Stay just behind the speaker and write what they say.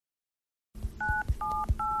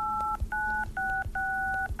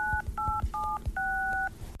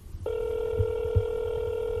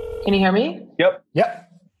Can you hear me? Yep.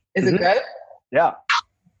 Is it good? Yeah.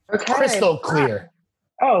 Okay. Crystal clear.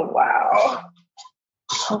 Oh, wow.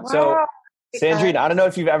 So, Sandrine, I don't know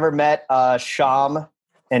if you've ever met Sham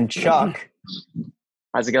and Chuck.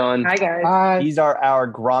 How's it going? Hi, guys. These are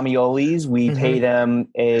our Grammy-olies. We pay them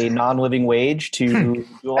a non-living wage to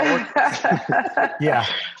do all work. Yeah.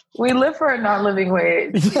 We live for a non-living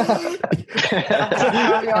wage. That's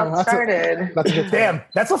how we all started. Damn,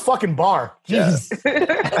 that's a fucking bar. Jeez.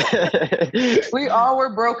 We all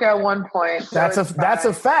were broke at one point. So That's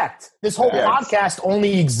a fact. This whole podcast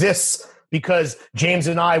only exists because James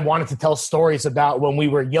and I wanted to tell stories about when we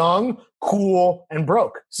were young, cool, and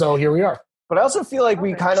broke. So here we are. But I also feel like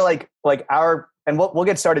we kind of like our, and we'll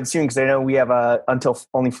get started soon because I know we have until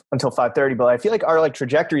 5:30. But I feel like our like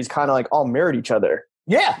trajectories kind of like all mirrored each other.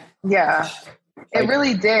 Yeah. Yeah. It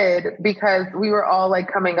really did, because we were all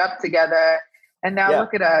like coming up together, and now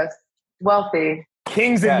look at us, wealthy.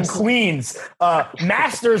 Kings and queens,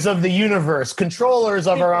 masters of the universe, controllers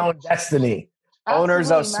of our own destiny.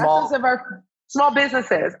 Owners of Masters of our small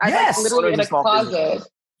businesses. I'm literally in a closet.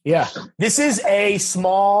 Yeah. This is a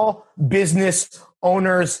small business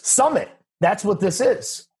owners summit. That's what this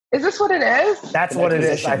is. Is this what it is? That's what it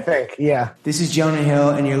is, I think. Yeah. This is Jonah Hill,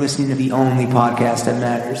 and you're listening to the only podcast that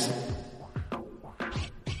matters.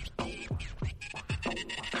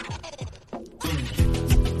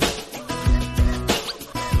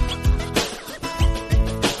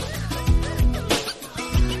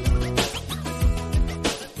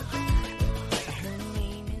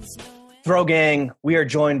 Throw Gang, we are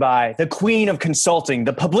joined by the queen of consulting,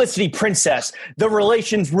 the publicity princess, the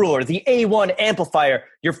relations ruler, the A1 amplifier,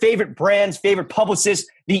 your favorite brand's favorite publicist,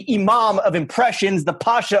 the imam of impressions, the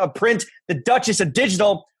pasha of print, the duchess of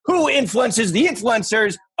digital, who influences the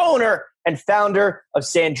influencers, owner and founder of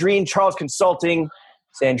Sandrine Charles Consulting,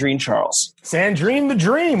 Sandrine Charles. Sandrine the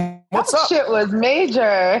Dream. What's up? Shit was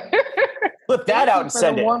major. Flip that out and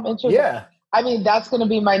send it. Yeah. I mean, that's going to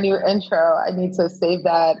be my new intro. I need to save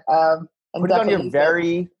that. And put it on your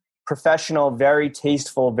very professional, very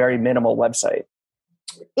tasteful, very minimal website.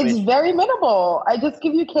 It's very minimal. I just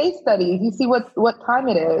give you case studies. You see what time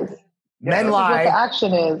it is. Men lie. What the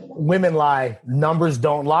action is. Women lie. Numbers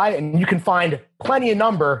don't lie. And you can find plenty of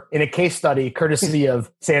number in a case study courtesy of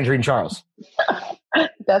Sandrine Charles.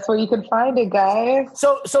 That's where you can find it, guys.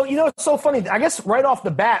 So you know, it's so funny. I guess right off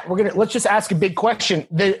the bat, let's just ask a big question.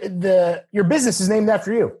 Your business is named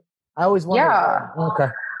after you. I always wondered. Yeah. Okay.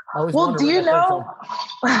 Well, do you know?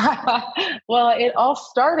 Well, it all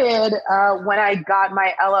started when I got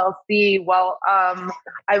my LLC. Well,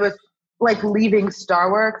 I was like leaving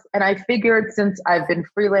Starworks, and I figured since I've been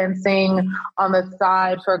freelancing on the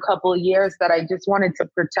side for a couple of years that I just wanted to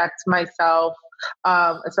protect myself,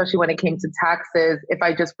 especially when it came to taxes, if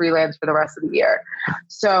I just freelance for the rest of the year.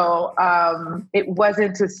 So it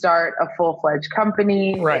wasn't to start a full-fledged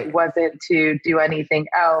company. Right. It wasn't to do anything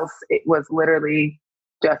else. It was literally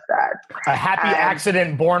just that. A happy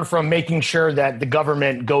accident born from making sure that the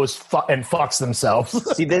government goes and fucks themselves.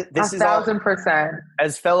 See, this is 1,000%.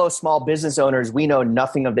 As fellow small business owners, we know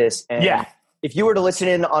nothing of this. And if you were to listen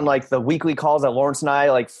in on like the weekly calls that Lawrence and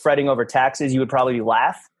I like fretting over taxes, you would probably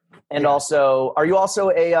laugh. And also, are you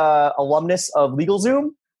also a alumnus of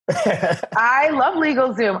LegalZoom? I love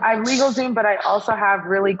LegalZoom. I have LegalZoom, but I also have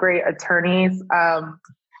really great attorneys that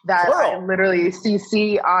I literally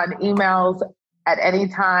CC on emails at any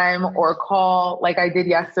time or call like I did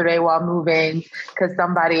yesterday while moving because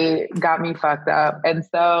somebody got me fucked up. And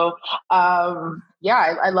so,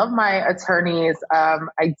 I love my attorneys.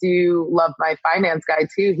 I do love my finance guy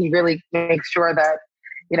too. He really makes sure that,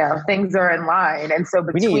 you know, things are in line. And so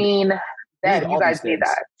between them, you guys need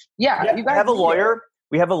that. Yeah. You guys have a lawyer.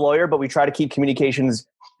 We have a lawyer, but we try to keep communications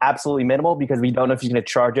absolutely minimal because we don't know if he's going to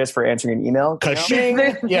charge us for answering an email.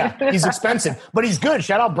 Yeah, he's expensive, but he's good.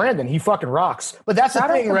 Shout out Brandon. He fucking rocks. But that's the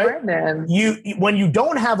thing, right? Brandon. You when you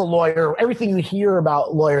don't have a lawyer, everything you hear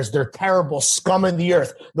about lawyers, they're terrible, scum of the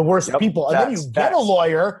earth, the worst people. And then you get a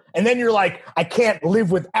lawyer, and then you're like, I can't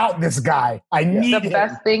live without this guy. I need the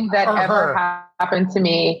best thing that ever happened to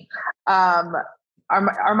me are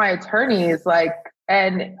my attorneys. Like,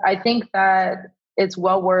 and I think that it's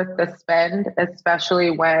well worth the spend,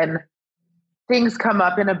 especially when things come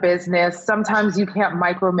up in a business. Sometimes you can't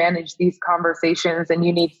micromanage these conversations and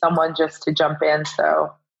you need someone just to jump in.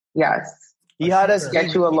 So, yes. He had us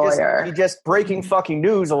get you a lawyer. He just breaking fucking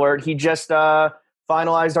news alert. He just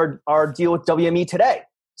finalized our deal with WME today.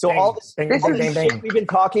 So all this shit we've been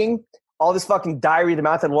talking, all this fucking diary of the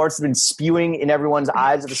mouth that Lawrence has been spewing in everyone's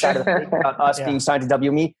eyes at the side of the face about us being signed to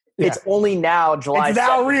WME, It's only now July. It's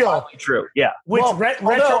now real. True. Yeah. Which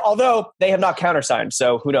although they have not countersigned,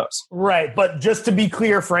 so who knows? Right. But just to be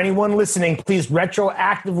clear for anyone listening, please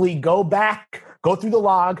retroactively go through the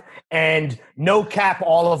log and no cap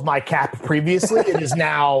all of my cap previously. It is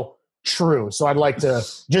now true. So I'd like to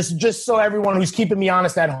just so everyone who's keeping me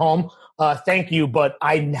honest at home, thank you, but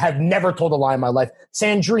I have never told a lie in my life.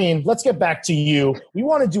 Sandrine, let's get back to you. We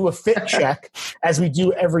want to do a fit check as we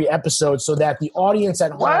do every episode so that the audience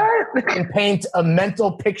at home can paint a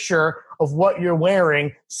mental picture of what you're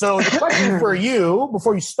wearing. So the question for you,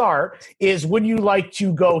 before you start, is would you like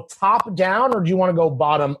to go top down or do you want to go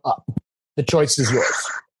bottom up? The choice is yours.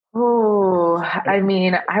 Oh, I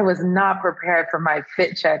mean, I was not prepared for my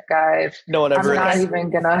fit check, guys. No one ever.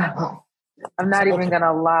 I'm not even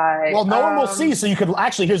gonna lie. Well, no one will see, so you could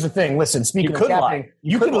actually. Here's the thing. Listen, speaking of capping,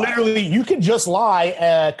 you could just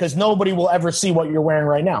lie because nobody will ever see what you're wearing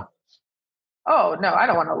right now. Oh no, I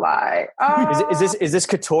don't want to lie. Is this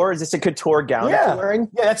couture? Is this a couture gown that you're wearing?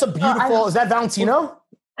 Yeah, that's a beautiful. Is that Valentino?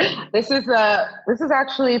 This is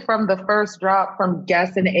actually from the first drop from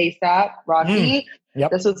Guess and ASAP Rocky. Yep.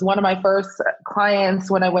 This was one of my first clients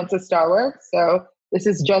when I went to Starworks. So this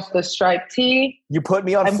is just the striped tee. You put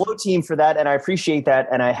me on flow team for that, and I appreciate that.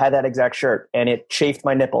 And I had that exact shirt, and it chafed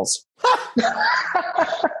my nipples.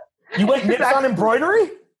 You went nips on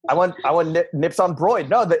embroidery? I want nips on broid.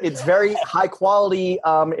 No, it's very high quality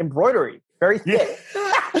embroidery. Very thick.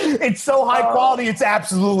 It's so high quality, it's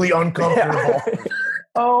absolutely uncomfortable.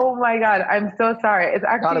 Oh my God, I'm so sorry. It's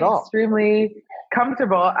actually extremely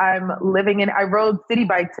comfortable. I rode City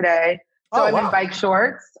Bike today, so I'm in bike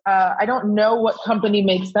shorts. I don't know what company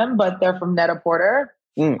makes them, but they're from Net-a-Porter.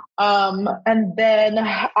 And then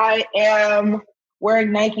I am wearing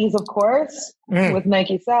Nikes, of course, with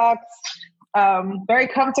Nike socks. Very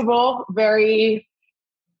comfortable, very,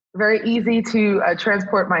 very easy to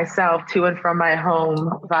transport myself to and from my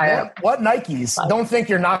home via. What Nikes? Don't think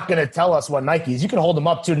you're not going to tell us what Nikes. You can hold them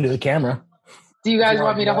up to the camera. Do you guys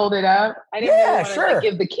want me to hold it up? I didn't really want to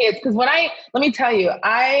give the kids because let me tell you,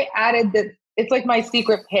 I added that it's like my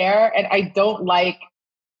secret pair, and I don't like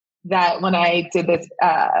that when I did this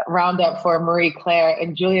roundup for Marie Claire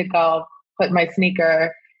and Julia Gulf put my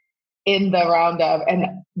sneaker in the roundup, and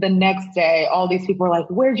the next day all these people were like,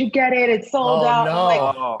 where'd you get it? It's sold out. No. I'm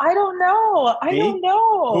like, I don't know.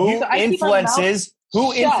 Who influences the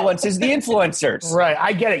influencers? Right,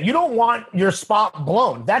 I get it. You don't want your spot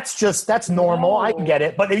blown. That's normal. I get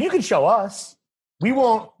it. But if you can show us,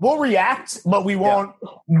 we'll react, but we won't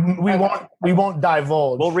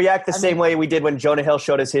divulge. We'll react the same way we did when Jonah Hill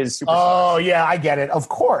showed us his superstar. Oh yeah, I get it. Of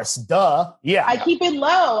course. Duh. Yeah. I keep it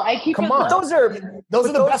low. Come on. Those are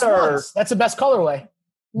the best ones. That's the best colorway.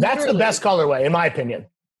 That's the best colorway, in my opinion.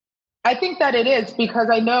 I think that it is because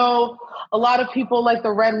I know a lot of people like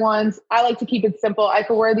the red ones. I like to keep it simple. I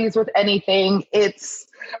can wear these with anything. It's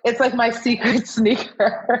like my secret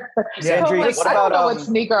sneaker. Yeah, so I don't know what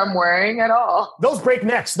sneaker I'm wearing at all. Those break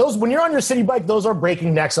necks. Those when you're on your city bike, those are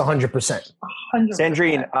breaking necks 100%.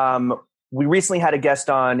 Sandrine, we recently had a guest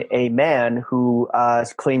on, a man who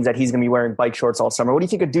claims that he's going to be wearing bike shorts all summer. What do you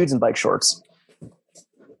think of dudes in bike shorts?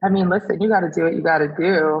 I mean, listen, you got to do what you got to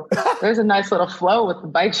do. There's a nice little flow with the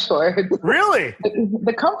bike shorts. Really?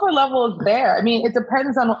 The comfort level is there. I mean, it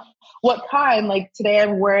depends on what kind. Like today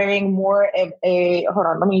I'm wearing more of hold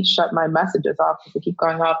on, let me shut my messages off because they keep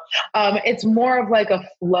going off. It's more of like a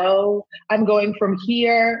flow. I'm going from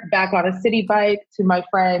here back on a city bike to my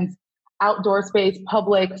friend's outdoor space,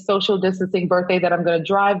 public, social distancing birthday that I'm going to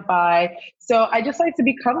drive by. So I just like to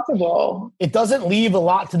be comfortable. It doesn't leave a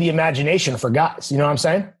lot to the imagination for guys. You know what I'm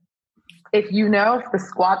saying? If the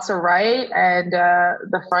squats are right and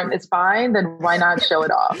the front is fine, then why not show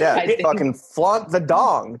it off? Yeah, fucking flaunt the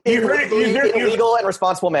dong. You heard it in a legal and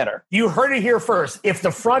responsible manner. You heard it here first. If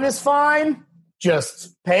the front is fine,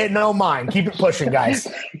 just pay it no mind. Keep it pushing, guys.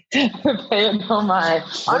 Pay it no mind.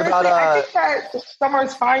 Honestly, I think that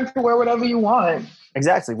summer's fine to wear whatever you want.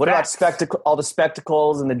 Exactly. What about all the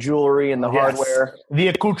spectacles and the jewelry and the hardware? The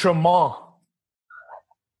accoutrement.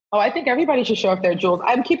 Oh, I think everybody should show off their jewels.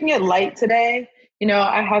 I'm keeping it light today. You know,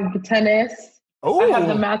 I have the tennis. Ooh. I have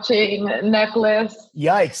the matching necklace.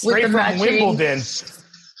 Yikes. Straight from Wimbledon.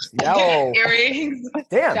 Yo. Earrings.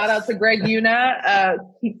 Damn. Shout out to Greg Una.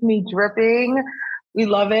 Keeps me dripping. We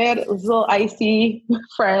love it. It was a little icy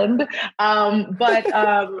friend. Star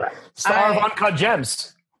of Uncut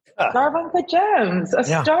Gems. Star of Uncut Gems.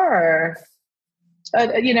 Star.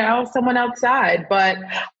 Someone outside. But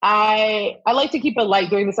I like to keep it light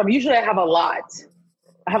during the summer. Usually I have a lot.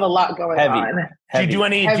 I have a lot going on. Do you do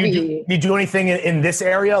any? Do you do anything in this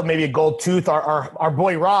area? Maybe a gold tooth. Our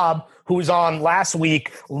boy Rob, who was on last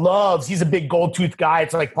week, he's a big gold tooth guy.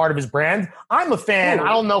 It's like part of his brand. I'm a fan. Ooh. I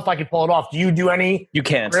don't know if I could pull it off. Do you do any? You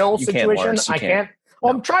can't. Grill situation? I can't.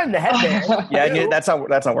 Well, I'm trying the headband. Yeah, that's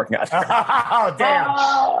not working out. Oh, damn.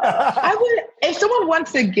 I would, if someone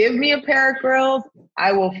wants to give me a pair of grills,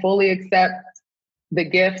 I will fully accept the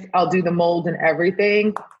gift. I'll do the mold and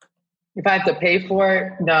everything. If I have to pay for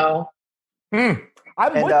it, no. I'm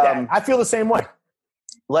with that. I feel the same way.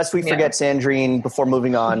 Lest we forget, Sandrine, before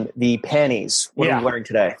moving on, the panties. What are you wearing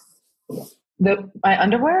today? My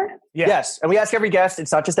underwear? Yeah. Yes. And we ask every guest.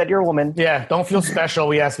 It's not just that you're a woman. Yeah. Don't feel special.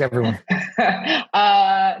 We ask everyone.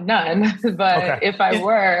 None. But if I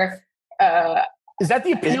were... is that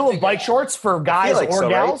the appeal of bike shorts for guys or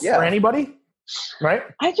gals? Right? Yeah. For anybody? Right?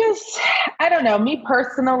 I don't know. Me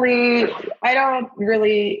personally, I don't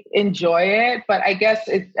really enjoy it, but I guess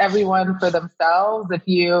it's everyone for themselves. If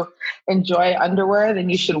you enjoy underwear, then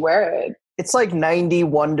you should wear it. It's like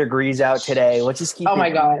 91 degrees out today. Let's just keep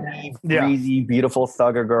breezy, beautiful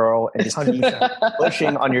thugger girl and just keep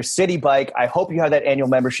pushing on your city bike. I hope you have that annual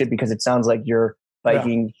membership because it sounds like you're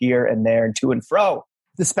biking here and there and to and fro.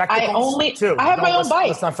 The spectacles I have my own bike.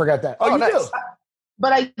 Let's not forget that. Oh, you nice. Do?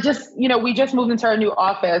 But I just, we just moved into our new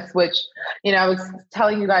office, which, I was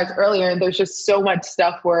telling you guys earlier, and there's just so much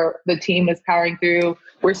stuff where the team is powering through.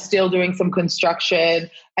 We're still doing some construction.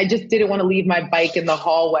 I just didn't want to leave my bike in the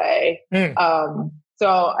hallway.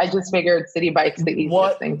 So I just figured city bike's the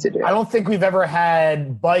easiest thing to do. I don't think we've ever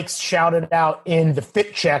had bikes shouted out in the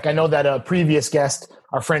Fit Check. I know that a previous guest,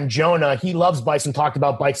 our friend Jonah, he loves bikes and talked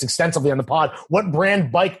about bikes extensively on the pod. What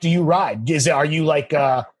brand bike do you ride? Are you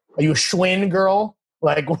a Schwinn girl?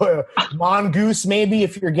 Like Mongoose, maybe,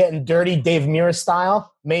 if you're getting dirty, Dave Mirra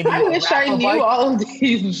style. Maybe I wish I knew all of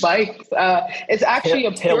these bikes. It's actually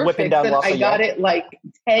a PureFix, and I got it like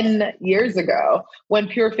 10 years ago when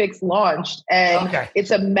PureFix launched. And it's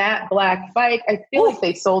a matte black bike. I feel like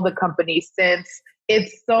they sold the company since.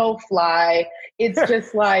 It's so fly. It's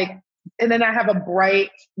just like, and then I have a bright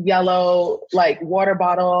yellow like water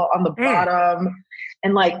bottle on the bottom.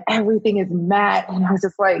 And like everything is matte. And I was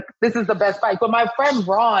just like, this is the best bike. But my friend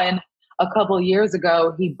Ron, a couple of years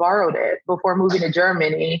ago, he borrowed it before moving to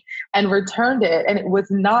Germany and returned it. And it was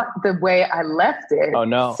not the way I left it. Oh,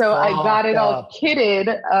 no. So I got it all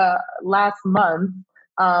kitted last month.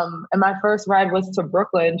 And my first ride was to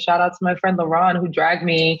Brooklyn. Shout out to my friend LaRon, who dragged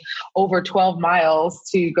me over 12 miles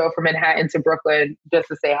to go from Manhattan to Brooklyn just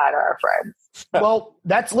to say hi to our friends. Well,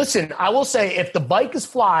 listen, I will say if the bike is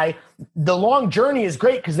fly, the long journey is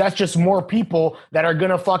great because that's just more people that are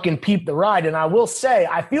going to fucking peep the ride. And I will say,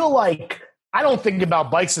 I feel like I don't think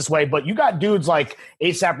about bikes this way, but you got dudes like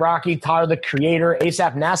ASAP Rocky, Tyler, the Creator,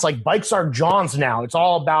 ASAP Nas, like bikes are Johns now. It's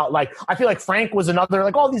all about like, I feel like Frank was another,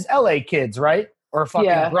 like all these LA kids, right? Or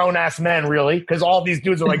fucking grown-ass men, really, because all these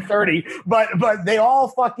dudes are like 30. But they all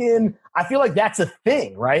fucking, I feel like that's a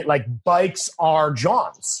thing, right? Like bikes are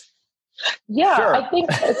Johns. Yeah, sure. I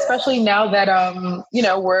think especially now that,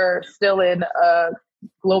 we're still in a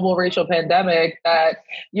global racial pandemic that,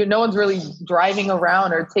 no one's really driving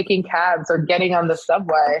around or taking cabs or getting on the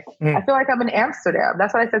subway. I feel like I'm in Amsterdam.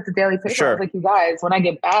 That's what I said to Daily Paper. Sure. I was like, you guys, when I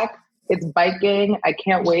get back, it's biking. I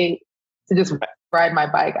can't wait to just ride my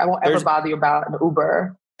bike. I won't ever bother you about an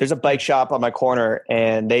Uber. There's a bike shop on my corner,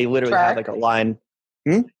 and they literally have like a line.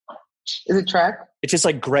 Is it Trek? It's just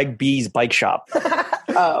like Greg B's bike shop.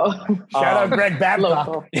 Shout out Greg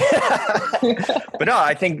Babcock. But no,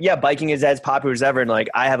 I think biking is as popular as ever. And like,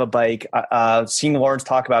 I have a bike. Seeing Lawrence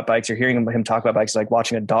talk about bikes or hearing him talk about bikes is like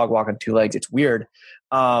watching a dog walk on two legs. It's weird.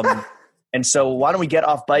 And so why don't we get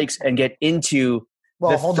off bikes and get into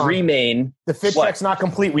three main. The Fit Check's not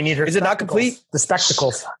complete. We need her. Is it not complete? The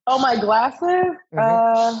spectacles. Oh, my glasses.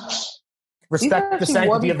 Respect the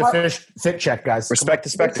sanctity of the Fit Check, guys. Respect the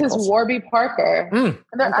spectacles. This is Warby Parker. And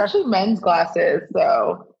they're actually men's glasses,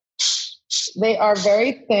 so they are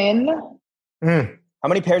very thin. How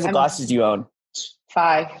many pairs of glasses do you own?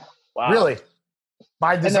 5. Wow. Really?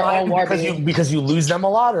 By design, because you lose them a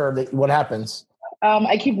lot, or what happens?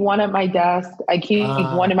 I keep one at my desk. I keep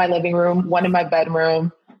one in my living room, one in my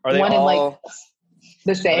bedroom. Are they one all in like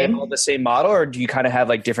the same? Are they all the same model, or do you kind of have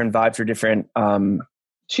like different vibes or different?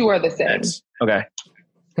 2 are the same. Okay.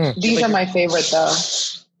 These are my favorite though.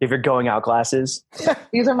 If you're going out glasses.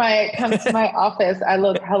 These are come to my office. I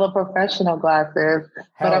look hella professional glasses,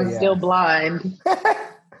 but I'm still blind.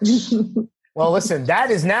 Well, listen,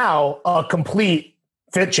 that is now a complete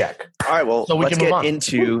Fit Check. All right, well, let's get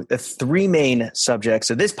into the 3 main subjects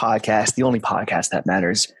of this podcast, the only podcast that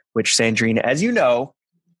matters, which, Sandrine, as you know,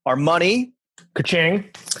 are money, Ka-ching.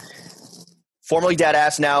 Formerly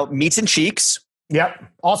Dadass, now Meats and Cheeks. Yep.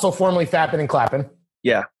 Also formerly Fappin' and Clappin'.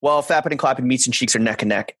 Yeah. Well, Fappin' and Clappin', Meats and Cheeks are neck and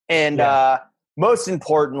neck. And most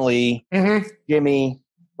importantly, Jimmy,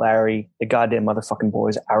 Larry, the goddamn motherfucking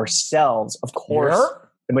boys, ourselves, of course.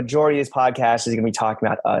 The majority of this podcast is going to be talking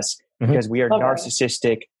about us because we are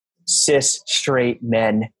narcissistic, cis, straight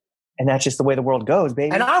men. And that's just the way the world goes,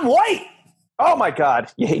 baby. And I'm white. Oh, my God.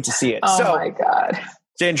 You hate to see it. Oh, my God.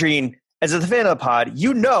 Sandrine, as a fan of the pod,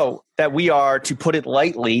 you know that we are, to put it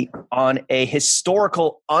lightly, on a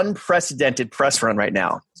historical, unprecedented press run right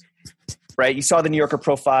now. Right? You saw the New Yorker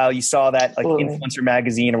profile. You saw that Influencer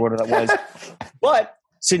Magazine or whatever that was. But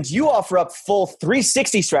since you offer up full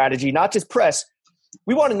 360 strategy, not just press,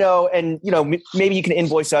 we want to know, and maybe you can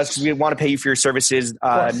invoice us because we want to pay you for your services,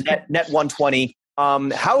 net 120.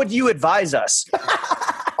 How would you advise us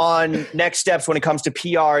on next steps when it comes to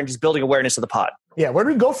PR and just building awareness of the pod? Yeah, where do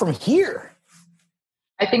we go from here?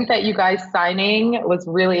 I think that you guys signing was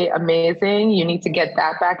really amazing. You need to get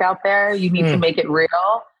that back out there. You need to make it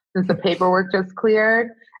real since the paperwork just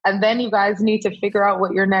cleared. And then you guys need to figure out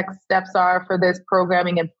what your next steps are for this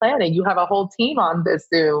programming and planning. You have a whole team on this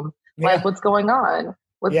Zoom. Yeah. Like, what's going on?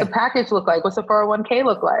 What's the package look like? What's the 401k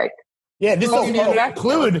look like? Yeah, this doesn't even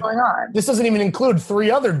include. What's going on? This doesn't even include 3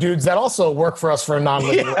 other dudes that also work for us for a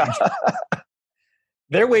non-living wage.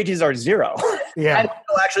 Their wages are zero. Yeah,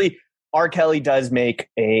 actually, R. Kelly does make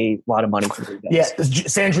a lot of money for these guys. Yeah,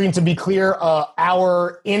 Sandrine, to be clear,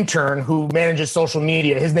 our intern who manages social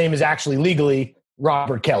media, his name is actually legally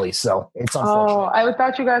Robert Kelly, so it's unfortunate. Oh, I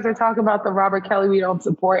thought you guys were talking about the Robert Kelly we don't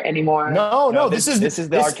support anymore. No, this is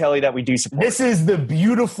the R. Kelly that we do support. This is the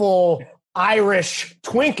beautiful Irish,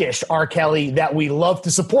 twinkish R. Kelly that we love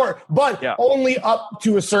to support, but only up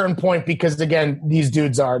to a certain point because, again, these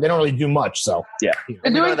dudes they don't really do much. So yeah,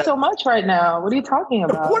 they're doing so much right now. What are you talking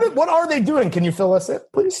about? What are they doing? Can you fill us in,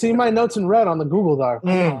 please? See my notes in red on the Google Doc.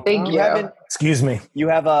 Thank you. Excuse me. You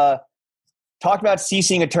have talked about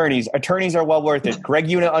ceasing attorneys. Attorneys are well worth it. Greg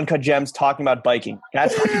Una, Uncut Gems, talking about biking.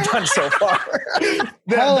 That's what you've done so far.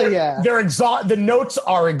 Hell yeah. The notes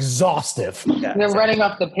are exhaustive. Yeah, they're running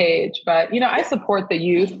off the page. But, I support the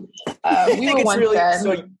youth. We were once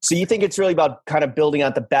then. So you think it's really about kind of building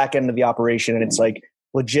out the back end of the operation and it's like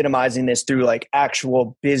legitimizing this through like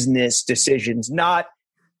actual business decisions, not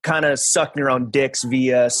kind of sucking your own dicks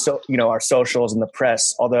via, our socials and the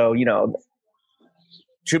press. Although,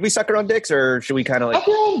 should we suck our own dicks or should we kind of like... Suck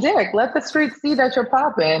your own dick. Let the streets see that you're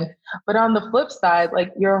popping. But on the flip side,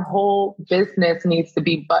 like your whole business needs to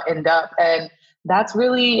be buttoned up. And that's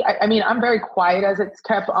really, I'm very quiet as it's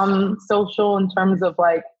kept on social in terms of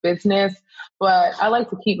like business, but I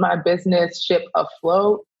like to keep my business ship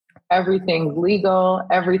afloat. Everything's legal.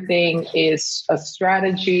 Everything is a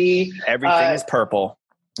strategy. Everything is purple.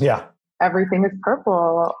 Yeah. Everything is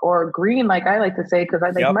purple or green, like I like to say, because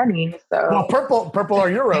I make money. So, well, purple are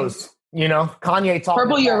euros. Kanye talked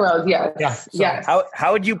purple euros. Yes, yeah. So yes.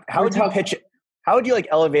 How would you pitch? How would you like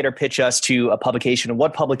elevator pitch us to a publication? And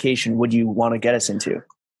what publication would you want to get us into?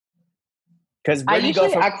 Because I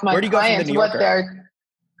usually ask my clients what they're.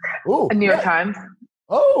 New York Times.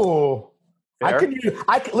 Oh, fair.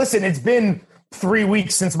 I could listen. It's been 3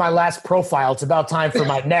 weeks since my last profile. It's about time for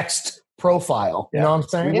my next profile. You know what I'm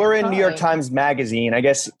saying? We were in New York Times Magazine. I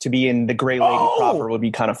guess to be in the Gray Lady proper would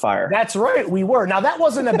be kind of fire. That's right. We were. Now, that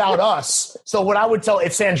wasn't about us. So what I would tell,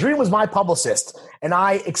 if Sandrine was my publicist and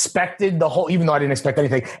I expected the whole, even though I didn't expect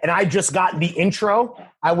anything, and I just got the intro,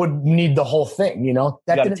 I would need the whole thing,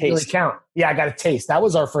 That didn't really count. Yeah, I got a taste. That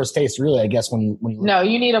was our first taste, really, I guess, when you No,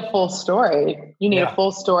 you need a full story. You need a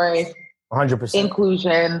full story. 100%.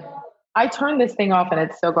 Inclusion. I turned this thing off and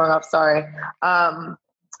it's still going off. Sorry.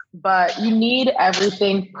 But you need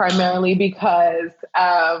everything primarily because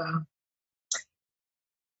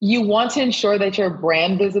you want to ensure that your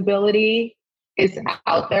brand visibility is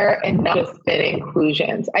out there and not just fit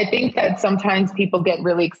inclusions. I think that sometimes people get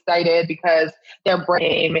really excited because their brand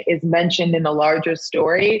name is mentioned in a larger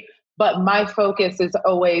story. But my focus is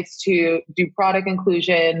always to do product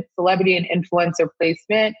inclusion, celebrity and influencer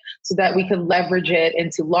placement so that we can leverage it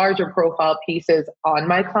into larger profile pieces on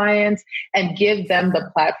my clients and give them the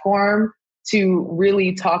platform to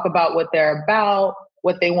really talk about what they're about,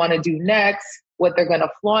 what they want to do next, what they're going to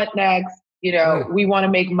flaunt next. We want to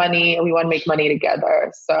make money and we want to make money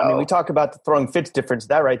together. So we talk about the throwing fits difference.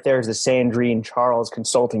 That right there is the Sandrine Charles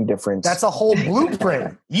consulting difference. That's a whole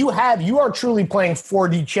blueprint. You are truly playing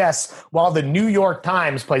 4D chess while the New York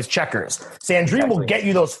Times plays checkers. Sandrine will get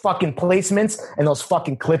you those fucking placements and those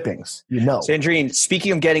fucking clippings. Sandrine,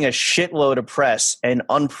 speaking of getting a shitload of press, an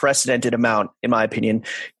unprecedented amount, in my opinion,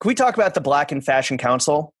 can we talk about the Black and Fashion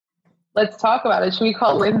Council? Let's talk about it. Should we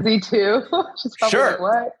call Lindsay too? She's probably Sure. like,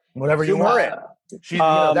 what? Whatever you want.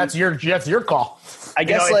 That's your call. I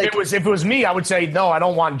guess if it was me, I would say no. I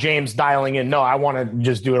don't want James dialing in. No, I want to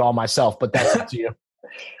just do it all myself. But that's up to you.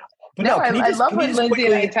 But I love when Lindsay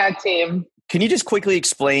and I tag team. Can you just quickly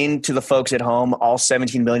explain to the folks at home, all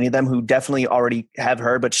 17 million of them who definitely already have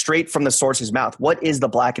heard, but straight from the source's mouth, what is the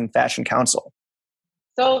Black in Fashion Council?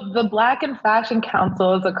 So the Black in Fashion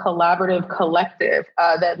Council is a collaborative collective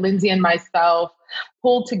that Lindsay and myself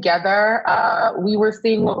pulled together. We were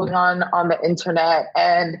seeing what was on the internet,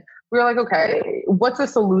 and we were like, okay, what's a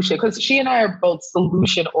solution? Because she and I are both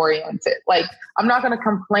solution oriented. Like, I'm not going to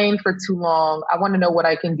complain for too long. I want to know what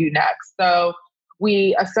I can do next. So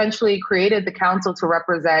we essentially created the council to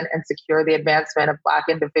represent and secure the advancement of Black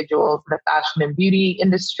individuals in the fashion and beauty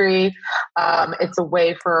industry. It's a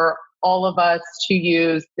way for all of us to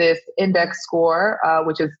use this index score,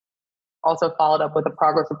 which is also followed up with a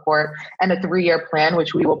progress report and a 3-year plan,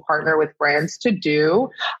 which we will partner with brands to do,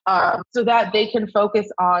 so that they can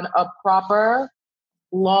focus on a proper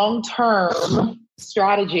long-term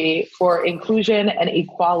strategy for inclusion and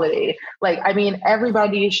equality. Like, I mean,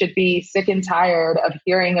 everybody should be sick and tired of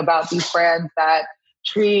hearing about these brands that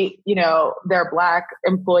treat, their Black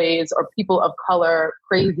employees or people of color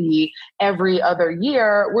crazy every other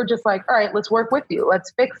year. We're just like, all right, let's work with you.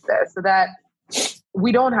 Let's fix this so that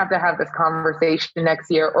we don't have to have this conversation next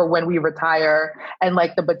year or when we retire and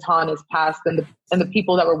like the baton is passed and the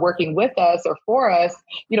people that were working with us or for us,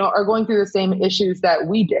 are going through the same issues that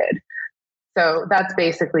we did. So that's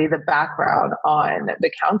basically the background on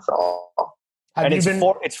the council. And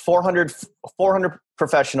it's 400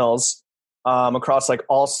 professionals across like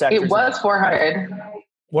all sectors. It was 400.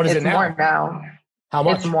 What is it now? It's more now. How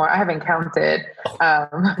much? It's more. I haven't counted.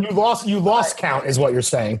 You lost count is what you're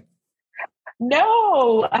saying.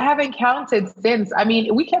 No, I haven't counted since. I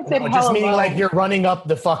mean, we kept it. Just meaning like you're running up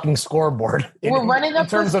the fucking scoreboard. We're running up in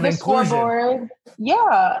terms of inclusion. Scoreboard.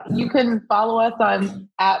 Yeah, you can follow us on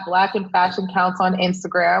 @Black in Fashion Council on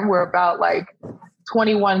Instagram. We're about like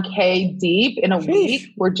 21K deep in a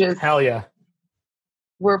week. We're just hell yeah.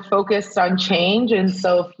 We're focused on change, and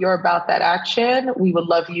so if you're about that action, we would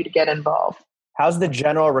love you to get involved. How's the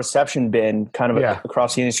general reception been kind of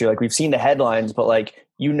across the industry? Like, we've seen the headlines, but like,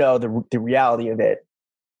 the reality of it.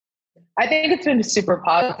 I think it's been super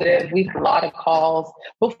positive. We've had a lot of calls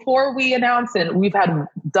before we announced, and we've had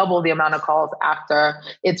double the amount of calls after.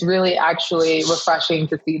 It's really actually refreshing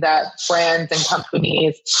to see that brands and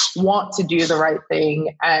companies want to do the right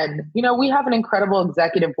thing. And, we have an incredible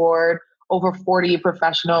executive board, over 40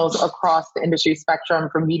 professionals across the industry spectrum,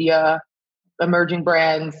 from media, emerging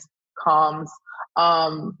brands, comms,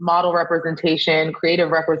 model representation,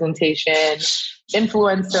 creative representation,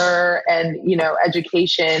 influencer, and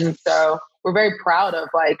education. So we're very proud of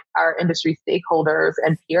like our industry stakeholders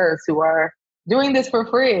and peers who are doing this for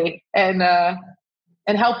free and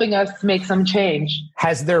helping us make some change.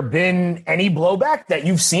 Has there been any blowback that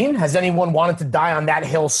you've seen? Has anyone wanted to die on that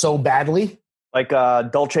hill so badly? Like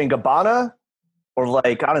Dolce & Gabbana, or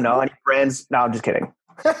like, I don't know, any brands? No, I'm just kidding.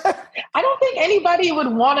 I don't think anybody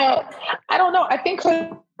would want to. I don't know. I think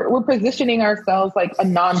we're positioning ourselves like a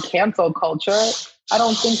non-cancel culture. I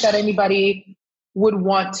don't think that anybody would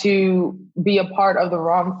want to be a part of the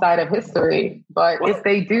wrong side of history. But if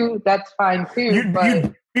they do, that's fine too.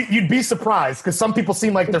 You'd be surprised, because some people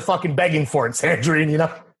seem like they're fucking begging for it, Sandrine,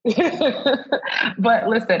 But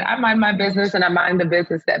listen, I mind my business and I mind the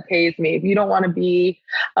business that pays me. If you don't want to be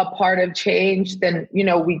a part of change, then,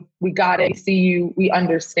 we got it. See you. We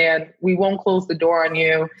understand. We won't close the door on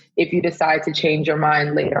you if you decide to change your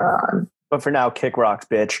mind later on. But for now, kick rocks,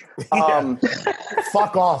 bitch.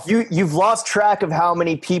 Fuck off. You've lost track of how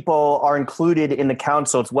many people are included in the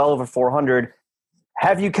council. It's well over 400.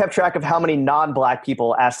 Have you kept track of how many non-Black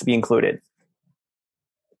people asked to be included?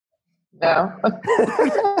 No.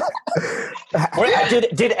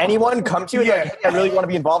 Did anyone come to you like, I really want to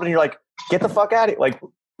be involved, and you're like, get the fuck out of it?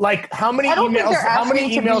 Like how many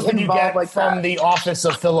emails did you get from the office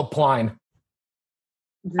of Philip Plein?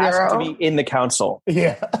 Zero. Asked to be in the council.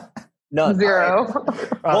 Yeah. None. Zero.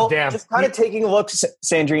 Well, damn. Just kind of taking a look,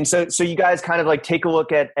 Sandrine. So you guys kind of like take a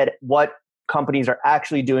look at what companies are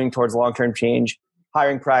actually doing towards long-term change,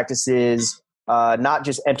 hiring practices, not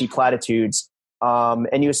just empty platitudes.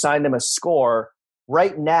 And you assign them a score.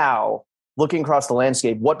 Right now, looking across the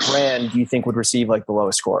landscape, what brand do you think would receive like the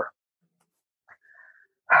lowest score?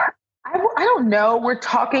 I don't know. We're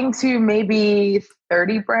talking to maybe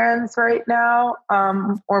 30 brands right now,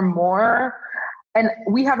 or more. And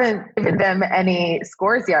we haven't given them any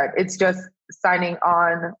scores yet. It's just signing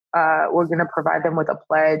on. We're going to provide them with a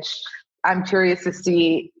pledge. I'm curious to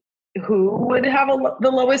see who would have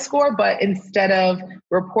the lowest score, but instead of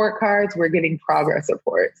report cards, we're getting progress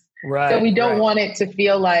reports. Right. So we don't want it to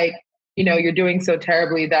feel like, you're doing so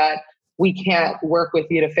terribly that we can't work with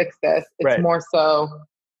you to fix this. It's more so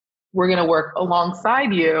we're going to work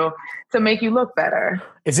alongside you to make you look better.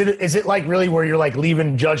 Is it like really where you're like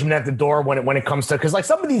leaving judgment at the door when it comes to, because like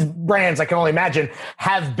some of these brands, I can only imagine,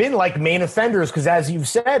 have been like main offenders, because as you've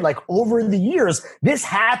said, like over the years, this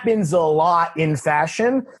happens a lot in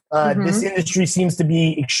fashion. This industry seems to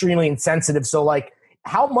be extremely insensitive. So like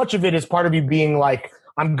how much of it is part of you being like,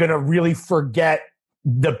 I'm going to really forget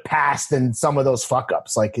the past and some of those fuck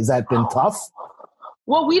ups? Like, has that been tough?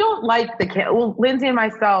 Well, we don't like Lindsay and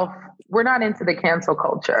myself, we're not into the cancel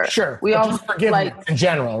culture. Sure. We all just forgiveness in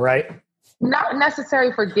general, right? Not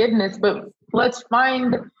necessarily forgiveness, but let's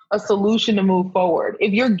find a solution to move forward.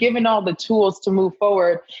 If you're given all the tools to move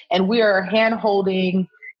forward and we are hand holding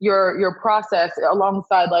your process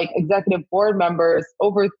alongside like executive board members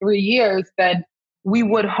over 3 years, then we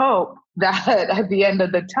would hope that at the end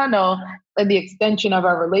of the tunnel and the extension of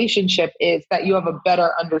our relationship is that you have a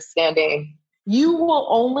better understanding. You will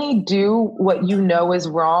only do what you know is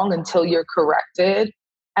wrong until you're corrected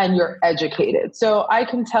and you're educated. So I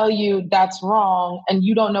can tell you that's wrong and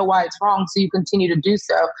you don't know why it's wrong, so you continue to do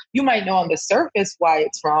so. You might know on the surface why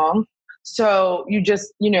it's wrong. So you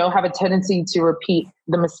just, have a tendency to repeat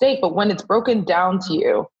the mistake. But when it's broken down to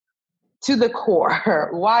you, to the core,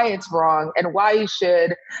 why it's wrong and why you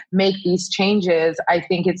should make these changes, I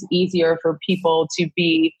think it's easier for people to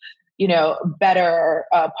be better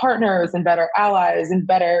partners and better allies and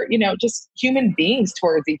better, just human beings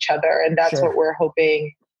towards each other. And that's what we're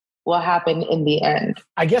hoping will happen in the end.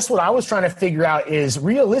 I guess what I was trying to figure out is,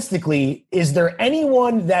 realistically, is there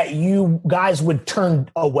anyone that you guys would turn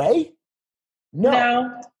away?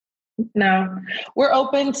 No. We're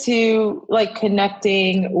open to like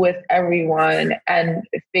connecting with everyone and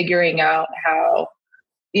figuring out how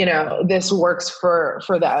this works for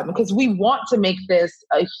them, because we want to make this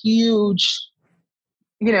a huge,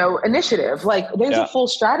 initiative. Like there's a full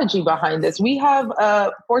strategy behind this. We have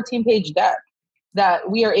a 14-page deck that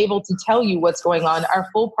we are able to tell you what's going on, our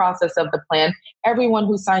full process of the plan, everyone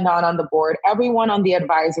who signed on the board, everyone on the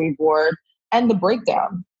advisory board, and the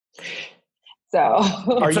breakdown. So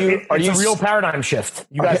it's a real paradigm shift.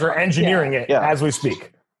 You guys are engineering it as we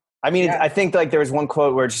speak. I mean, I think like there was one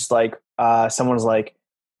quote where it's just like someone was like,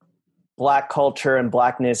 Black culture and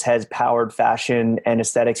Blackness has powered fashion and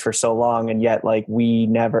aesthetics for so long, and yet like we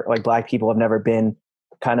never, like Black people have never been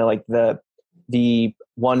kind of like the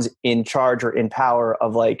ones in charge or in power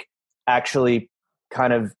of like actually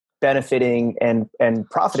kind of benefiting and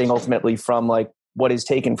profiting ultimately from like what is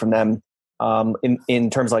taken from them in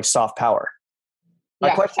terms of like soft power.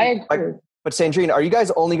 My question, but Sandrine, are you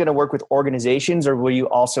guys only going to work with organizations, or will you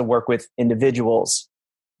also work with individuals?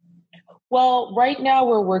 Well, right now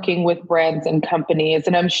we're working with brands and companies,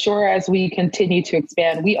 and I'm sure as we continue to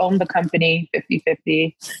expand, we own the company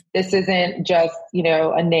 50-50. This isn't just,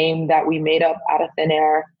 a name that we made up out of thin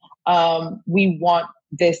air. We want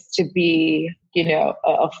this to be,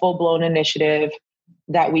 a full-blown initiative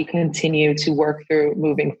that we continue to work through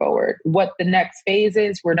moving forward. What the next phase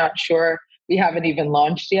is, we're not sure. We haven't even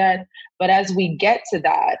launched yet. But as we get to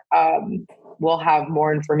that, we'll have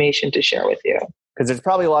more information to share with you. Because there's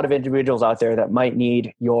probably a lot of individuals out there that might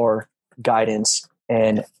need your guidance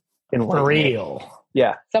and for real.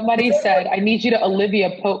 Yeah. Somebody said, I need you to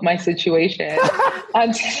Olivia Pope my situation.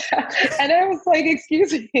 And I was like,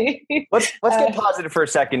 excuse me. Let's get positive for a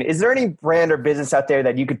second. Is there any brand or business out there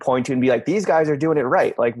that you could point to and be like, these guys are doing it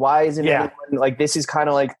right? Like, why isn't anyone like, this is kind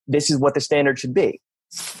of like, this is what the standard should be?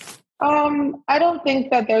 I don't think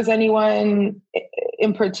that there's anyone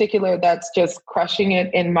in particular that's just crushing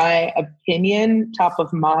it, in my opinion, top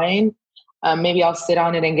of mind. Maybe I'll sit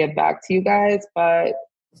on it and get back to you guys, but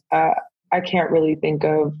I can't really think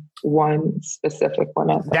of one specific one.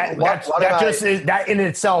 That in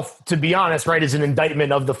itself, to be honest, right, is an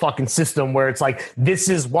indictment of the fucking system, where it's like, this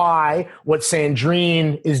is why what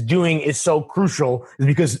Sandrine is doing is so crucial, is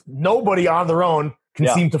because nobody on their own can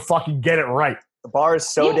seem to fucking get it right. The bar is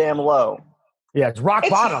so damn low. Yeah, it's rock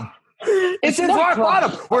bottom. It's rock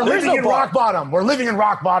bottom. We're living in rock bottom. We're living in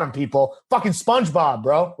rock bottom, people. Fucking SpongeBob,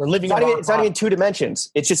 bro. We're living in rock bottom. It's not even 2 dimensions.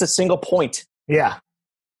 It's just a single point. Yeah.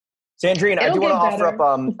 Sandrine, I do want to offer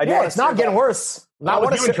up. It's not getting worse. Not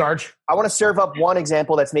with you in charge. I want to serve up one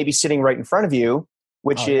example that's maybe sitting right in front of you,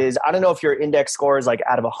 which is, I don't know if your index score is like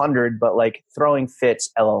out of 100, but like Throwing Fits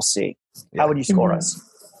LLC. How would you score us?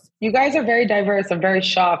 You guys are very diverse. I'm very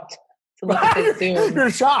shocked. Look at this Zoom.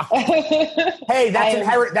 You're shocked. Hey,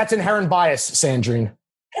 that's inherent bias, Sandrine.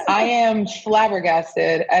 I am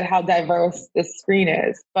flabbergasted at how diverse this screen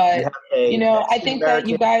is. But, I think that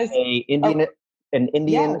you guys... An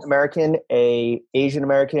Indian American, a Asian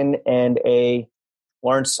American, and a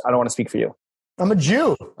Lawrence. I don't want to speak for you. I'm a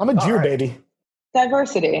Jew. Right. Baby.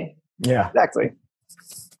 Diversity. Yeah, exactly.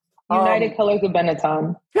 United Colors of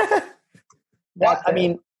Benetton. I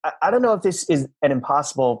mean, I don't know if this is an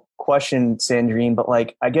impossible question, Sandrine, but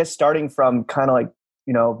like, I guess starting from kind of like,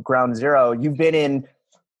 ground zero, you've been in,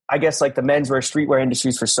 I guess, like the menswear, streetwear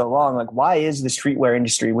industries for so long. Like, why is the streetwear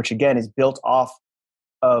industry, which again is built off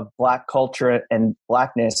of Black culture and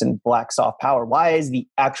Blackness and Black soft power, why is the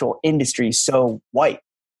actual industry so white?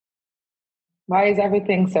 Why is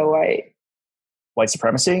everything so white? White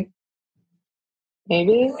supremacy?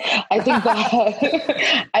 Maybe. I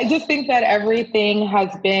just think that everything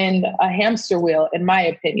has been a hamster wheel, in my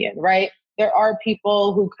opinion, right? There are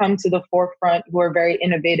people who come to the forefront who are very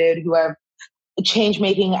innovative, who have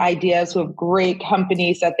change-making ideas, who have great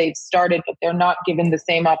companies that they've started, but they're not given the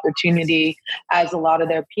same opportunity as a lot of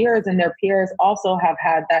their peers. And their peers also have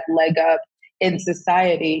had that leg up in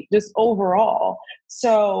society, just overall.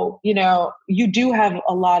 So, you do have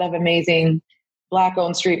a lot of amazing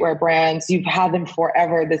Black-owned streetwear brands. You've had them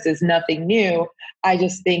forever. This is nothing new. I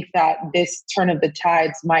just think that this turn of the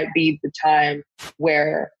tides might be the time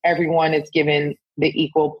where everyone is given the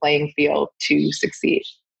equal playing field to succeed.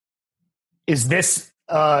 Is this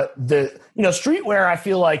streetwear? I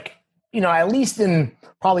feel like, at least in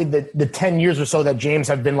probably the 10 years or so that James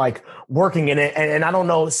have been like working in it. And I don't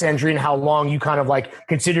know, Sandrine, how long you kind of like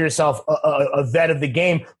consider yourself a vet of the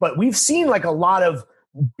game, but we've seen like a lot of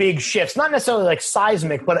big shifts, not necessarily like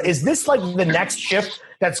seismic, but is this like the next shift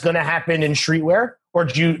that's going to happen in streetwear? Or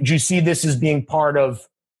do you see this as being part of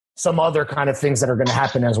some other kind of things that are going to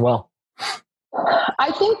happen as well?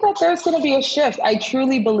 I think that there's going to be a shift. I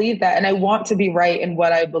truly believe that. And I want to be right in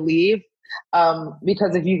what I believe.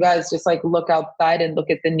 Because if you guys just like look outside and look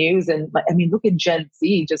at the news and look at Gen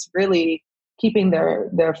Z just really keeping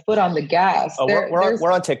their foot on the gas.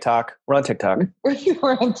 We're on TikTok. We're on TikTok.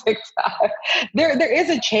 We're on TikTok. There is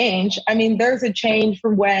a change. I mean, there's a change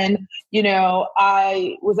from when,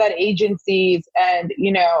 I was at agencies and,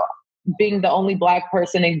 being the only Black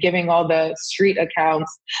person and giving all the street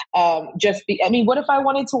accounts. What if I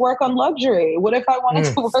wanted to work on luxury? What if I wanted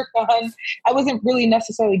to work on, I wasn't really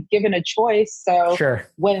necessarily given a choice. So sure.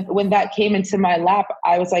 when that came into my lap,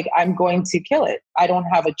 I was like, I'm going to kill it. I don't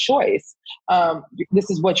have a choice. This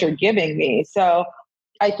is what you're giving me. So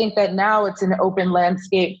I think that now it's an open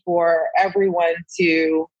landscape for everyone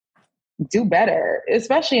to do better,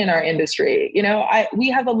 especially in our industry. We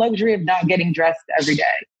have the luxury of not getting dressed every day.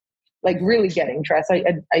 Like really getting dressed.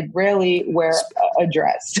 I rarely wear a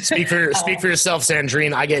dress. Speak for yourself,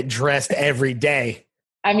 Sandrine. I get dressed every day.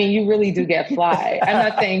 I mean, you really do get fly. I'm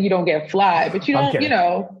not saying you don't get fly, but you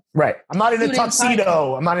don't, Right. I'm not in a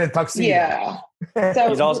tuxedo. Yeah.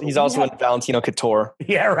 So he's also in Valentino Couture.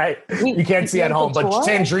 Yeah, right. You can't see at home, but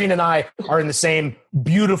Sandrine and I are in the same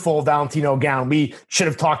beautiful Valentino gown. We should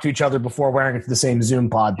have talked to each other before wearing it to the same Zoom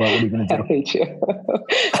pod, but what are you going to do? I hate you.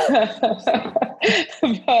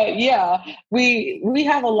 But yeah, we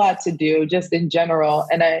have a lot to do just in general.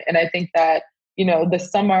 And I think that, the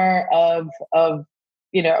summer of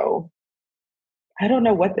I don't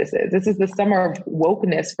know what this is. This is the summer of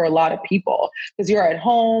wokeness for a lot of people because you're at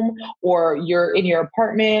home or you're in your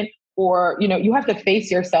apartment or, you have to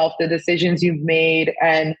face yourself, the decisions you've made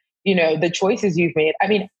and, the choices you've made. I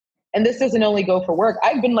mean, and this doesn't only go for work.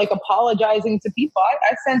 I've been like apologizing to people.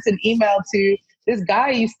 I sent an email to this guy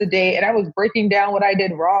I used to date and I was breaking down what I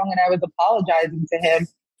did wrong and I was apologizing to him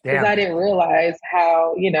because I didn't realize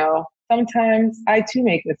how, sometimes I too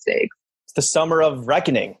make mistakes. It's the summer of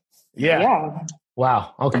reckoning. Yeah.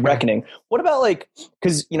 Wow. Okay. Reckoning. What about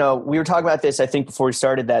because, we were talking about this, I think before we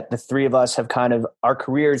started that the three of us have our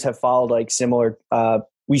careers have followed like similar,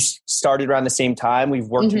 we started around the same time. We've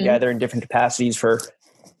worked together in different capacities for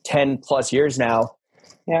 10 plus years now.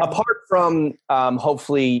 Yeah. Apart from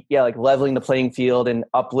hopefully, like leveling the playing field and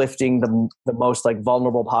uplifting the most like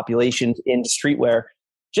vulnerable populations in streetwear,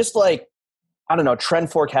 just like, I don't know,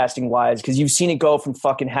 trend forecasting wise, because you've seen it go from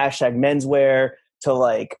fucking #menswear to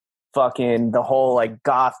like fucking the whole like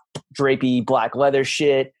goth drapey black leather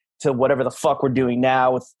shit to whatever the fuck we're doing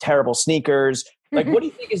now with terrible sneakers. Like, what do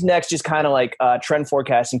you think is next? Just kind of like trend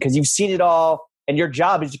forecasting, because you've seen it all and your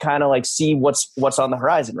job is to kind of like see what's on the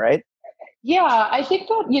horizon, right? Yeah, I think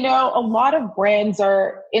that, a lot of brands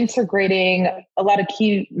are integrating a lot of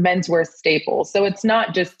key menswear staples. So it's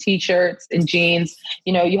not just t-shirts and jeans.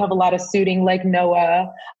 You have a lot of suiting like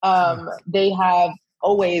Noah. They have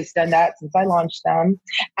always done that since I launched them.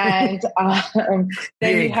 And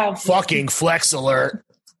then you have fucking flex alert.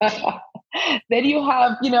 Then you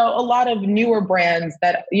have, a lot of newer brands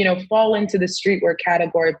that, fall into the streetwear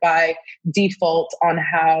category by default on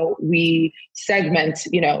how we segment,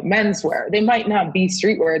 menswear. They might not be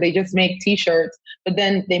streetwear. They just make t-shirts, but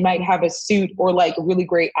then they might have a suit or like really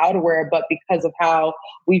great outerwear. But because of how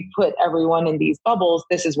we put everyone in these bubbles,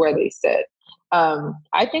 this is where they sit.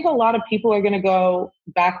 I think a lot of people are going to go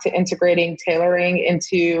back to integrating tailoring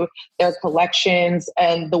into their collections,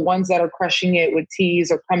 and the ones that are crushing it with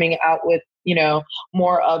tees are coming out with,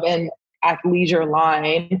 more of an athleisure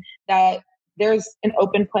line, that there's an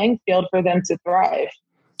open playing field for them to thrive.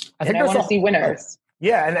 I want to see winners.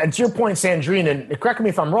 Yeah, and to your point, Sandrine, and correct me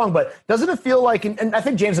if I'm wrong, but doesn't it feel like, and I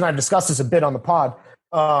think James and I have discussed this a bit on the pod,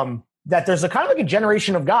 that there's a kind of like a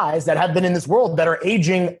generation of guys that have been in this world that are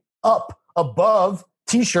aging up above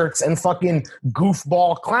t-shirts and fucking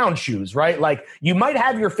goofball clown shoes, right? Like you might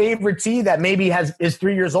have your favorite tee that maybe is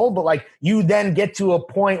 3 years old, but like you then get to a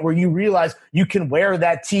point where you realize you can wear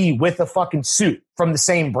that tee with a fucking suit from the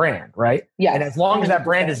same brand, right? Yeah. And as long as that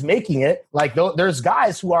brand is making it, like there's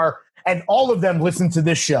guys who are, and all of them listen to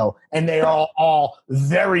this show, and they are all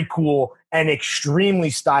very cool and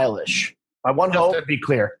extremely stylish. My one hope, to be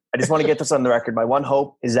clear, I just want to get this on the record. My one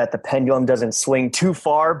hope is that the pendulum doesn't swing too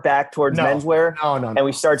far back towards menswear. No. And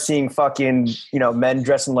we start seeing fucking, men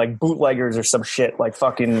dressing like bootleggers or some shit, like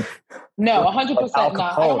fucking. No, 100%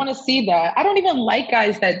 not. I don't want to see that. I don't even like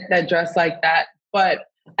guys that dress like that. But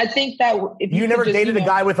I think that if you never dated a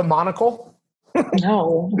guy with a monocle?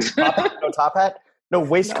 No. No top hat? No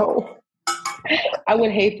waistcoat? No. I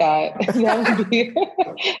would hate that.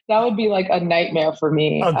 That would be like a nightmare for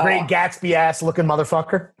me. A great Gatsby ass looking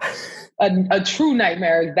motherfucker. A true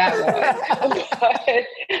nightmare that way.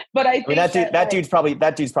 but I think that dude's probably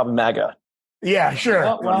MAGA. Yeah, sure.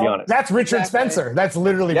 To be honest. That's Richard Spencer. That's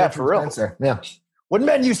literally Richard for real. Spencer. Yeah. When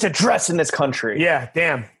men used to dress in this country. Yeah,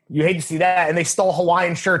 damn. You hate to see that. And they stole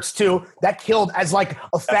Hawaiian shirts too. That killed, as like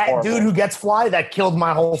a fat dude who gets fly, that killed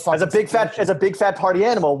my whole fucking As a big fat party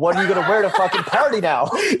animal, what are you going to wear to fucking party now?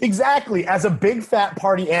 Exactly. As a big fat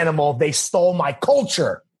party animal, they stole my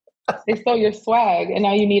culture. They stole your swag, and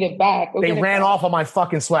now you need it back. They ran off on my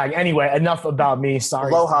fucking swag. Anyway, enough about me.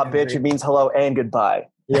 Sorry. Aloha, bitch. It means hello and goodbye.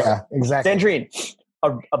 Yeah, exactly. Sandrine,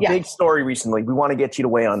 a big story recently. We want to get you to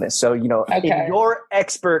weigh on this. So, in your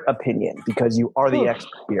expert opinion, because you are the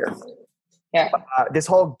expert here, this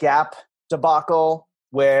whole Gap debacle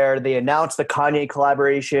where they announced the Kanye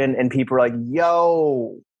collaboration and people are like,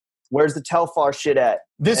 yo, where's the Telfar shit at?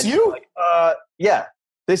 This and you? Like, yeah.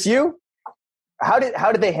 This you? How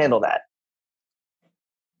did they handle that?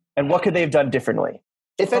 And what could they have done differently?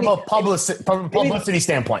 From a publicity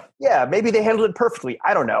standpoint. Yeah, maybe they handled it perfectly.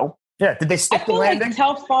 I don't know. Yeah, did they stick the landing? Like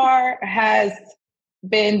Telfar has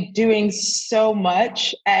been doing so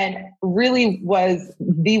much and really was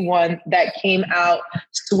the one that came out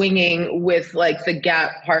swinging with like the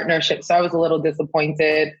Gap partnership. So I was a little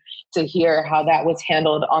disappointed to hear how that was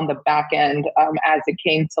handled on the back end as it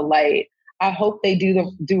came to light. I hope they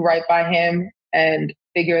do right by him and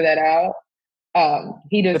figure that out.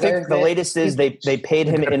 He deserves the latest is they paid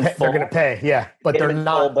him in full. They're going to pay, yeah, but they're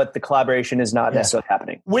not. Full, but the collaboration is not necessarily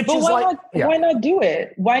happening. Why not do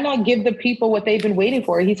it? Why not give the people what they've been waiting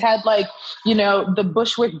for? He's had the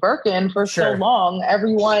Bushwick Birkin for so long.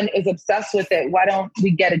 Everyone is obsessed with it. Why don't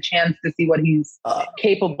we get a chance to see what he's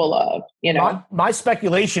capable of? My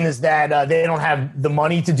speculation is that they don't have the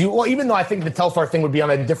money to do. Well, even though I think the Telfar thing would be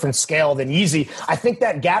on a different scale than Yeezy, I think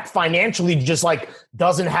that Gap financially just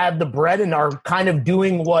doesn't have the bread and are kind of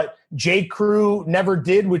doing what J. Crew never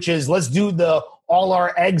did, which is let's do the all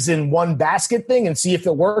our eggs in one basket thing and see if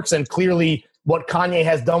it works. And clearly what Kanye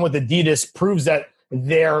has done with Adidas proves that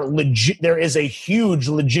there is a huge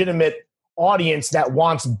legitimate audience that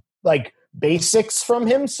wants basics from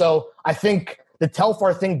him. So I think the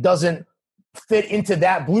Telfar thing doesn't fit into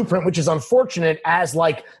that blueprint, which is unfortunate as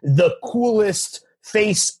the coolest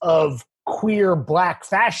face of queer black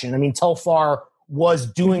fashion. I mean, Telfar was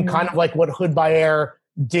doing kind of like what Hood by Air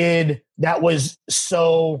did. That was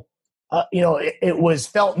so, it was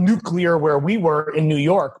felt nuclear where we were in New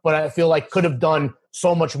York, but I feel like could have done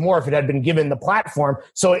so much more if it had been given the platform.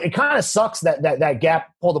 So it kind of sucks that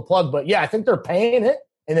Gap pulled the plug, but yeah, I think they're paying it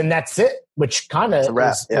and then that's it, which kind of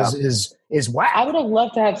is whack. I would have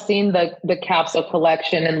loved to have seen the capsule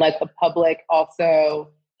collection and the public also,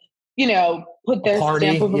 put their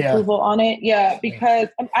stamp of approval on it. Yeah, because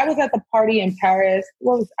I was at the party in Paris.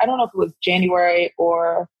 I don't know if it was January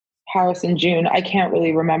or Harrison June. I can't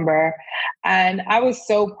really remember. And I was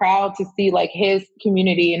so proud to see like his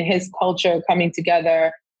community and his culture coming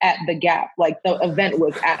together at the Gap. Like the event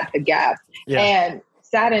was at the Gap. Yeah. And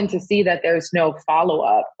saddened to see that there's no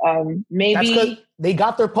follow-up. Maybe they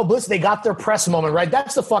got their publicity, they got their press moment, right?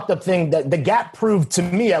 That's the fucked up thing that the Gap proved to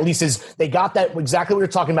me, at least, is they got that exactly what you're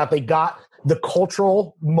talking about. They got the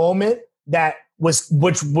cultural moment that was,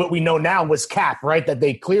 which what we know now was cap, right? That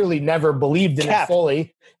they clearly never believed in it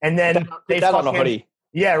fully. And then they got on a hoodie.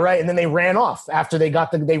 Yeah, right. And then they ran off after they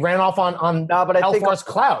got they ran off on Telfar's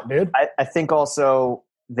clout, dude. I think also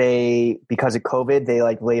because of COVID, they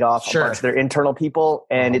like laid off a bunch of their internal people.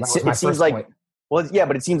 And it seems like,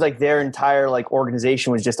 but it seems like their entire like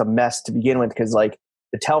organization was just a mess to begin with, because like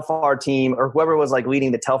the Telfar team or whoever was like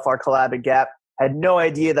leading the Telfar collab at Gap had no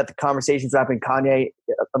idea that the conversations were happening Kanye,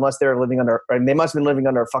 unless they were living under, or they must have been living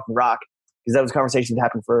under a fucking rock, because those conversations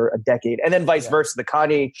happened for a decade. And then vice versa. The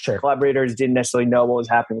Kanye collaborators didn't necessarily know what was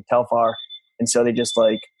happening with Telfar. And so they just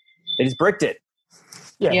bricked it.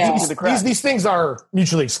 Yeah. These things are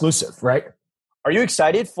mutually exclusive, right? Are you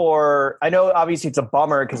excited for, I know obviously it's a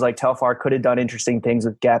bummer because like Telfar could have done interesting things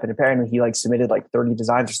with Gap, and apparently he like submitted like 30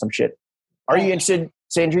 designs or some shit. Are you interested,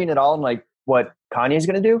 Sandrine, at all in like what Kanye's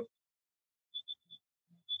going to do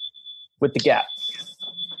with the Gap?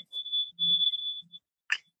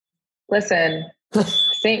 Listen,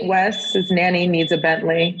 St. West's nanny needs a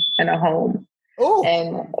Bentley and a home. Ooh.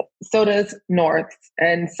 And so does North.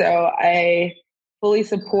 And so I fully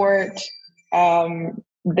support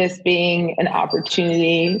this being an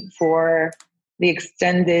opportunity for the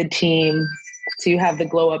extended team to have the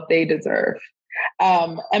glow up they deserve.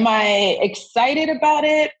 Am I excited about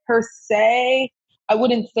it per se? I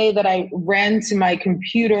wouldn't say that I ran to my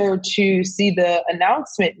computer to see the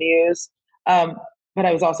announcement news, but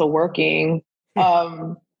I was also working.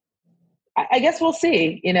 I guess we'll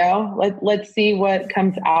see, let's see what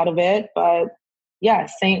comes out of it. But yeah,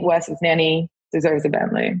 St. West's nanny deserves a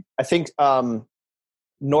Bentley. I think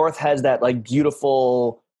North has that like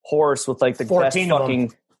beautiful horse with like the 14 best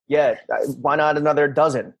fucking, why not another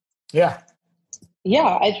dozen? Yeah.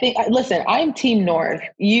 Yeah, I think, listen, I'm Team North.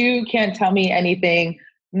 You can't tell me anything.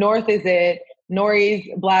 North is it. Nori's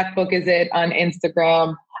Black Book is it on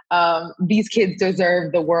Instagram. These kids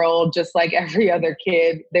deserve the world just like every other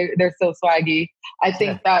kid. They're so swaggy. I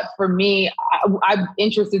think that for me, I'm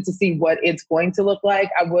interested to see what it's going to look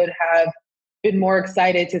like. I would have been more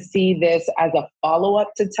excited to see this as a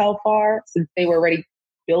follow-up to Telfar, since they were already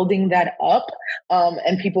building that up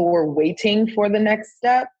and people were waiting for the next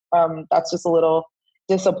step. That's just a little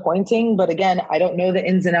disappointing. But again, I don't know the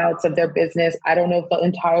ins and outs of their business. I don't know if the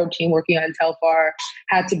entire team working on Telfar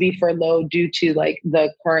had to be furloughed due to like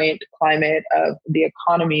the current climate of the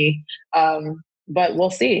economy. But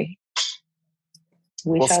we'll see.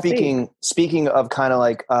 Speaking of kind of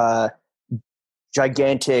like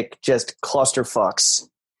gigantic just clusterfucks,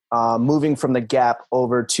 moving from the Gap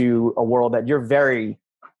over to a world that you're very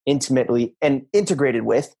intimately and integrated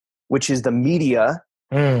with, which is the media.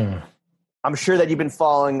 I'm sure that you've been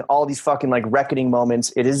following all these fucking like reckoning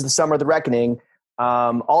moments. It is the summer of the reckoning.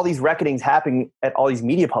 All these reckonings happening at all these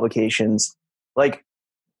media publications. Like,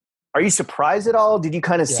 are you surprised at all? Did you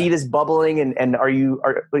kind of see this bubbling? And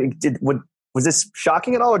was this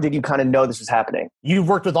shocking at all, or did you kind of know this was happening? You've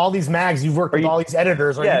worked with all these mags. You've worked with all these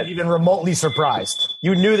editors. Are you even remotely surprised?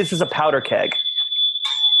 You knew this was a powder keg.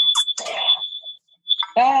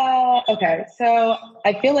 Okay. So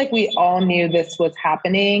I feel like we all knew this was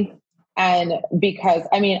happening. And because,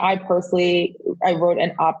 I personally, I wrote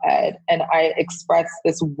an op-ed and I expressed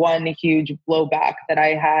this one huge blowback that I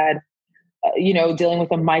had, dealing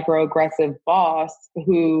with a microaggressive boss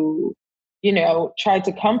who, tried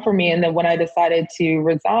to come for me. And then when I decided to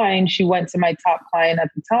resign, she went to my top client at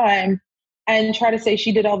the time and tried to say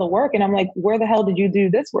she did all the work. And I'm like, where the hell did you do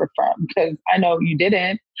this work from? Because I know you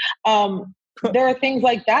didn't. There are things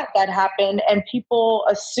like that happen, and people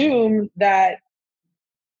assume that,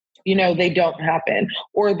 they don't happen,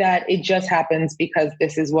 or that it just happens because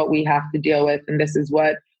this is what we have to deal with and this is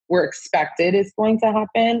what we're expected is going to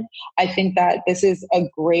happen. I think that this is a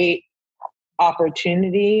great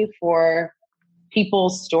opportunity for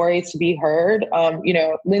people's stories to be heard.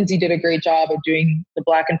 Lindsay did a great job of doing the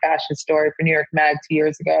Black and Fashion story for New York Mag 2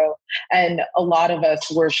 years ago. And a lot of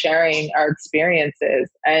us were sharing our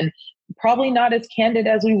experiences, and probably not as candid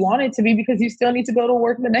as we wanted to be, because you still need to go to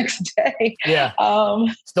work the next day. Yeah.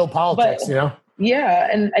 Still politics, Yeah.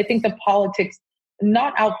 And I think the politics,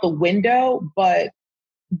 not out the window, but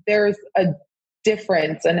there's a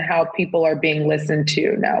difference in how people are being listened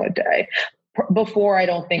to nowadays. before, I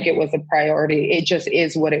don't think it was a priority. It just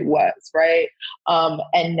is what it was, right?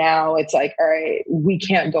 And now it's like, all right, we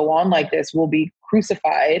can't go on like this. We'll be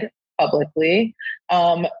crucified publicly.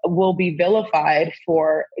 We'll be vilified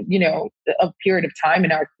for, a period of time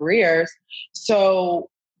in our careers. So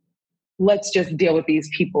let's just deal with these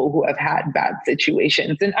people who have had bad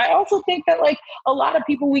situations. And I also think that like a lot of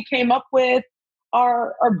people we came up with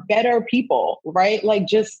are better people, right? Like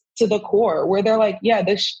just to the core, where they're like, yeah,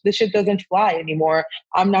 this shit doesn't fly anymore.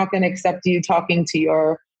 I'm not going to accept you talking to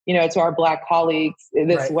your, to our Black colleagues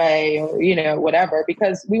this way, or, whatever,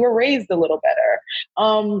 because we were raised a little better.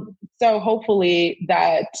 So hopefully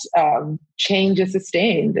that change is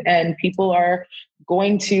sustained and people are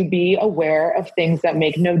going to be aware of things that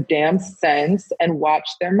make no damn sense and watch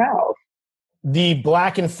their mouth. The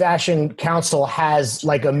Black in Fashion Council has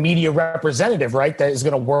like a media representative, right? That is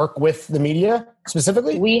going to work with the media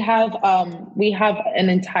specifically. We have an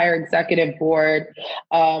entire executive board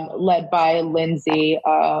led by Lindsay,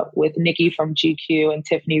 with Nikki from GQ and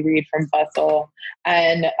Tiffany Reed from Bustle,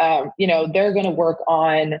 and they're going to work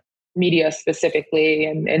on media specifically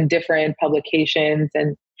and different publications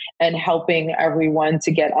and helping everyone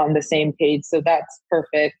to get on the same page. So that's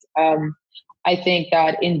perfect. I think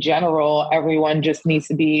that in general, everyone just needs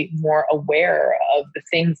to be more aware of the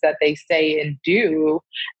things that they say and do,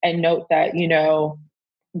 and note that,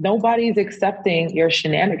 nobody's accepting your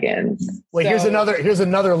shenanigans. Well, here's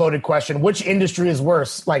another loaded question. Which industry is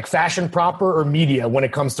worse, like fashion proper or media when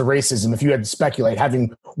it comes to racism? If you had to speculate,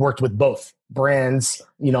 having worked with both brands,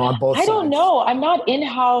 on both sides. I don't know. I'm not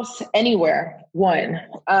in-house anywhere.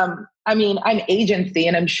 I'm agency,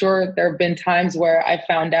 and I'm sure there have been times where I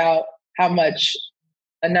found out how much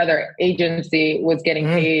another agency was getting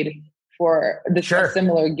paid for this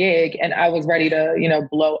similar gig, and I was ready to,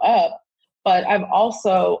 blow up. But I've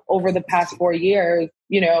also, over the past 4 years,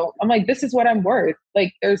 I'm like, this is what I'm worth.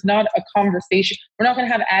 Like, there's not a conversation. We're not going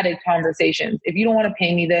to have added conversations. If you don't want to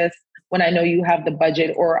pay me this when I know you have the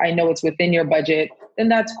budget, or I know it's within your budget, then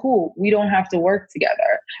that's cool. We don't have to work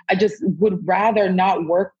together. I just would rather not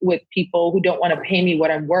work with people who don't want to pay me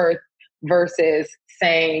what I'm worth versus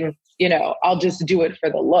saying, I'll just do it for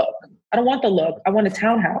the look. I don't want the look. I want a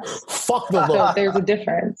townhouse. Fuck the look. So there's a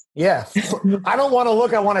difference. Yeah. I don't want to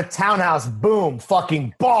look. I want a townhouse. Boom.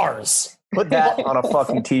 Fucking bars. Put that on a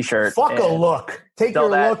fucking t-shirt. Fuck a look. Take your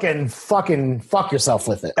look and fucking fuck yourself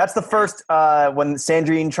with it. That's the first, when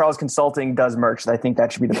Sandrine Charles Consulting does merch, I think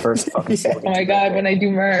that should be the first fucking Oh my God, when I do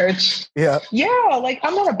merch. Yeah. Yeah, like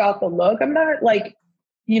I'm not about the look. I'm not like,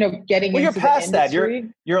 getting into you're past the industry.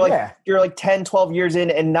 That. You're like 10, 12 years in,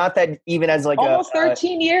 and not that even as like almost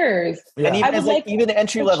 13 years. Yeah. And even as even the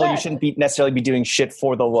entry level, you shouldn't necessarily be doing shit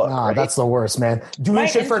for the look. Right? That's the worst, man. Doing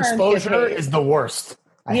shit for exposure is the worst.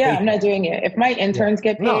 I'm not doing it. If my interns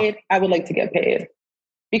get paid, I would like to get paid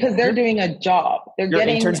because they're doing a job.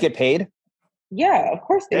 Interns get paid? Yeah, of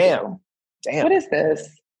course they do. Damn. What is this?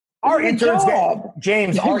 Our interns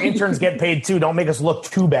get paid too. Don't make us look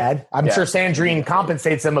too bad. I'm sure Sandrine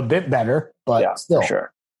compensates them a bit better, but still,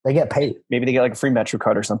 sure, they get paid. Maybe they get like a free Metro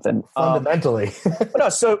card or something. Fundamentally, but no.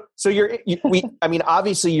 So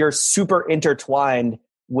obviously you're super intertwined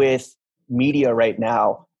with media right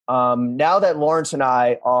now. Now that Lawrence and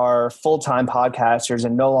I are full-time podcasters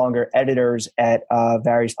and no longer editors at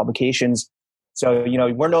various publications, so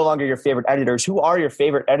we're no longer your favorite editors. Who are your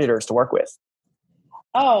favorite editors to work with?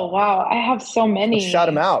 Oh, wow. I have so many. Let's shout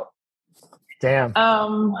them out. Damn.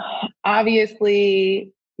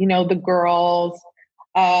 Obviously, the girls,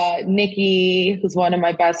 Nikki, who's one of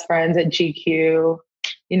my best friends at GQ,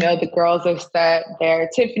 the girls are set there.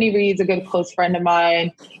 Tiffany Reed's a good close friend of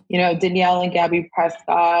mine, Danielle and Gabby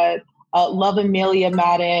Prescott, love Amelia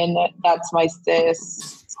Madden. That's my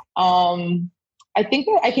sis. I think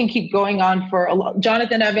that I can keep going on for a lot.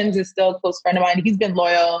 Jonathan Evans is still a close friend of mine. He's been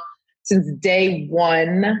loyal since day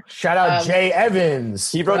one. Shout out Jay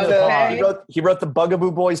Evans. He wrote the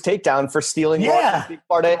Bugaboo Boys takedown for stealing big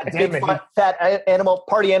fat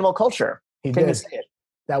party animal culture. He did. He's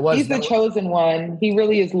the chosen one. He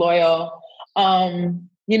really is loyal. I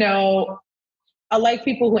like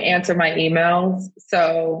people who answer my emails,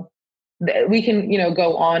 so we can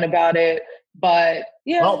go on about it. But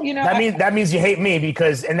that means you hate me and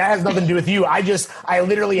that has nothing to do with you. I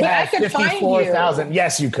literally have 54,000.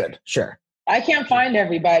 Yes, you could. Sure. I can't find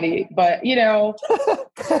everybody, but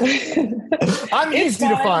I'm easy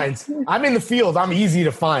to find. I'm in the field. I'm easy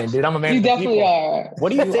to find, dude. I'm a man. You definitely are.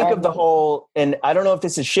 What do you think of the whole? And I don't know if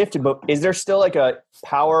this has shifted, but is there still like a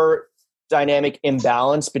power dynamic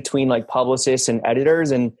imbalance between like publicists and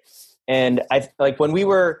editors? And I like when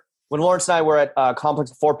Lawrence and I were at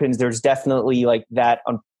Complex of Four Pins, there's definitely like that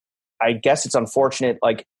I guess it's unfortunate,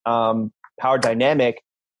 like power dynamic.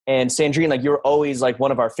 And Sandrine, like you're always like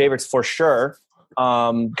one of our favorites for sure,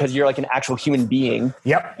 because you're like an actual human being.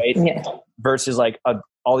 Yep. Right? Yeah. Versus like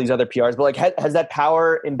all these other PRs. But like, has that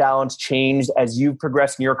power imbalance changed as you've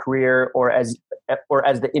progressed in your career, or as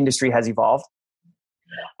the industry has evolved?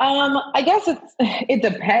 I guess it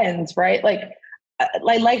depends, right?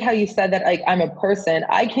 Like how you said that, like, I'm a person.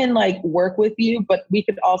 I can like work with you, but we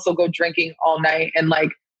could also go drinking all night and like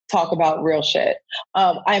talk about real shit.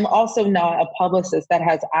 I'm also not a publicist that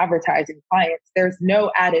has advertising clients. There's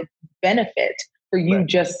no added benefit for you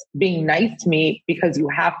just being nice to me because you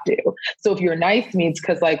have to. So if you're nice to me, it's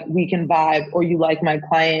because like we can vibe, or you like my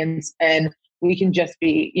clients, and we can just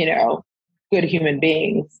be, you know, good human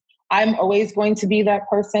beings. I'm always going to be that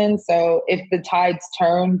person. So if the tides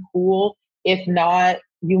turn, cool. If not,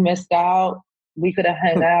 you missed out. We could have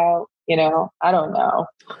hung out, you know, I don't know.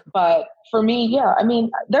 But for me, yeah, I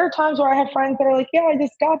mean, there are times where I have friends that are like, yeah, I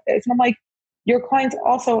just got this. And I'm like, your client's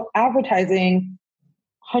also advertising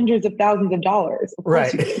hundreds of thousands of dollars. Of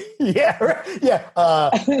right. Yeah. Right.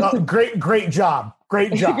 Yeah. Great job.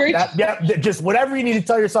 Great job. Just whatever you need to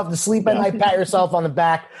tell yourself to sleep at night, pat yourself on the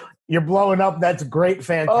back. You're blowing up. That's great.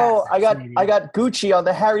 Fantastic. Oh, I got Gucci on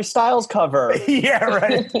the Harry Styles cover. Yeah.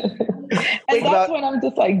 Right. And that's when I'm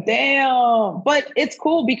just like, damn. But it's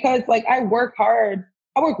cool because like I work hard.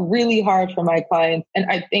 I work really hard for my clients. And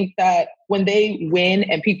I think that when they win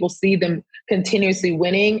and people see them continuously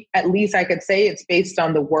winning, at least I could say it's based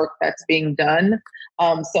on the work that's being done.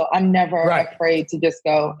 So I'm never afraid to just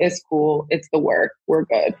go, it's cool. It's the work. We're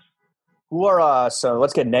good. Who are, so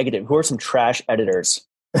let's get negative. Who are some trash editors?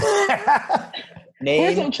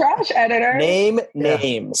 Who's some trash editors? Name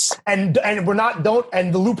names. And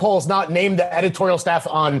the loophole is not name the editorial staff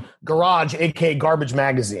on Garage, aka Garbage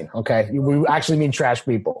Magazine. Okay. We actually mean trash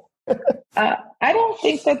people. I don't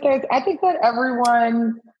think that I think that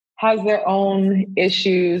everyone has their own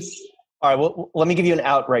issues. All right. Well, let me give you an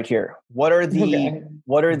out right here. What are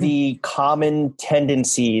the common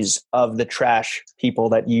tendencies of the trash people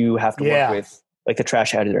that you have to work with, like the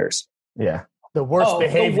trash editors? Yeah. The worst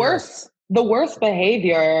behavior. The worst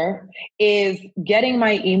behavior is getting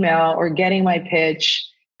my email or getting my pitch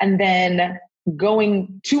and then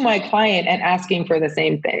going to my client and asking for the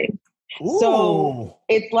same thing. Ooh. So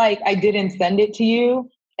it's like, I didn't send it to you.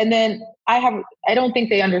 And then I don't think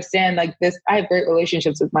they understand like this. I have great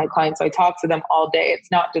relationships with my clients. So I talk to them all day. It's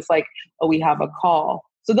not just like, oh, we have a call.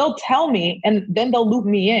 So they'll tell me and then they'll loop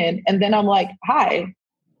me in. And then I'm like, hi.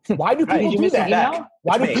 Why do people do that?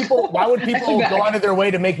 Why would people go out of their way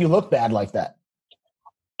to make you look bad like that?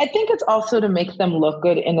 I think it's also to make them look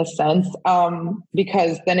good in a sense,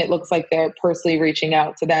 because then it looks like they're personally reaching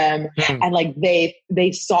out to them and like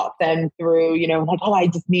they sought them through, you know, like, oh, I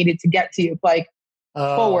just needed to get to you. Like,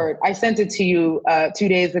 forward, I sent it to you 2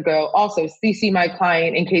 days ago. Also, CC my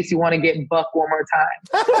client in case you want to get buck one more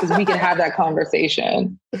time, because we can have that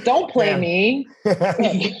conversation. Don't play me.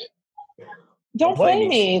 Don't play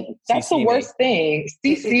me. That's the worst thing.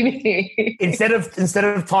 CC me. Instead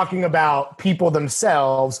of talking about people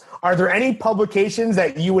themselves, are there any publications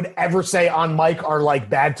that you would ever say on mic are like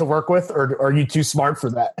bad to work with, or are you too smart for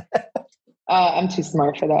that? I'm too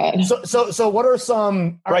smart for that. So what are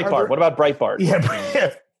some Breitbart? What about Breitbart?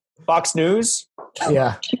 Yeah. Fox News?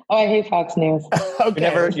 Yeah. Oh, I hate Fox News.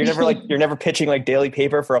 Okay. You're never pitching like daily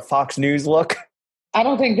paper for a Fox News look. I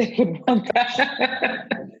don't think they would want that.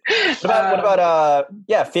 What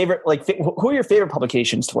about favorite, like who are your favorite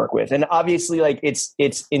publications to work with? And obviously like it's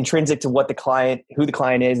intrinsic to who the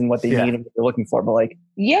client is and what they need and what they're looking for. But like,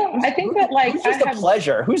 I think that like who's just a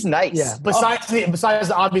pleasure. Who's nice? Yeah. Besides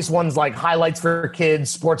the obvious ones like Highlights for Kids,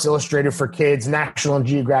 Sports Illustrated for Kids, National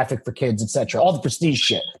Geographic for Kids, etc. All the prestige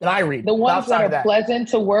shit that I read. The ones that are pleasant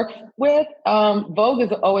to work with. Vogue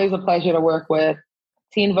is always a pleasure to work with.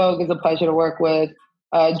 Teen Vogue is a pleasure to work with.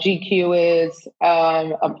 GQ is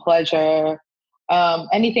a pleasure.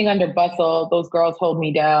 Anything under Bustle, those girls hold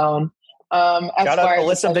me down. Shout out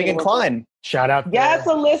Alyssa Big and Klein. Shout out. Yes,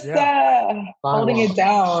 Alyssa. Holding it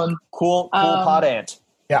down. Cool pod ant.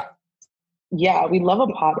 Yeah. Yeah, we love a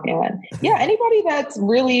pod ant. Yeah, anybody that's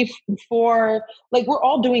really for, like, we're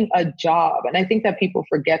all doing a job. And I think that people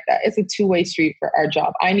forget that. It's a two-way street for our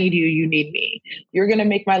job. I need you, you need me. You're going to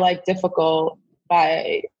make my life difficult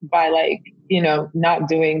by like, you know, not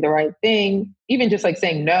doing the right thing, even just like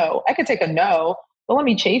saying no. I could take a no, but let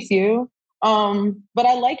me chase you. But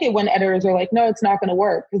I like it when editors are like, no, it's not going to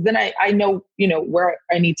work. Because then I know, you know, where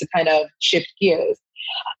I need to kind of shift gears.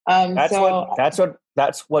 That's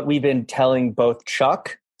what we've been telling both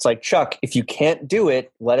Chuck It's like, Chuck, if you can't do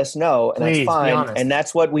it, let us know. And Please, that's fine. be honest. And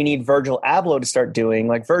that's what we need Virgil Abloh to start doing.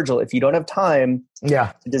 Like, Virgil, if you don't have time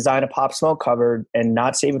to design a Pop Smoke cover and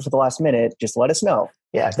not save it for the last minute, just let us know.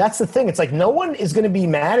 Yeah, that's the thing. It's like no one is going to be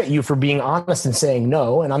mad at you for being honest and saying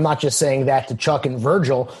no. And I'm not just saying that to Chuck and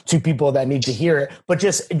Virgil, two people that need to hear it, but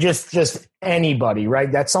just anybody,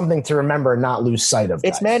 right? That's something to remember and not lose sight of.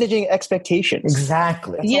 It's guys. Managing expectations.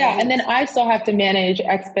 Exactly. Yeah, and then I still have to manage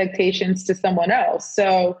expectations to someone else.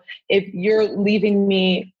 So if you're leaving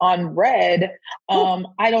me on red,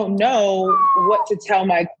 I don't know what to tell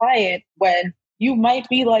my client when you might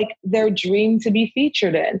be like their dream to be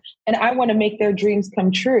featured in. And I want to make their dreams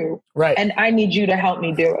come true. Right. And I need you to help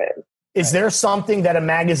me do it. Is there something that a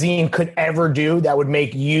magazine could ever do that would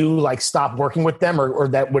make you like stop working with them or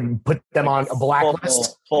that would put them on a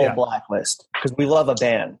blacklist? Full blacklist. Because we love a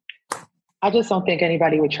ban. I just don't think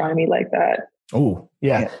anybody would try me like that. Oh,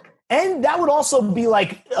 yeah. And that would also be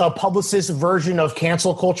like a publicist version of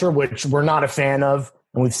cancel culture, which we're not a fan of.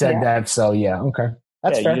 And we've said that. So, okay.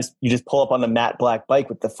 That's fair. You just pull up on the matte black bike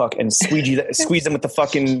with the squeeze them with the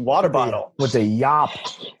fucking water bottle. With the yop.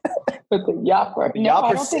 With the yopper. No,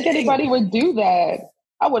 I don't think anybody would do that.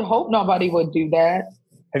 I would hope nobody would do that.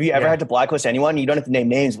 Have you ever had to blacklist anyone? You don't have to name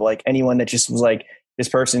names, but like anyone that just was like, this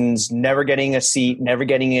person's never getting a seat, never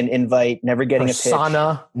getting an invite, never getting a pitch.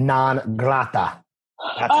 Persona non grata.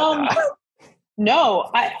 No,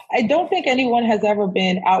 I don't think anyone has ever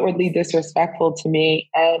been outwardly disrespectful to me.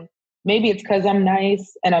 And maybe it's because I'm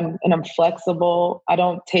nice and I'm flexible. I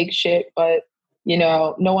don't take shit, but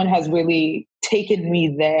no one has really taken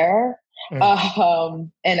me there.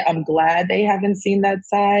 And I'm glad they haven't seen that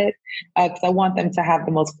side because I want them to have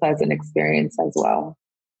the most pleasant experience as well.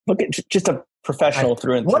 Look at just a professional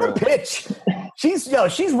through and through. What a pitch!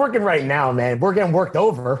 She's working right now, man. We're getting worked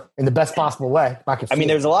over in the best possible way. I mean,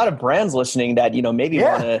 there's a lot of brands listening that maybe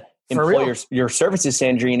want to employ your services,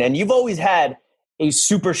 Sandrine, and you've always had a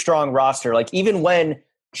super strong roster. Like even when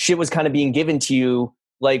shit was kind of being given to you,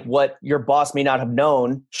 like what your boss may not have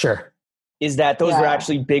known. Sure. Is that those were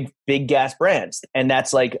actually big gas brands. And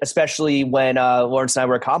that's like, especially when Lawrence and I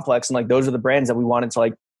were at Complex and like, those are the brands that we wanted to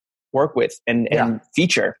like work with and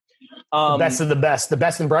feature. The best of the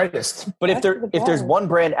best and brightest. But if there's one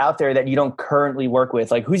brand out there that you don't currently work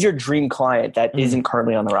with, like who's your dream client that isn't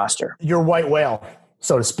currently on the roster? Your white whale,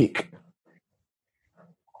 so to speak.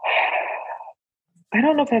 I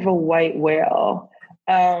don't know if I have a white whale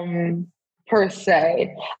per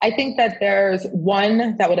se. I think that there's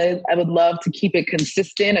one that I would love to keep it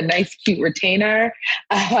consistent, a nice, cute retainer.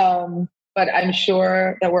 But I'm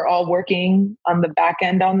sure that we're all working on the back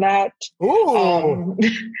end on that. Ooh.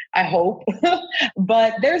 I hope.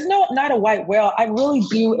 But there's not a white whale. I really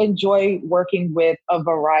do enjoy working with a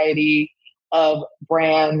variety of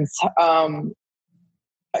brands.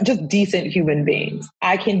 Just decent human beings.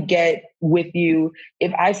 I can get with you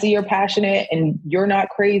if I see you're passionate and you're not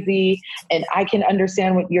crazy and I can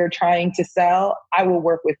understand what you're trying to sell. I will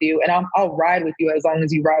work with you and I'll ride with you as long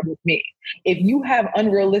as you ride with me. If you have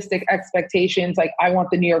unrealistic expectations, like I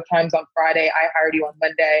want the New York Times on Friday, I hired you on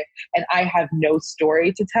Monday, and I have no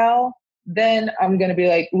story to tell, then I'm going to be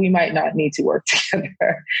like, we might not need to work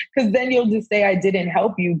together. Because then you'll just say I didn't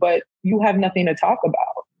help you, but you have nothing to talk about.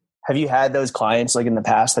 Have you had those clients like in the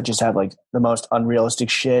past that just have like the most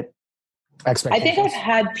unrealistic shit? I think I've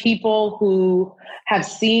had people who have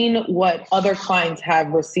seen what other clients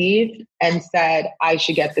have received and said, I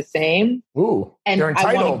should get the same. Ooh, and you're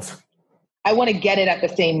entitled. I want to get it at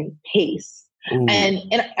the same pace. Ooh. And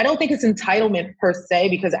I don't think it's entitlement per se,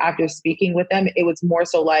 because after speaking with them, it was more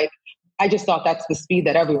so like, I just thought that's the speed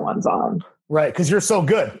that everyone's on. Right, because you're so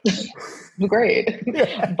good. Great.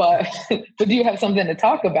 Yeah. But do you have something to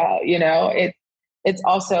talk about? It's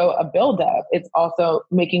also a buildup. It's also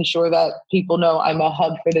making sure that people know I'm a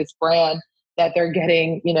hub for this brand, that they're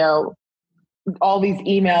getting, all these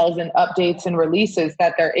emails and updates and releases,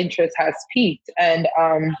 that their interest has peaked. And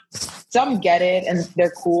some get it and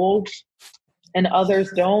they're cool and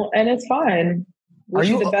others don't. And it's fine. Wish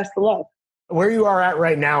you the best of luck. Where you are at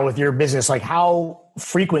right now with your business, like how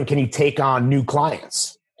frequent can you take on new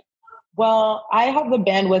clients? Well, I have the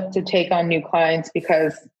bandwidth to take on new clients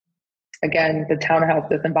because, again, the townhouse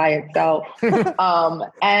doesn't buy itself.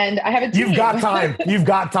 And I have a team. You've got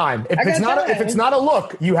time. If it's not a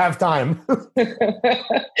look, you have time.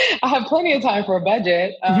 I have plenty of time for a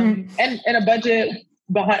budget, and a budget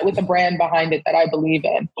with a brand behind it that I believe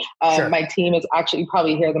in. Sure. My team is actually, you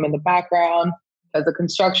probably hear them in the background, because the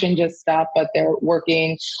construction just stopped, but they're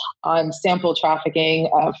working on sample trafficking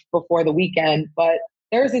before the weekend. But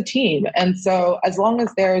there's a team. And so as long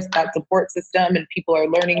as there's that support system and people are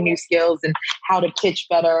learning new skills and how to pitch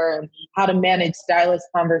better and how to manage stylist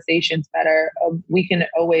conversations better, we can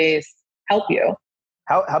always help you.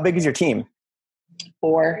 How big is your team?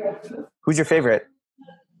 4. Who's your favorite?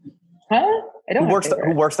 Huh? I don't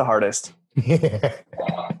Who works the hardest?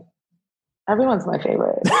 Everyone's my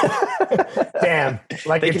favorite. Damn.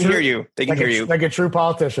 Like they can hear you. They can hear you. Like a true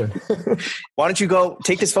politician. Why don't you go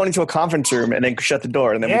take this phone into a conference room and then shut the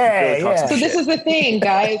door and then we can really talk some So shit. this is the thing,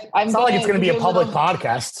 guys. It's not like it's going to be a public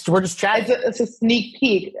podcast. We're just chatting. It's a sneak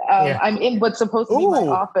peek. I'm in what's supposed to be my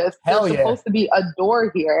office. There's supposed to be a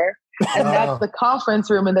door here, and that's the conference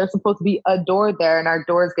room, and there's supposed to be a door there, and our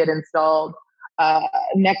doors get installed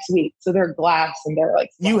next week. So they're glass, and they're like...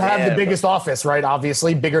 You have the biggest office, right?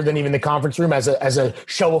 Obviously, bigger than even the conference room as a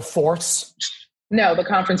show of force. No, the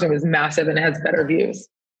conference room is massive, and it has better views.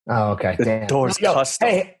 Oh, okay. The door's custom.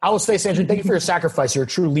 Hey, I will say, Sandrine, thank you for your sacrifice. You're a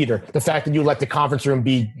true leader. The fact that you let the conference room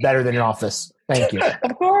be better than your office. Thank you.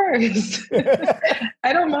 Of course.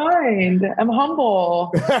 I don't mind. I'm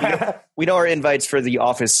humble. We know our invites for the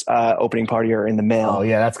office opening party are in the mail. Oh,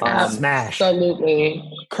 yeah, that's going to smash. Absolutely.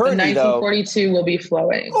 Currently, the 1942 will be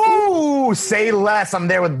flowing. Ooh, say less. I'm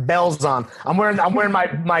there with bells on. I'm wearing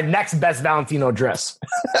my next best Valentino dress.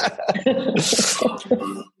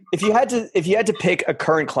 If you had to pick a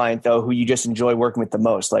current client though who you just enjoy working with the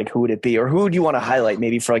most, like who would it be? Or who would you want to highlight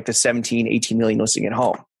maybe for like the 17, 18 million listening at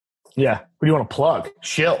home? Yeah. Who do you want to plug?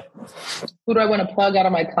 Chill. Who do I want to plug out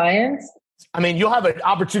of my clients? I mean, you'll have an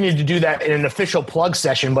opportunity to do that in an official plug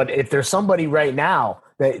session, but if there's somebody right now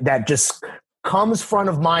that just comes front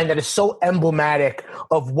of mind that is so emblematic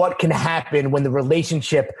of what can happen when the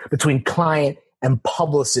relationship between client and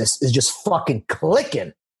publicist is just fucking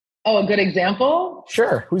clicking. Oh, a good example?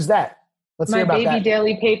 Sure. Who's that? Let's hear about My Baby that.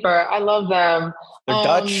 Daily Paper. I love them. They're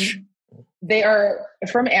Dutch. They are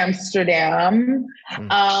from Amsterdam.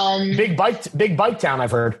 Big bike town,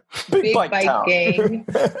 I've heard. Big bike gang.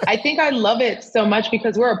 I think I love it so much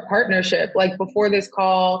because we're a partnership. Like before this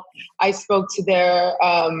call, I spoke to their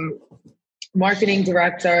marketing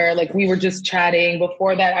director. Like we were just chatting.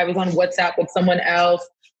 Before that, I was on WhatsApp with someone else.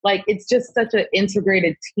 Like it's just such an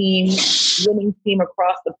integrated team, winning team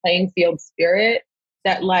across the playing field spirit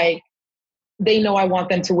that like they know I want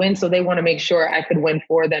them to win, so they want to make sure I could win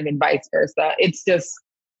for them and vice versa. It's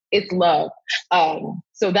love.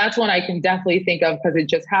 So that's one I can definitely think of because it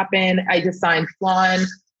just happened. I just signed Flan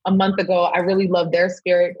a month ago. I really love their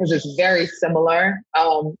spirit because it's very similar.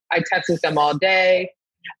 I text with them all day.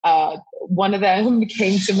 One of them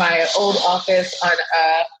came to my old office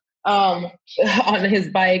on his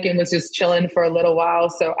bike and was just chilling for a little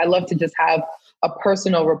while. So I love to just have a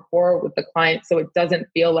personal rapport with the client so it doesn't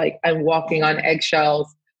feel like I'm walking on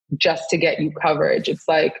eggshells just to get you coverage. It's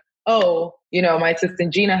like, oh, my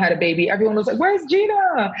assistant Gina had a baby. Everyone was like, where's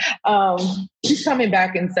Gina? She's coming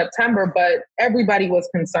back in September, but everybody was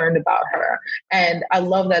concerned about her. And I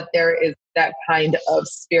love that there is that kind of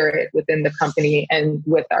spirit within the company and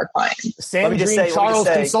with our clients. Sandrine Charles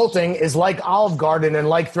Consulting is like Olive Garden and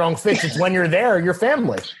like throwing fish. It's when you're there, your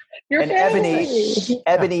family.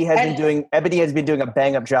 Ebony has been doing a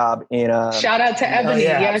bang up job in shout out to Ebony.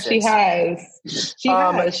 Yeah, she has.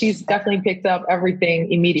 She's definitely picked up everything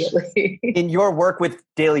immediately. In your work with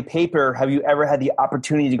Daily Paper, have you ever had the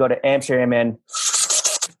opportunity to go to Amsterdam and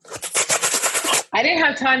I didn't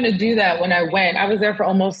have time to do that when I went. I was there for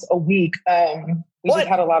almost a week. We just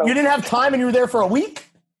had a lot of. You didn't have time, and you were there for a week.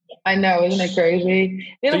 I know, isn't it crazy?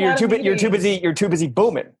 So you're too busy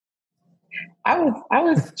booming. I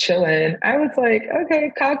was chilling. I was like,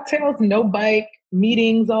 okay, cocktails, no bike,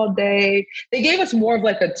 meetings all day. They gave us more of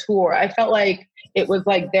like a tour. I felt like it was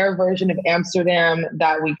like their version of Amsterdam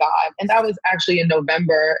that we got, and that was actually in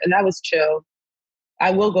November, and that was chill. I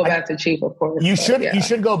will go back to Chief, of course. You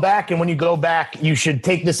should go back, and when you go back, you should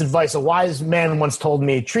take this advice. A wise man once told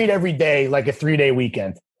me, treat every day like a 3-day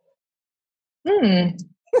weekend.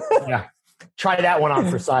 Yeah. Try that one on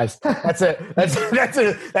for size. That's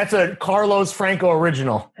a Carlos Franco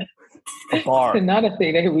original. A bar. Not a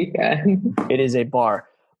 3-day weekend. It is a bar.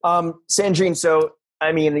 Sandrine, so,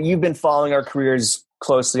 I mean, you've been following our careers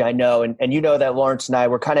closely, I know, and you know that Lawrence and I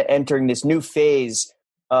were kind of entering this new phase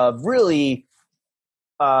of really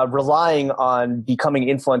relying on becoming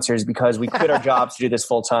influencers because we quit our jobs to do this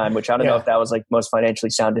full time, which I don't know if that was like most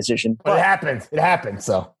financially sound decision. But it happened.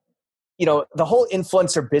 So, the whole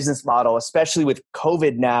influencer business model, especially with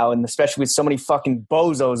COVID now, and especially with so many fucking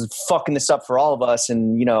bozos fucking this up for all of us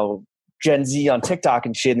and, Gen Z on TikTok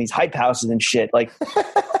and shit and these hype houses and shit. Like,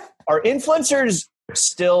 are influencers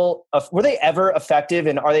still, were they ever effective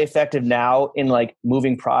and are they effective now in like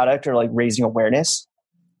moving product or like raising awareness?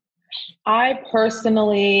 I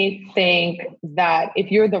personally think that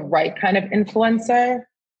if you're the right kind of influencer,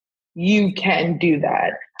 you can do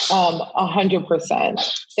that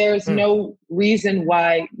 100%. There's no reason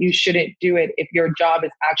why you shouldn't do it if your job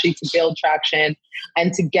is actually to build traction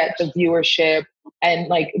and to get the viewership and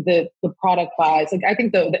like the product buys. Like I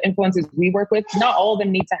think the influencers we work with, not all of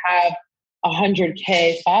them need to have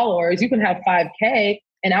 100K followers. You can have 5K,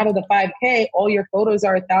 and out of the 5K, all your photos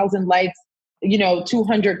are 1,000 likes,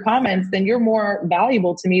 200 comments. Then you're more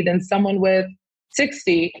valuable to me than someone with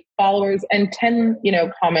 60 followers and 10,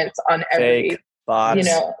 comments on every, fake bots.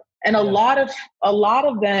 And a lot of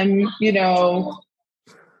them,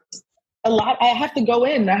 I have to go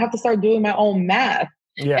in, I have to start doing my own math.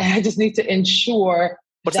 Yeah. And I just need to ensure.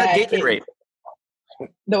 What's that engagement rate?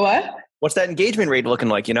 The what? What's that engagement rate looking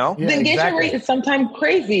like, Yeah, the engagement rate is sometimes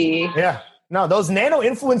crazy. Yeah. No, those nano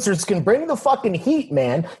influencers can bring the fucking heat,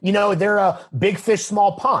 man. They're a big fish,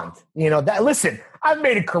 small pond. Listen, I've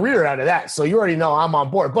made a career out of that, so you already know I'm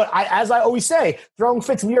on board. But as I always say, Throwing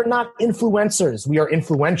Fits, we are not influencers. We are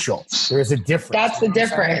influential. There is a difference. That's the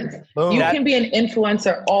difference. Boom. You can be an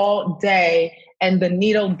influencer all day and the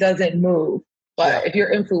needle doesn't move. But if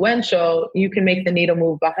you're influential, you can make the needle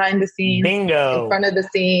move behind the scenes, Bingo. in front of the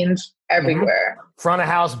scenes, everywhere. Front of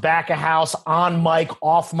house, back of house, on mic,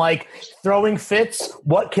 off mic. Throwing Fits,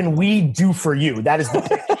 what can we do for you? That is the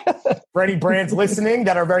pitch. For any brands listening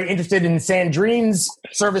that are very interested in Sandrine's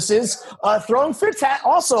services, Throwing Fits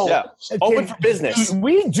also open for business.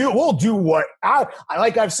 We'll do what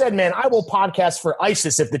like I've said, man. I will podcast for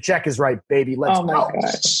ISIS if the check is right, baby. Let's go. God.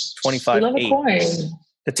 25. We love a coin.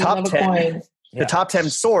 The top 10. The top 10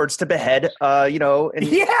 swords to behead, let's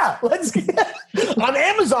get on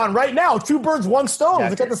Amazon right now. 2 birds, 1 stone.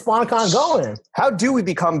 Let's get the SpawnCon going. How do we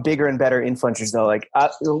become bigger and better influencers, though? Like,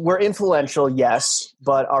 we're influential, yes,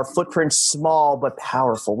 but our footprint's small but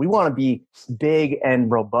powerful. We want to be big and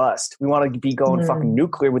robust. We want to be going fucking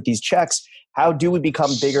nuclear with these checks. How do we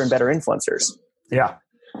become bigger and better influencers? Yeah.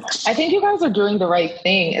 I think you guys are doing the right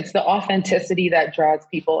thing. It's the authenticity that draws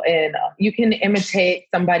people in. You can imitate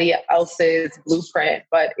somebody else's blueprint,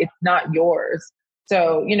 but it's not yours.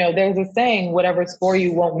 So, there's a saying, whatever's for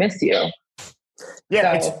you won't miss you.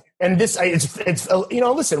 Yeah. So.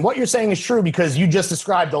 Listen, what you're saying is true because you just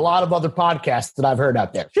described a lot of other podcasts that I've heard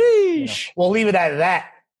out there. Sheesh. We'll leave it at that.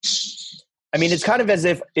 I mean, it's kind of as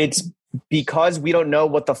if it's because we don't know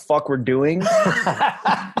what the fuck we're doing.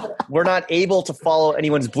 We're not able to follow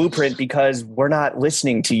anyone's blueprint because we're not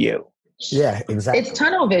listening to you. Yeah, exactly. It's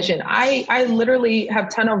tunnel vision. I literally have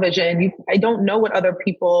tunnel vision. I don't know what other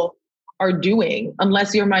people are doing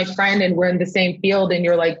unless you're my friend and we're in the same field and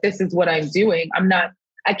you're like, this is what I'm doing.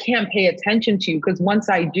 I can't pay attention to you because once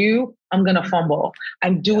I do, I'm going to fumble.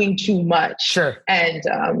 I'm doing too much. Sure. And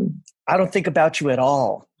I don't think about you at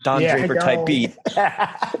all. Don Draper type beat.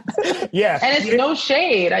 Yeah. And it's no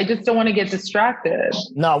shade. I just don't want to get distracted.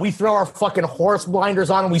 No, we throw our fucking horse blinders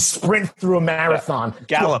on and we sprint through a marathon.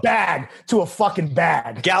 Gallop. To a fucking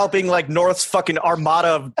bag. Galloping like North's fucking armada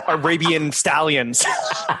of Arabian stallions.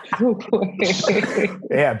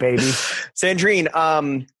 Yeah, baby.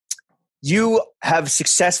 Sandrine, you have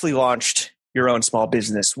successfully launched your own small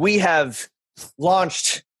business. We have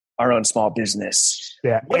launched our own small business.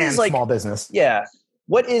 Yeah, small business. Yeah.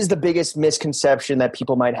 What is the biggest misconception that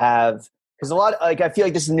people might have? Because I feel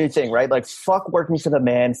like this is a new thing, right? Like, fuck working for the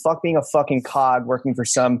man, fuck being a fucking cog, working for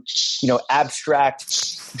some,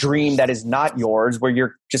 abstract dream that is not yours, where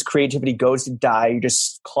your just creativity goes to die. You're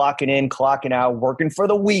just clocking in, clocking out, working for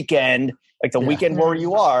the weekend, like the weekend where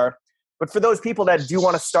you are. But for those people that do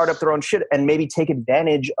want to start up their own shit and maybe take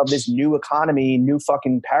advantage of this new economy, new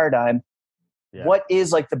fucking paradigm, what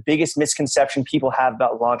is like the biggest misconception people have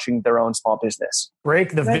about launching their own small business?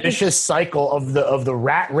 Break the vicious cycle of the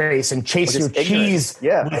rat race and chase your cheese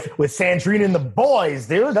with Sandrine and the boys,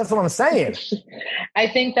 dude. That's what I'm saying. I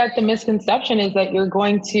think that the misconception is that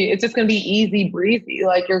it's just going to be easy breezy.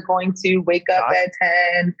 Like you're going to wake up at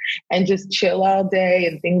 10 and just chill all day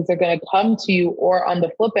and things are going to come to you. Or on the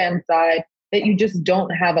flip end side, that you just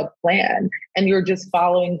don't have a plan and you're just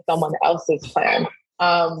following someone else's plan.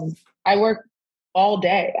 I work all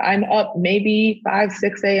day. I'm up maybe 5,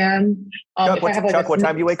 6 a.m. Chuck, what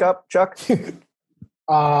time do you wake up, Chuck? 10.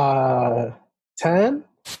 10.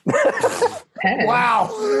 Wow.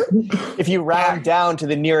 If you round down to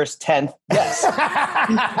the nearest 10th, yes.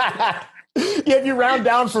 If you round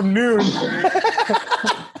down from noon.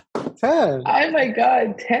 10. Oh my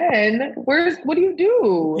God, 10. What do you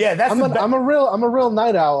do? Yeah, I'm a real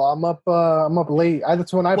night owl. I'm up late.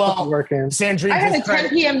 That's when I put the work in. Sandrine, I had a 10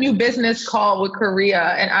 p.m. new business call with Korea,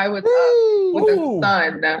 and I was up with a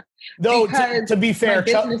son. Though, to be fair, my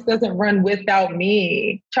business doesn't run without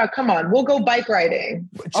me. Chuck, come on, we'll go bike riding.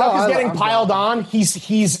 Chuck is getting piled on.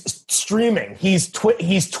 He's streaming. He's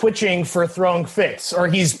twitching for throwing fits, or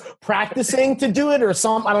he's practicing to do it, or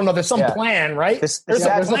some. I don't know. There's some plan, right? There's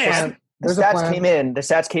a plan. The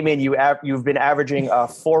stats came in. You've been averaging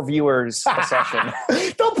 4 viewers a session.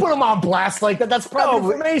 Don't put them on blast like that. That's private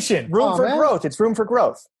information. Room for growth. It's room for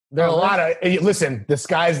growth. There are a lot of listen. The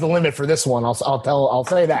sky's the limit for this one. I'll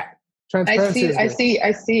say that. I see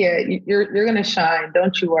it. You're gonna shine.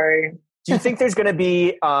 Don't you worry. Do you think there's going to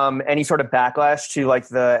be any sort of backlash to like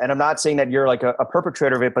and I'm not saying that you're like a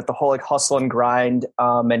perpetrator of it, but the whole like hustle and grind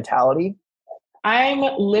mentality? I'm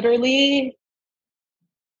literally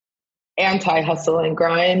anti-hustle and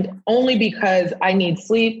grind only because I need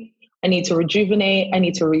sleep. I need to rejuvenate. I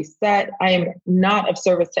need to reset. I am not of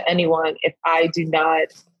service to anyone if I do not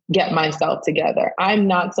get myself together. I'm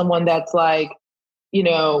not someone that's like,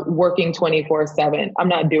 working 24/7. I'm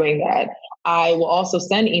not doing that. I will also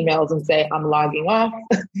send emails and say, I'm logging off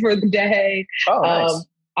for the day. Oh, nice.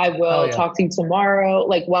 I will talk to you tomorrow.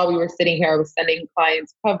 Like while we were sitting here, I was sending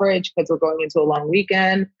clients coverage because we're going into a long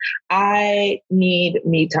weekend. I need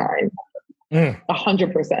me time,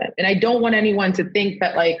 100%. And I don't want anyone to think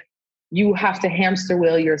that like you have to hamster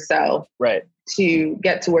wheel yourself to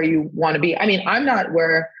get to where you want to be. I mean, I'm not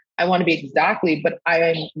where I want to be exactly, but I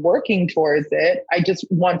am working towards it. I just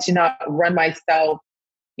want to not run myself,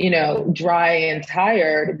 dry and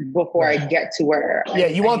tired before I get to where. Yeah,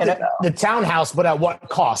 you want the townhouse, but at what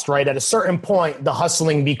cost, right? At a certain point, the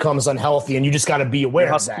hustling becomes unhealthy, and you just got to be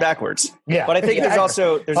aware of that. Backwards. Yeah, but I think there's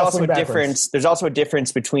also a difference. There's also a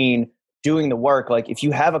difference between doing the work. Like if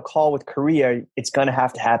you have a call with Korea, it's going to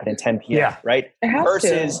have to happen at 10 p.m. Right?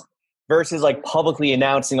 Versus like publicly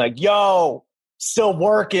announcing like, yo, still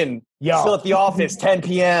working, still at the office, 10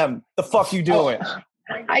 p.m. The fuck you doing?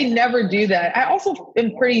 I never do that. I also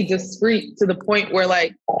am pretty discreet to the point where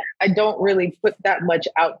like, I don't really put that much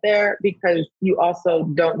out there because you also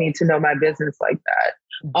don't need to know my business like that.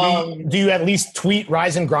 Do you at least tweet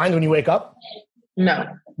Rise and Grind when you wake up? No.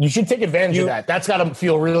 You should take advantage of that. That's got to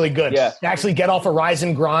feel really good. Yeah. To actually get off a Rise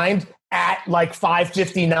and Grind at like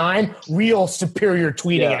 5:59, real superior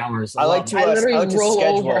tweeting hours. I like to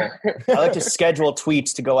schedule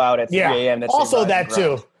tweets to go out at 3 a.m. That's also that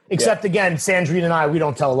too. Except again, Sandrine and I, we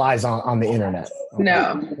don't tell lies on the internet.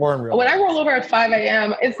 No. Or in real when I roll over at 5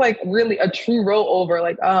 a.m., it's like really a true rollover.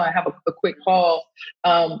 Like, I have a quick call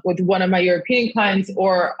with one of my European clients,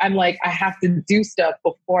 or I'm like, I have to do stuff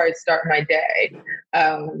before I start my day.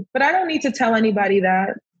 But I don't need to tell anybody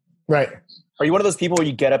that. Right. Are you one of those people where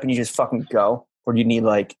you get up and you just fucking go? Or do you need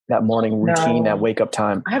like that morning routine, that wake up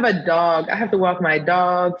time? I have a dog. I have to walk my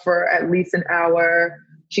dog for at least an hour.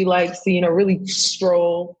 She likes to, really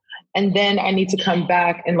stroll. And then I need to come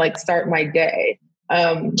back and like start my day.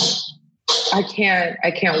 I can't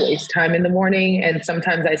waste time in the morning, and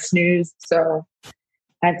sometimes I snooze. So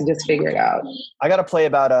I have to just figure it out. I got to play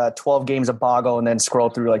about 12 games of Boggle and then scroll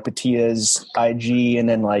through like Batia's IG, and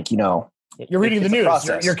then like, you're reading the news.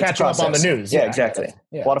 You're catching up on the news. Yeah, exactly.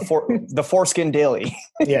 Yeah. A lot of the Foreskin Daily.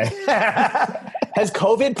 Yeah. Has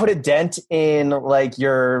COVID put a dent in like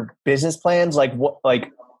your business plans? Like what,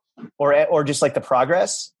 or just like the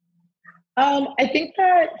progress? I think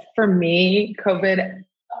that for me, COVID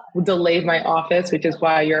delayed my office, which is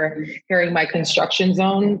why you're hearing my construction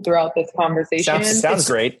zone throughout this conversation. Sounds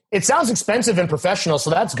great. It sounds expensive and professional, so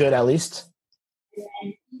that's good at least.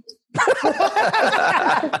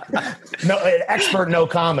 No expert, no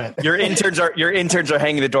comment. Your interns are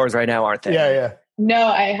hanging the doors right now, aren't they? Yeah. No,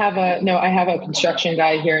 I have a construction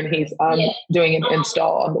guy here, and he's doing an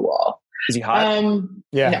install on the wall. Is he hot?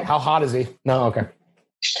 Yeah. No. How hot is he? No, okay.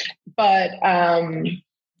 But I'm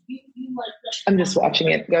just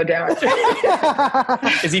watching it go down.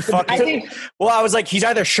 Is he fucking? I was like, he's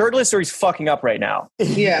either shirtless or he's fucking up right now.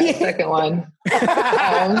 Yeah, second one.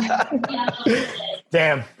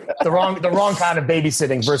 Damn, the wrong kind of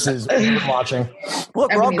babysitting versus watching.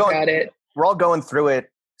 Look, we're all going through it,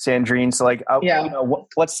 Sandrine. So like,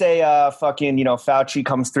 let's say Fauci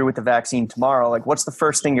comes through with the vaccine tomorrow. Like, what's the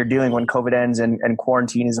first thing you're doing when COVID ends and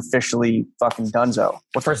quarantine is officially fucking donezo?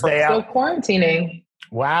 What's first day out? So quarantining.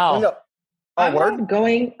 Wow.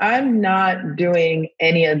 I'm not doing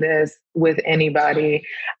any of this with anybody.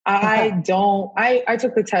 I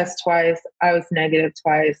took the test twice. I was negative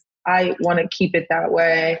twice. I want to keep it that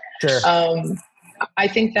way. Sure. I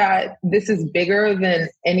think that this is bigger than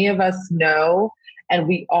any of us know. And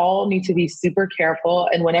we all need to be super careful.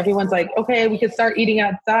 And when everyone's like, okay, we can start eating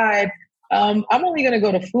outside, I'm only going to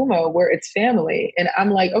go to Fumo where it's family. And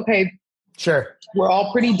I'm like, okay, Sure. We're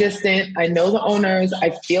all pretty distant. I know the owners. I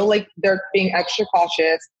feel like they're being extra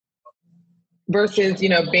cautious versus,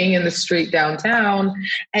 being in the street downtown.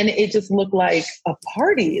 And it just looked like a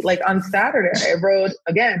party. Like on Saturday, I rode,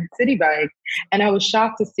 again, city bike, and I was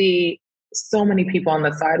shocked to see so many people on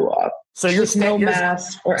the sidewalk. So you're no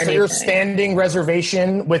mask or anything. So your standing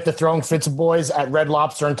reservation with the Throwing Fits Boys at Red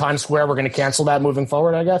Lobster in Times Square, we're going to cancel that moving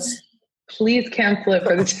forward, I guess? Please cancel it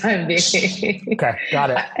for the time being. Okay, got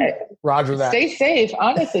it. Roger that. Stay safe.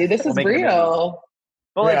 Honestly, this is real.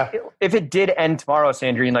 Well, if it did end tomorrow,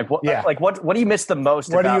 Sandrine, what do you miss the most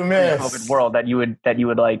about the COVID world that you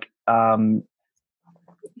would like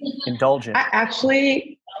indulge in? I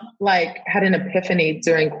actually had an epiphany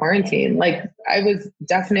during quarantine. I was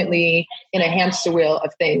definitely in a hamster wheel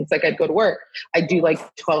of things. I'd go to work. I do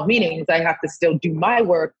 12 meetings. I have to still do my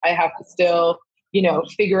work. I have to still,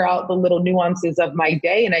 figure out the little nuances of my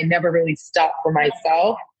day. And I never really stopped for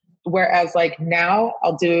myself. Whereas now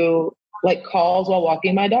I'll do calls while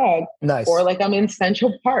walking my dog. Nice. Or I'm in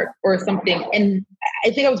Central Park or something. And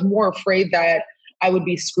I think I was more afraid that I would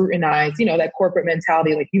be scrutinized, that corporate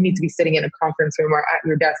mentality, you need to be sitting in a conference room or at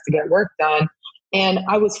your desk to get work done. And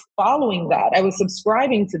I was following that. I was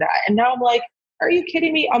subscribing to that. And now I'm like, are you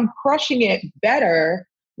kidding me? I'm crushing it better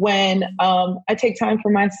when I take time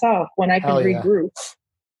for myself, when I can regroup.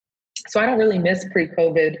 So I don't really miss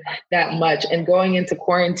pre-COVID that much. And going into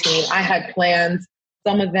quarantine, I had plans.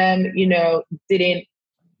 Some of them, didn't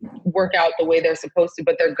work out the way they're supposed to,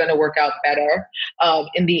 but they're going to work out better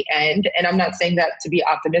in the end. And I'm not saying that to be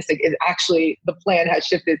optimistic. It actually, the plan has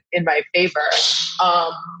shifted in my favor.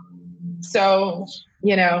 So,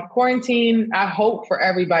 quarantine, I hope for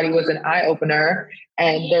everybody was an eye opener,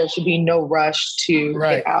 and there should be no rush to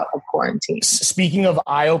get out of quarantine. Speaking of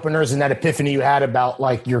eye openers and that epiphany you had about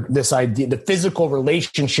this idea, the physical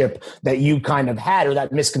relationship that you kind of had, or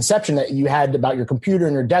that misconception that you had about your computer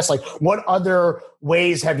and your desk, what other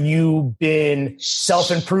ways have you been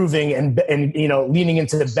self-improving and leaning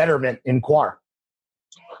into the betterment in Quar?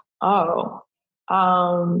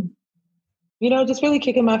 Just really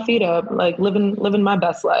kicking my feet up, living my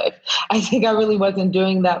best life. I think I really wasn't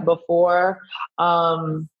doing that before.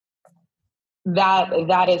 That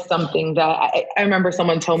is something that I remember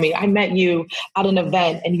someone told me, I met you at an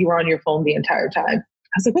event and you were on your phone the entire time.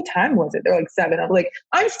 I was like, what time was it? They're 7. I'm like,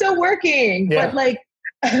 I'm still working. Yeah. But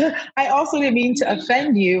I also didn't mean to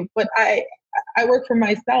offend you, but I work for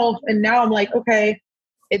myself. And now I'm like, okay,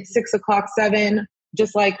 it's 6:00, 7.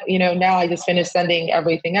 Just now I just finished sending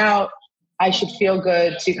everything out. I should feel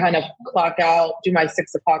good to kind of clock out, do my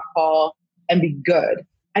 6:00 call, and be good.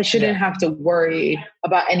 I shouldn't have to worry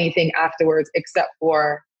about anything afterwards except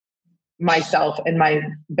for myself and my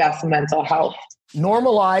best mental health.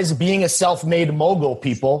 Normalize being a self-made mogul,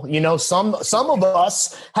 people. Some of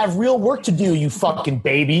us have real work to do, you fucking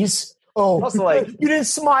babies. Oh, also you didn't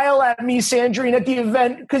smile at me, Sandrine, at the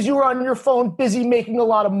event because you were on your phone busy making a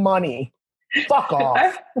lot of money. Fuck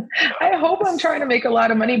off. I hope I'm trying to make a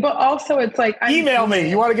lot of money, but also it's email me.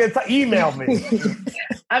 You want to get email me.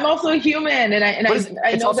 I'm also a human, and I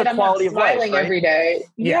know that I'm not smiling every day.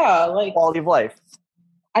 Yeah, quality of life.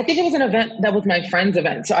 I think it was an event that was my friend's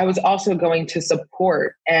event, so I was also going to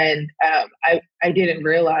support, and I didn't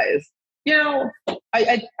realize.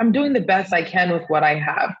 I'm doing the best I can with what I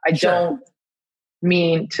have. I don't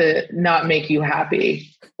mean to not make you happy,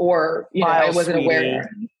 or I wasn't aware.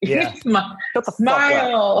 Yeah. Smile.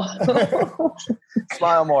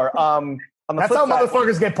 Smile more. That's how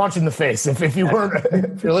motherfuckers get punched in the face. If you're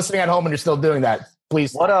listening at home and you're still doing that,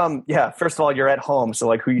 please. What? First of all, you're at home, so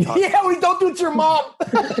who are you talking? Yeah, we don't do it to your mom.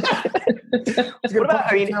 What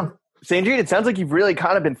about? Sandrine, it sounds like you've really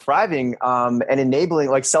kind of been thriving and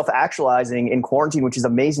enabling self-actualizing in quarantine, which is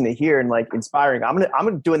amazing to hear and inspiring.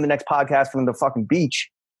 I'm doing the next podcast from the fucking beach.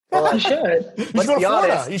 Well, you should. You should go to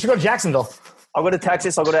Florida. You should go to Jacksonville. I'll go to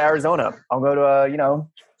Texas. I'll go to Arizona. I'll go to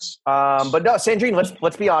but no, Sandrine,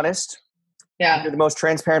 let's be honest. Yeah, you're the most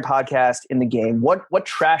transparent podcast in the game. What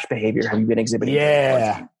trash behavior have you been exhibiting?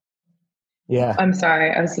 Yeah. I'm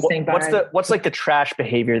sorry. I was just saying. What's the trash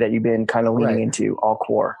behavior that you've been kind of leaning into all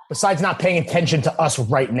Quar? Besides not paying attention to us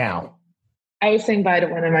right now. I was saying bye to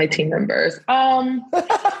one of my team members.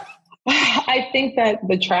 I think that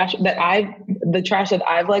the trash that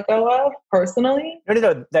I've let go of personally.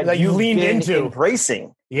 No, that you leaned into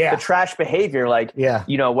embracing. Yeah. The trash behavior,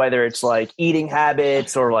 whether it's eating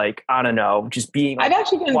habits or I don't know, just being. I've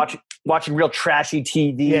actually been watching real trashy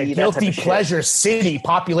TV. Yeah, guilty pleasure city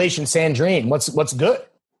population Sandrine. What's good?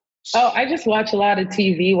 Oh, I just watch a lot of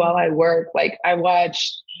TV while I work. I watch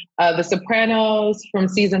The Sopranos from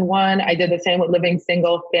season 1. I did the same with Living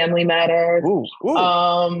Single, Family Matters. Ooh.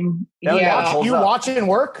 Yeah. You watch it and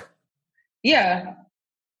work? Yeah.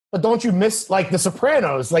 But don't you miss like The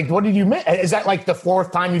Sopranos? Like, what did you miss? Is that like the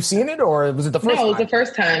 4th time you've seen it, or was it the first time? No, it was the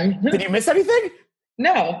first time. Did you miss anything?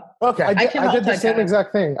 No. Okay. I did the same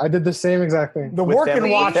exact thing. The With work and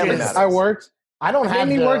family watching. I worked. I don't have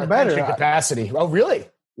Made me the work better. attention capacity. Oh, really?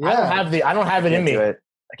 Yeah. I don't have it in me. I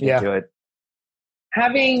can't do it.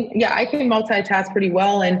 I can multitask pretty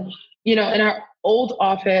well. And, in our old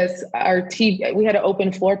office, our TV, we had an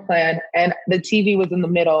open floor plan and the TV was in the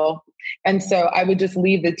middle. And so I would just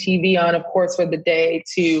leave the TV on, of course, for the day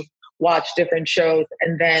to watch different shows.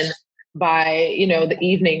 And then by, the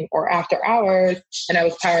evening or after hours, and I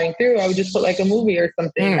was powering through, I would just put like a movie or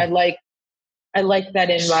something. I like that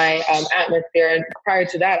in my atmosphere. And prior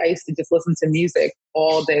to that, I used to just listen to music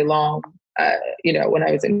all day long, when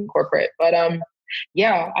I was in corporate. But I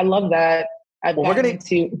love that. We're going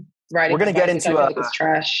to get into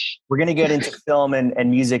trash. We're going to get into film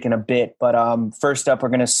and music in a bit, but first up, we're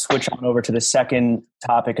going to switch on over to the second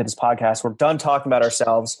topic of this podcast. We're done talking about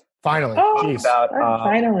ourselves. Finally,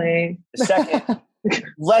 finally. The second,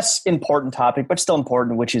 less important topic, but still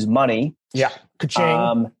important, which is money. Yeah,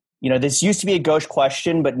 ka-ching. This used to be a gauche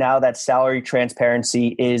question, but now that salary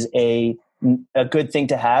transparency is a good thing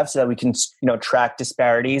to have, so that we can track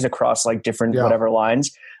disparities across like different whatever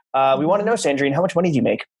lines. We want to know, Sandrine, how much money do you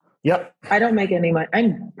make? Yep. I don't make any money.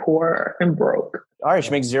 I'm poor. I'm broke. All right,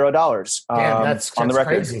 she makes $0. Damn, that's on the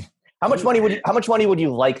record. Crazy. How much money would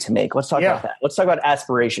you like to make? Let's talk about that. Let's talk about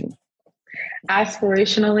aspiration.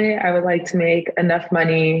 Aspirationally, I would like to make enough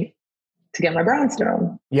money to get my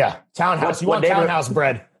brownstone. Yeah. Townhouse. You want townhouse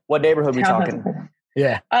bread. What neighborhood are we talking?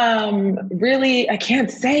 Yeah. Really, I can't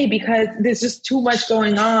say because there's just too much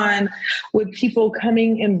going on with people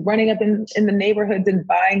coming and running up in the neighborhoods and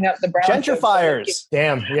buying up the brownstones. Gentrifiers.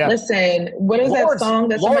 Damn. Yeah. Listen, what is that song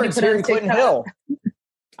that somebody put on Clinton TikTok? Hill.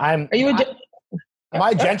 Am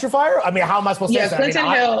I a gentrifier? I mean, how am I supposed to say that? Clinton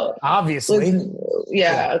Hill. Obviously. Clinton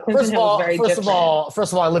Hill is very different.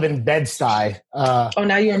 First of all, I live in Bed-Stuy.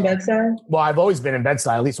 Now you're in Bed-Stuy? Well, I've always been in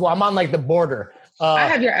Bed-Stuy, at least. Well, I'm on like the border. I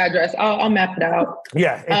have your address. I'll map it out.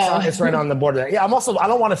 Yeah, it's right on the border. Yeah, I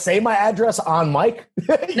don't want to say my address on mic.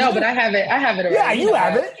 No, but I have it. I have it already. Yeah, you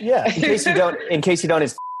have it. Yeah. In case you don't,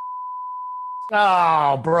 it's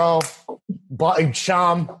oh, bro. But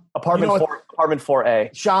Sham, apartment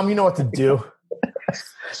 4A. Sham, you know what to do.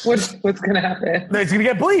 What's gonna happen? It's gonna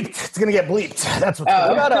get bleeped. That's what's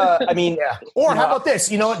going on. Or how about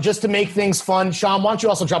this? You know what? Just to make things fun, Sham, why don't you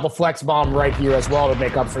also drop a flex bomb right here as well to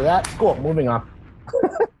make up for that? Cool. Moving on.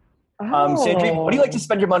 Sandrine, what do you like to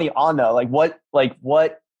spend your money on though? Like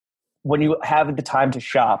what when you have the time to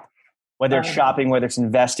shop, whether it's shopping, whether it's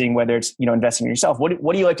investing, whether it's investing in yourself, what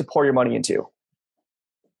do you like to pour your money into?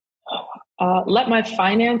 Let my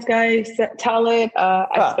finance guy tell it.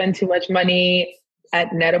 I spend too much money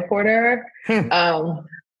at Net-a-Porter.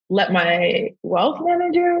 Let my wealth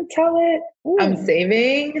manager tell it. Ooh. I'm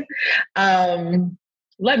saving.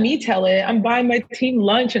 Let me tell it. I'm buying my team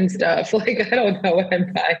lunch and stuff. Like, I don't know what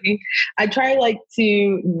I'm buying. I try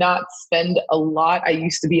to not spend a lot. I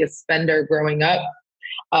used to be a spender growing up,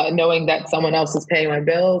 knowing that someone else is paying my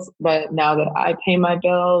bills. But now that I pay my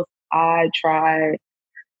bills, I try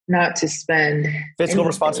not to spend. Fiscal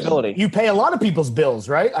responsibility. You pay a lot of people's bills,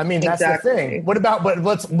 right? I mean, that's exactly the thing. What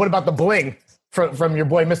about the bling from your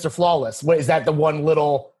boy, Mr. Flawless? What is that? The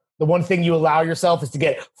one thing you allow yourself is to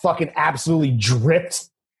get fucking absolutely dripped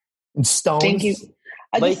in stones. Thank you.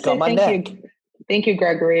 Thank you,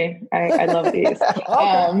 Gregory. I love these. Okay.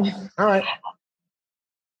 All right.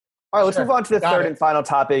 All right, let's move on to the third and final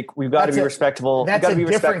topic. We've got to be respectful. That's a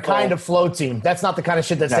different kind of flow team. That's not the kind of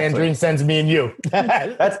shit that Sandrine sends me and you.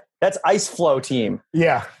 That's Ice Flow team.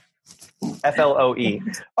 Yeah. FLOE.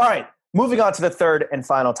 All right, moving on to the third and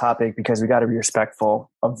final topic because we got to be respectful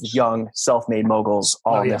of the young self-made moguls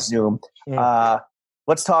on this Zoom. Yeah.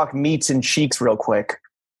 Let's talk meats and cheeks real quick.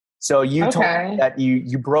 So you told me that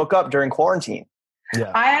you broke up during quarantine. Yeah.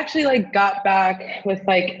 I actually got back with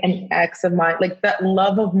an ex of mine, that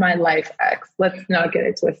love of my life ex. Let's not get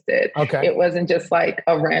it twisted. Okay. It wasn't just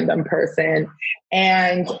a random person.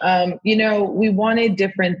 And, we wanted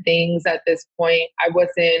different things at this point.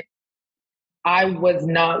 I was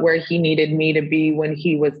not where he needed me to be when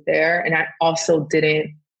he was there. And I also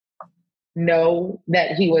didn't know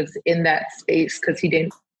that he was in that space because he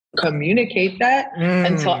didn't communicate that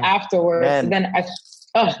until afterwards. Then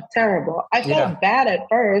terrible. I felt bad at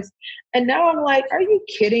first. And now I'm like, are you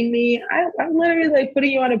kidding me? I'm literally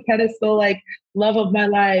putting you on a pedestal, love of my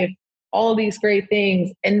life, all these great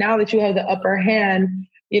things. And now that you have the upper hand,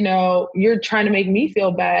 you're trying to make me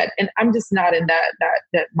feel bad. And I'm just not in that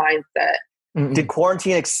mindset. Mm-hmm. Did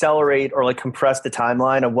quarantine accelerate or like compress the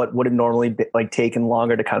timeline of what would have normally been, like taken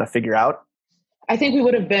longer to kind of figure out? I think we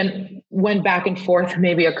would have went back and forth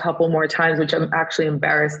maybe a couple more times, which I'm actually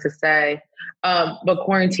embarrassed to say. But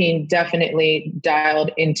quarantine definitely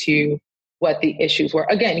dialed into what the issues were.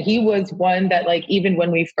 Again, he was one that like, even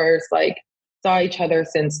when we first like saw each other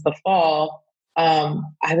since the fall, I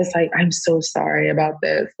was like, I'm so sorry about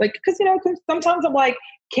this. Like, cause sometimes I'm like,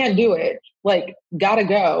 can't do it. Like, gotta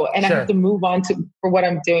go. And sure. I have to move on for what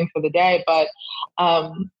I'm doing for the day. But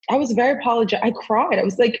I was very apologetic. I cried. I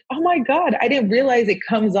was like, oh my God, I didn't realize it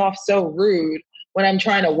comes off so rude when I'm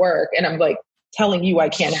trying to work. And I'm like telling you I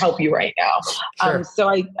can't help you right now. Sure. So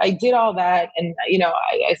I did all that. And,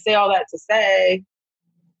 I say all that to say,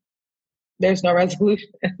 there's no resolution.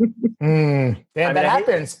 That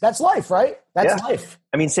happens. That's life, right? That's life.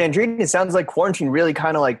 I mean, Sandrine, it sounds like quarantine really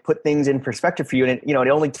kind of like put things in perspective for you. And it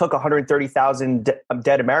only took 130,000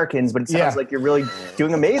 dead Americans, but it sounds like you're really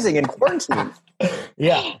doing amazing in quarantine.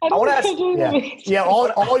 Yeah. I want to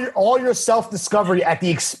ask. All your self-discovery at the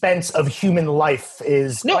expense of human life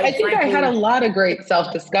is. No, I think I had a lot of great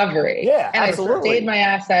self-discovery. Yeah, and absolutely. I stayed my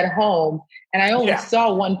ass at home, and I only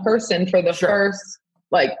saw one person for the first.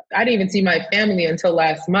 Like, I didn't even see my family until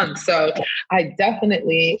last month. So I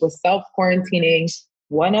definitely was self-quarantining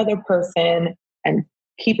one other person and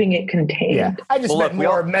keeping it contained. Yeah. I just meant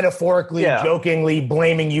more metaphorically, jokingly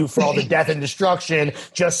blaming you for all the death and destruction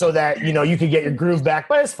just so that, you could get your groove back.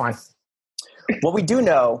 But it's fine. What we do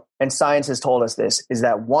know, and science has told us this, is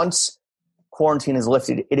that once quarantine is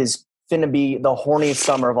lifted, it is going to be the horniest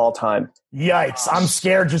summer of all time. Yikes. I'm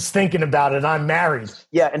scared just thinking about it. I'm married.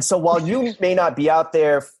 Yeah. And so while you may not be out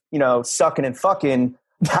there, sucking and fucking,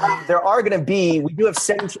 there are going to be, we do have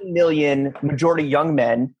 17 million majority young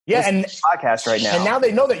men. Yeah. And podcast right now. And now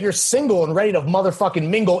they know that you're single and ready to motherfucking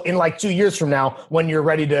mingle in like 2 years from now when you're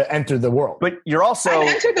ready to enter the world. But you're also. I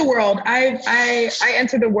entered the world. I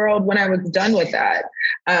entered the world when I was done with that.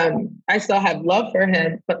 I still have love for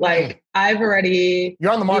him, but like I've already.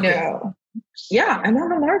 You're on the market. Yeah, I'm on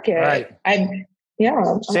the market. Right.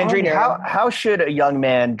 Sandrine, how should a young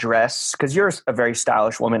man dress? Because you're a very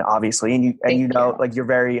stylish woman, obviously, and you're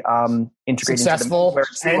very integrated, successful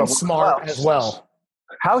and smart as well.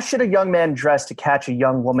 How should a young man dress to catch a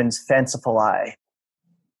young woman's fanciful eye?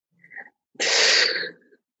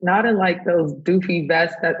 Not in like those doofy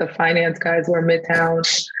vests that the finance guys wear midtown.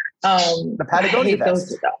 The Patagonia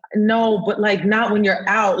vest. No, but like not when you're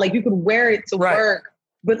out. Like you could wear it to work.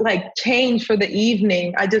 But like change for the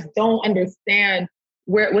evening, I just don't understand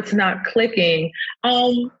what's not clicking.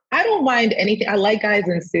 I don't mind anything. I like guys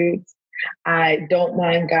in suits. I don't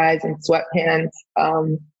mind guys in sweatpants.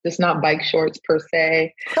 Just not bike shorts per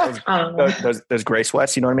se. Those gray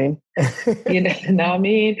sweats, you know what I mean? You know what I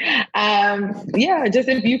mean? Just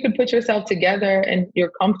if you could put yourself together and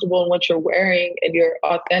you're comfortable in what you're wearing and you're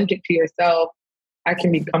authentic to yourself, I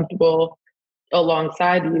can be comfortable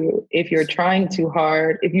alongside you. If you're trying too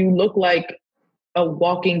hard, if you look like a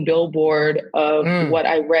walking billboard of what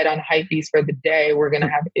I read on Hypebeast for the day, we're going to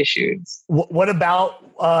have issues. What about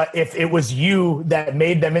if it was you that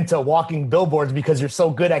made them into walking billboards because you're so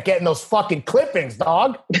good at getting those fucking clippings,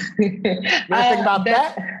 dog? You ever think about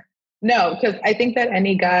that? No, because I think that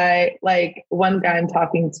any guy, like one guy I'm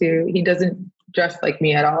talking to, he doesn't dress like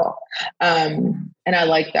me at all. And I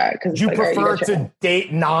like that. Because you prefer to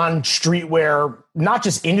date non-streetwear, not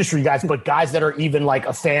just industry guys, but guys that are even like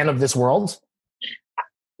a fan of this world?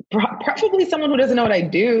 Preferably someone who doesn't know what I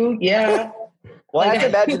do. Yeah. Well, I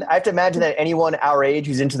have to imagine that anyone our age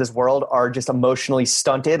who's into this world are just emotionally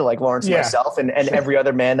stunted, like Lawrence and myself, and every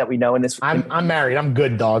other man that we know in this. I'm married. I'm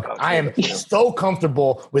good, dog. Okay. I am so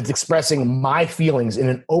comfortable with expressing my feelings in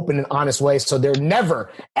an open and honest way. So there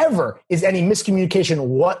never, ever is any miscommunication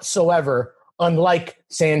whatsoever. Unlike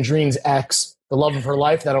Sandrine's ex, the love of her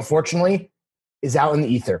life, that unfortunately is out in the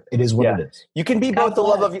ether. It is what it is. You can be both the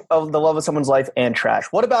love of someone's life and trash.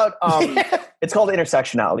 What about it's called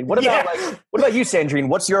intersectionality. What about you, Sandrine?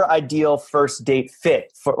 What's your ideal first date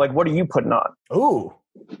fit for? Like, what are you putting on? Ooh,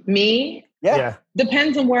 me? Yeah.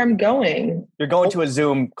 Depends on where I'm going. You're going to a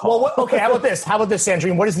Zoom call. Well, okay. How about this,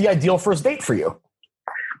 Sandrine? What is the ideal first date for you?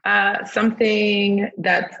 Something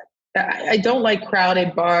that I don't like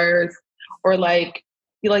crowded bars, or like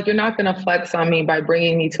you're not going to flex on me by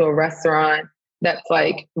bringing me to a restaurant that's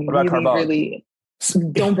like really.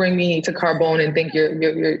 Don't bring me to Carbone and think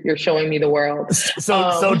you're showing me the world.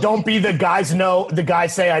 So don't be the guys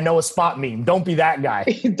say I know a spot meme. Don't be that guy.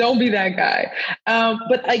 Don't be that guy.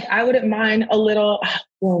 But like I wouldn't mind a little.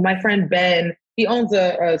 Well, my friend Ben, he owns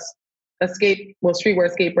a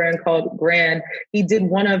streetwear skate brand called Grand. He did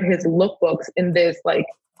one of his lookbooks in this like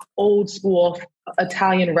old school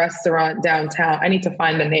Italian restaurant downtown. I need to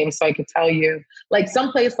find the name so I can tell you. Like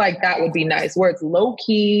someplace like that would be nice, where it's low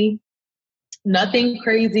key, nothing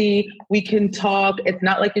crazy. We can talk. It's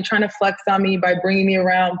not like you're trying to flex on me by bringing me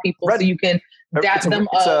around people so you can dap them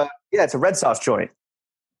up. It's a red sauce joint.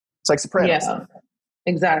 It's like Sopranos. Yeah,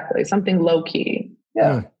 exactly. Something low key.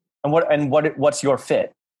 Yeah. What's your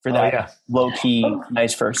fit for that low key,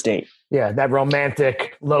 nice first date? Yeah, that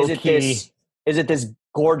romantic low key. Is it this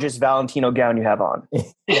gorgeous Valentino gown you have on?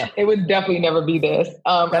 Yeah, it would definitely never be this.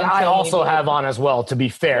 That I also have on as well. To be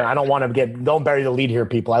fair, I don't want to don't bury the lead here,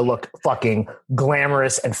 people. I look fucking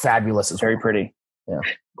glamorous and fabulous. It's very pretty. Yeah,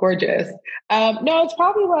 gorgeous. No, it's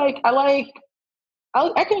probably like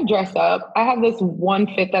I can dress up. I have this one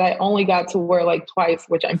fit that I only got to wear like twice,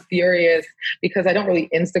 which I'm furious because I don't really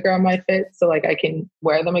Instagram my fits, so like I can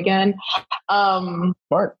wear them again.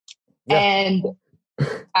 Smart. Yeah. And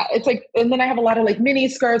it's like, and then I have a lot of like mini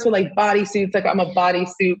skirts with like bodysuits. Like I'm a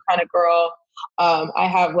bodysuit kind of girl. I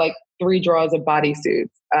have like 3 drawers of bodysuits,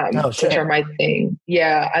 which are my thing.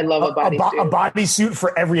 Yeah, I love a bodysuit. A bodysuit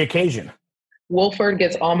for every occasion. Wolford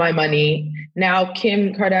gets all my money. Now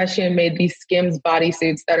Kim Kardashian made these Skims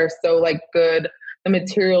bodysuits that are so like good. The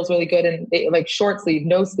material's really good, and they, like short sleeve,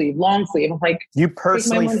 no sleeve, long sleeve. I'm like, you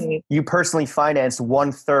personally financed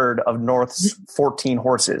 1/3 of North's 14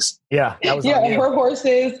 horses. Yeah, that was her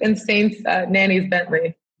horses and Saint's nanny's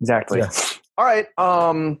Bentley. Exactly. Yeah. All right.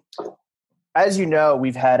 As you know,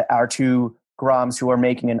 we've had our 2 Groms who are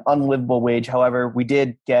making an unlivable wage. However, we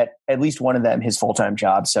did get at least one of them his full-time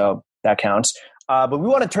job, so that counts. But we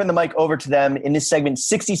want to turn the mic over to them in this segment,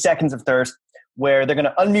 60 Seconds of Thirst, where they're going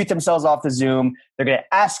to unmute themselves off the Zoom. They're going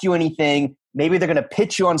to ask you anything. Maybe they're going to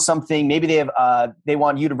pitch you on something. Maybe they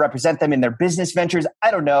want you to represent them in their business ventures.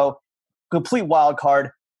 I don't know. Complete wild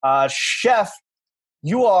card. Chef,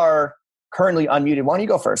 you are currently unmuted. Why don't you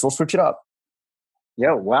go first? We'll switch it up.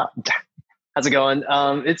 Yo, wow. How's it going?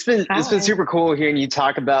 It's been super cool hearing you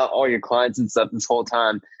talk about all your clients and stuff this whole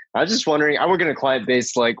time. I was just wondering, I work in a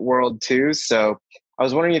client-based like world too, so I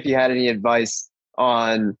was wondering if you had any advice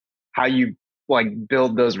on how you like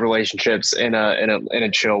build those relationships in a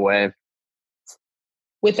chill way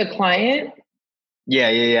with a client.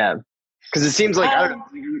 Yeah. Because it seems like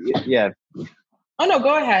yeah. Oh no,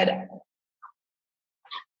 go ahead.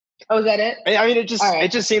 Oh, is that it? I mean, it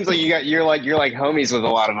just seems like you're like homies with a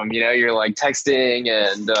lot of them. You know, you're like texting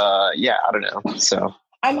and I don't know. So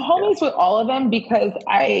I'm homies with all of them because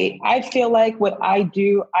I feel like what I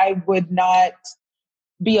do, I would not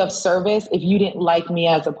be of service if you didn't like me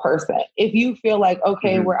as a person. If you feel like,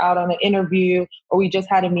 okay, we're out on an interview or we just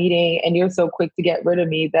had a meeting and you're so quick to get rid of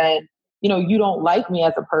me, then, you know, you don't like me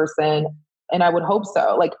as a person. And I would hope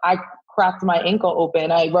so. Like I cracked my ankle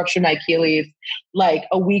open. I ruptured my Achilles like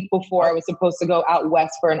a week before I was supposed to go out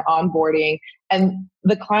west for an onboarding. And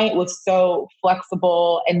the client was so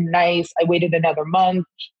flexible and nice. I waited another month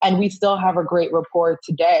and we still have a great rapport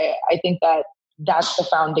today. I think that that's the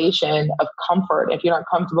foundation of comfort. If you're not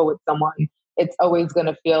comfortable with someone, it's always going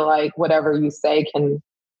to feel like whatever you say can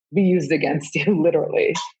be used against you,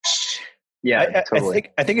 literally. Yeah, totally.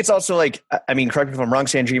 I think it's also like, I mean, correct me if I'm wrong,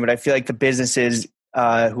 Sandrine, but I feel like the businesses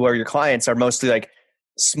who are your clients are mostly like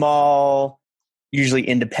small, usually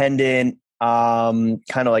independent, kind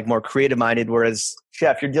of like more creative minded. Whereas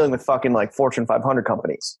Chef, you're dealing with fucking like Fortune 500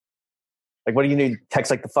 companies. Like, what do you need? Text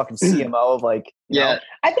like the fucking CMO of like, you know?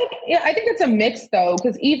 I think it's a mix though.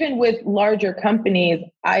 Cause even with larger companies,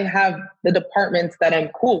 I have the departments that I'm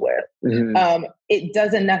cool with. Mm-hmm. It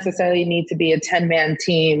doesn't necessarily need to be a 10-man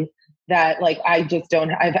team that like, I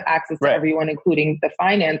have access to everyone, including the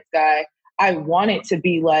finance guy. I want it to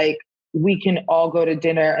be like, we can all go to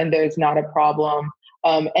dinner and there's not a problem.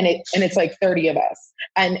 And it's like 30 of us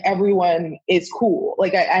and everyone is cool.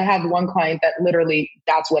 Like I have one client that literally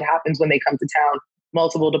that's what happens when they come to town,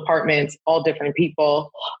 multiple departments, all different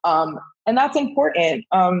people. And that's important,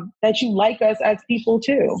 that you like us as people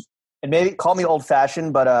too. And maybe call me old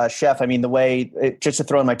fashioned, but Chef, I mean, just to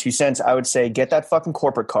throw in my 2 cents, I would say get that fucking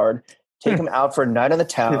corporate card, take them out for a night on the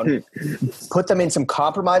town, put them in some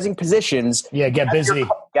compromising positions. Yeah, get busy.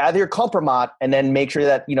 Gather your compromat, and then make sure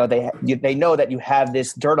that, you know, they know that you have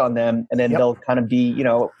this dirt on them, and then they'll kind of be, you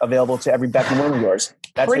know, available to every beck and whim of yours.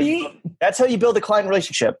 That's how you build a client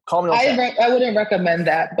relationship. Call me. I wouldn't recommend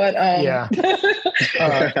that, but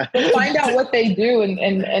find out what they do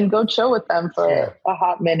and go chill with them for a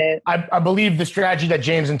hot minute. I believe the strategy that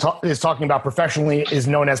James is talking about professionally is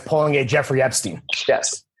known as pulling a Jeffrey Epstein.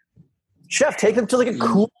 Yes. Chef, take them to like a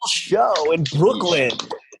cool show in Brooklyn.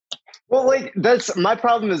 Well, like that's my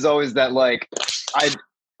problem is always that like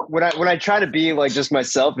when I try to be like just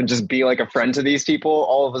myself and just be like a friend to these people,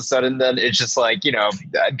 all of a sudden then it's just like,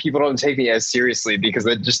 people don't take me as seriously because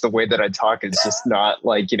just the way that I talk is just not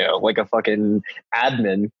like, like a fucking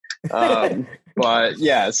admin. But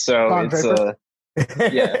yeah, so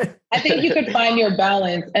it's yeah. I think you could find your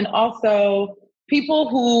balance, and also people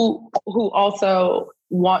who also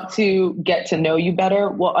want to get to know you better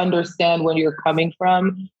will understand where you're coming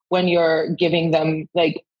from when you're giving them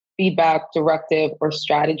like feedback, directive, or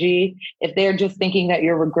strategy. If they're just thinking that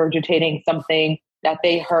you're regurgitating something that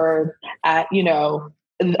they heard at,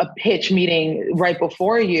 a pitch meeting right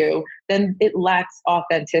before you, then it lacks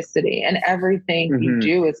authenticity. And everything you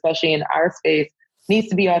do, especially in our space, needs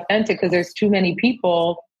to be authentic because there's too many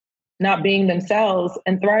people not being themselves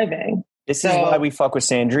and thriving. This is why we fuck with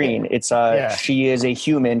Sandrine. It's she is a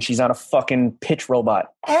human. She's not a fucking pitch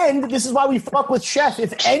robot. And this is why we fuck with Chef.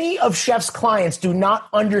 If any of Chef's clients do not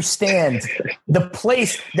understand the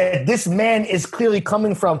place that this man is clearly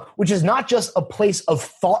coming from, which is not just a place of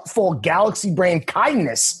thoughtful galaxy brain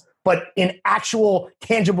kindness, but in actual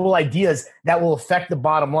tangible ideas that will affect the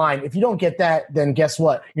bottom line. If you don't get that, then guess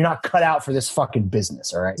what? You're not cut out for this fucking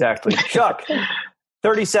business, all right? Exactly. Chuck,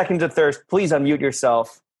 30 seconds of thirst. Please unmute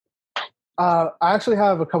yourself. I actually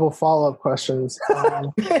have a couple follow-up questions.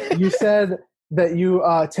 You said that you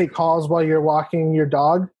take calls while you're walking your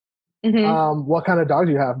dog. Mm-hmm. What kind of dog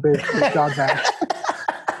do you have? Big dog bag.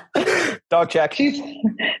 Dog check.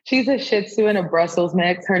 She's a Shih Tzu and a Brussels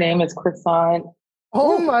mix. Her name is Croissant.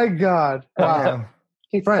 Oh my God! Wow,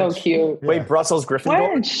 she's French. So cute. Wait, Brussels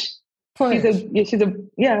Gryffindor? French. She's a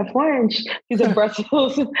French. She's a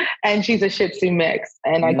Brussels and she's a Shih Tzu mix.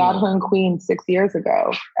 And I got her in Queens 6 years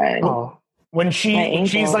ago. And when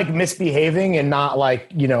she's like misbehaving and not like,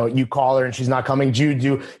 you call her and she's not coming, you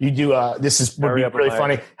do this is would be really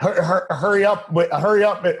funny. Hurry up with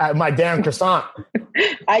my damn croissant.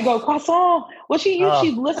 I go croissant. Well, she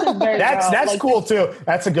listens very well. That's cool too.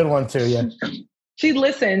 That's a good one too. Yeah. She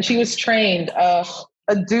listened. She was trained.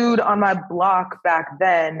 A dude on my block back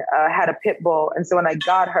then had a pit bull. And so when I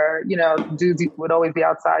got her, dudes would always be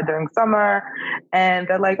outside during summer. And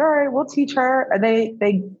they're like, all right, we'll teach her. And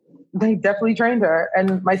they definitely trained her.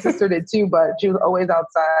 And my sister did too, but she was always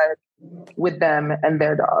outside with them and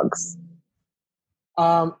their dogs.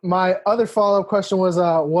 My other follow-up question was,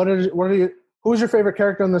 who was your favorite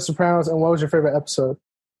character on The Sopranos and what was your favorite episode?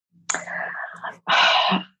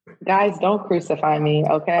 Guys, don't crucify me,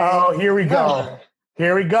 okay? Oh, here we go.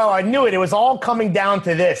 Here we go. I knew it. It was all coming down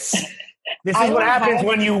to this. This is what happens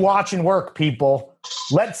when you watch and work, people.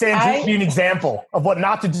 Let Sandrine be an example of what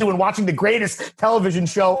not to do when watching the greatest television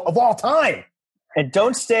show of all time. And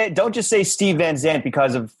don't just say Steve Van Zandt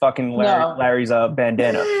because of fucking Larry's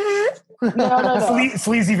bandana. No.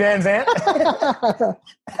 Sleazy Van Zandt.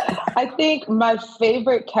 I think my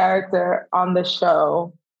favorite character on the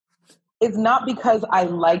show is not because I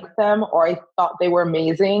liked them or I thought they were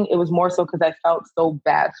amazing. It was more so because I felt so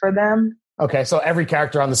bad for them. Okay, so every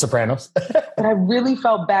character on The Sopranos. But I really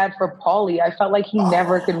felt bad for Paulie. I felt like he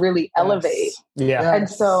never could really elevate. Yeah. And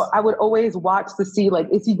so I would always watch to see, like,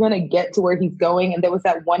 is he going to get to where he's going? And there was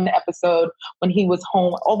that one episode when he was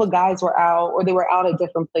home. All the guys were out or they were out at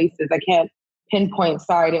different places. I can't pinpoint.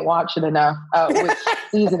 Sorry, I didn't watch it enough, which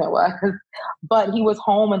season it was. But he was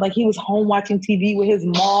home and he was home watching TV with his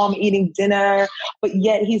mom eating dinner. But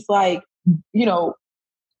yet he's like,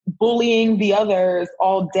 bullying the others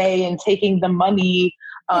all day and taking the money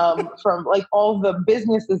from all the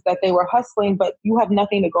businesses that they were hustling. But you have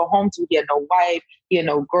nothing to go home to. He had no wife. He had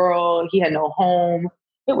no girl. He had no home.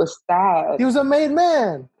 It was sad. He was a made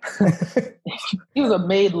man. He was a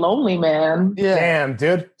made lonely man. Yeah. Damn,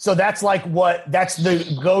 dude. So that's that's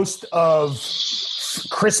the ghost of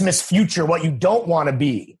Christmas future, what you don't want to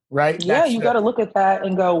be, right? Yeah, you got to look at that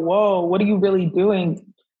and go, whoa, what are you really doing?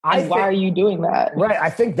 Why are you doing that? Right. I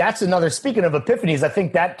think that's another, speaking of epiphanies, I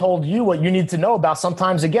think that told you what you need to know about.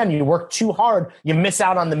 Sometimes, again, you work too hard, you miss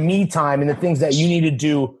out on the me time and the things that you need to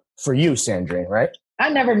do for you, Sandrine, right? I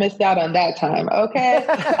never missed out on that time, okay?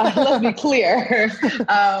 Let's be clear.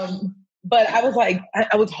 But I was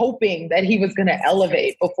I was hoping that he was going to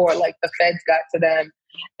elevate before the feds got to them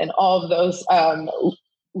and all of those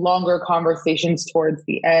longer conversations towards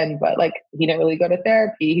the end. But he didn't really go to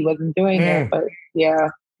therapy. He wasn't doing it, but yeah.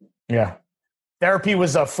 Yeah. Therapy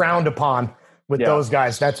was frowned upon with those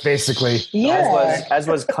guys. That's basically. Yeah. As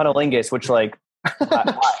was cunnilingus, which that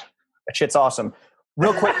shit's awesome.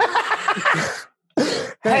 Real quick.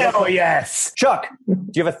 Hell yes. Chuck, do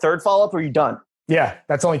you have a third follow-up or are you done? Yeah,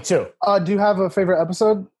 that's only two. Do you have a favorite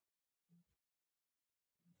episode?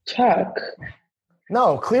 Chuck.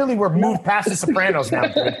 No, clearly we're moved past The Sopranos now,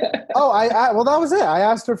 dude. Oh, well, that was it. I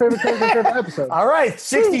asked her favorite character, favorite episode. All right,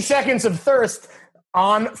 60 seconds of thirst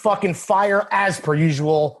on fucking fire as per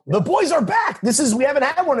usual. The boys are back. We haven't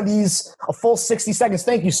had one of these a full 60 seconds.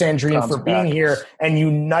 Thank you, Sandrine, for being here and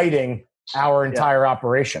uniting our entire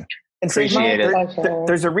operation. And appreciate it.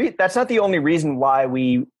 There's that's not the only reason why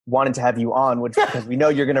we wanted to have you on, which because we know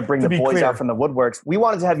you're going to bring the boys out from the woodworks. We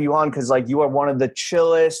wanted to have you on because like you are one of the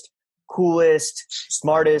chillest, coolest,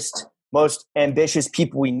 smartest, most ambitious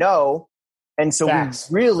people we know. And so we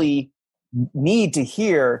really need to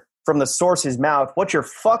hear from the source's mouth what you're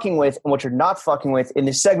fucking with and what you're not fucking with in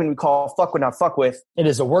this segment we call Fuck With Not Fuck With. It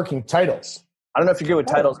is a working titles. I don't know if you're good with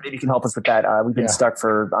titles. Maybe you can help us with that. We've been stuck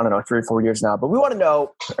for, 3 or 4 years now. But we want to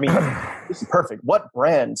know, this is perfect. What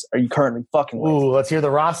brands are you currently fucking with? Ooh, let's hear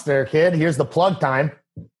the roster, kid. Here's the plug time.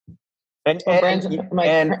 And brands am I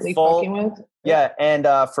currently fucking with? Yeah, and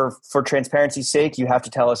for transparency's sake, you have to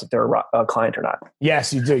tell us if they're a client or not.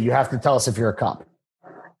 Yes, you do. You have to tell us if you're a cop.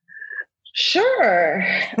 Sure.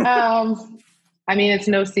 It's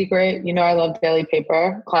no secret. You know I love Daily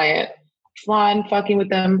Paper. Client. Flan fucking with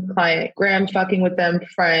them. Client. Graham fucking with them.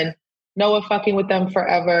 Friend. Noah fucking with them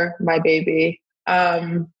forever. My baby.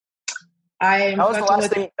 That was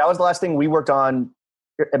the last thing we worked on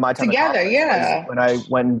in my time together. Yeah.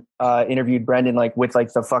 When I interviewed Brendan, like with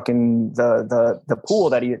like the fucking the pool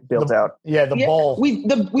that he built out. Yeah, the bowl. We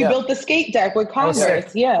built the skate deck with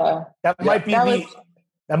Converse. Yeah. That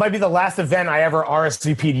might be the last event I ever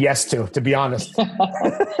RSVP'd yes to be honest.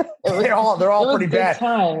 They're all pretty bad.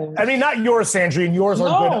 Times. I mean, not yours, Sandrine. Yours are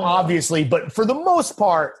good, obviously, but for the most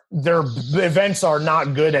part, the events are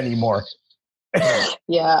not good anymore.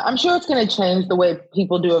 Yeah, I'm sure it's going to change the way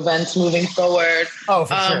people do events moving forward. Oh,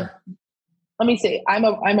 for sure. Let me see. I'm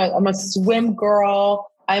a swim girl.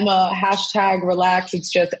 I'm a hashtag relax. It's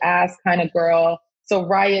just ass kind of girl. So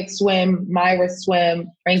Riot Swim, Myra Swim,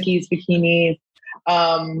 Frankie's Bikinis.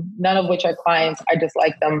 None of which are clients. I just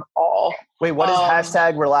like them all. Wait, what is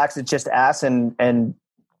hashtag relax? It's just ass and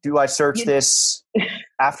do I search this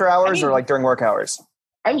after hours or like during work hours?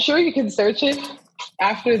 I'm sure you can search it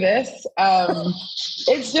after this.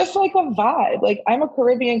 It's just like a vibe. Like I'm a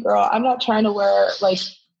Caribbean girl. I'm not trying to wear like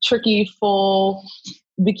tricky full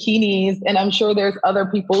bikinis, and I'm sure there's other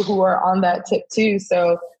people who are on that tip too.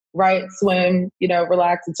 So Riot Swim,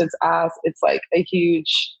 relax. It's just ass. It's like a huge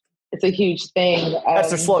thing. That's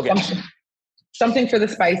their slogan. Something for the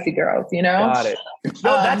spicy girls, Got it.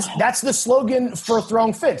 No, that's the slogan for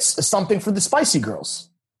Throwing Fits. Something for the spicy girls.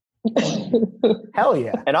 Hell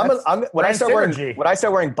yeah! And when I start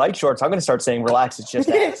wearing bike shorts, I'm going to start saying, "Relax, it's just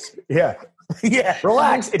ass." Yeah.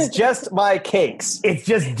 Relax, it's just my cakes. It's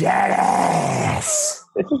just dead ass.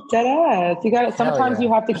 It's just dead ass. You got it. Sometimes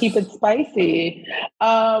you have to keep it spicy.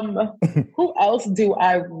 Who else do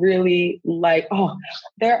I really like? Oh,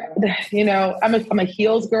 I'm a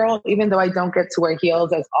heels girl, even though I don't get to wear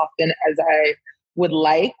heels as often as I would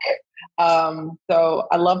like. So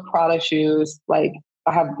I love Prada shoes. Like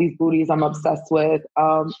I have these booties I'm obsessed with.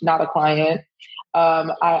 Not a client.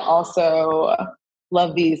 I also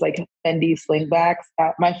love these like Fendi slingbacks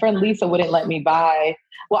that my friend Lisa wouldn't let me buy.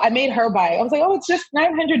 Well, I made her buy it. I was like, oh, it's just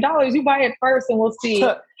 $900. You buy it first and we'll see.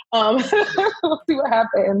 We'll see what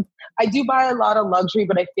happens. I do buy a lot of luxury,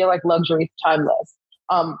 but I feel like luxury is timeless.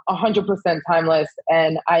 100% timeless.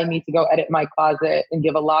 And I need to go edit my closet and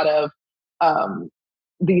give a lot of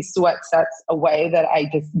these sweat sets away that I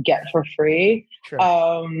just get for free. Sure.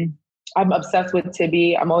 I'm obsessed with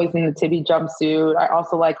Tibby. I'm always in the Tibby jumpsuit. I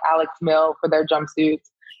also like Alex Mill for their jumpsuits.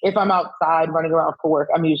 If I'm outside running around for work,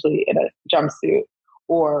 I'm usually in a jumpsuit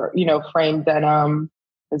or, framed denim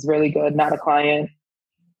is really good. Not a client.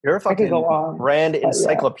 You're a fucking brand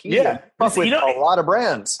encyclopedia. Yeah. With a lot of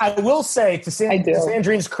brands. I will say to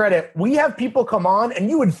Sandrine's credit, we have people come on and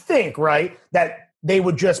you would think, right, that they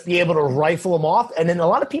would just be able to rifle them off. And then a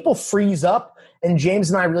lot of people freeze up. And James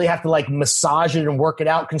and I really have to like massage it and work it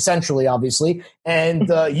out consensually, obviously. And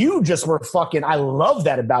you just were fucking, I love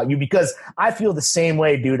that about you because I feel the same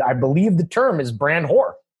way, dude. I believe the term is brand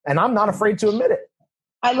whore and I'm not afraid to admit it.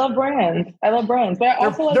 I love brands. But I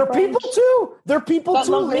also like they're people too. They're people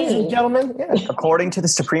too, ladies and gentlemen. Yeah. According to the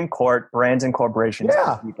Supreme Court, brands and corporations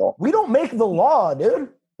are people. We don't make the law, dude.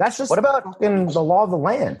 That's just what about fucking the law of the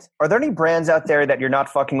land. Are there any brands out there that you're not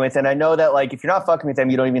fucking with? And I know that like if you're not fucking with them,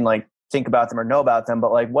 you don't even like think about them or know about them,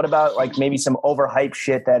 but like what about like maybe some overhyped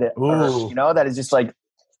shit that that is just like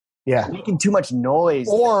making too much noise,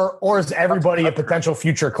 or is everybody a potential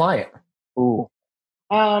future client?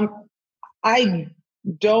 I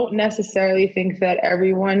don't necessarily think that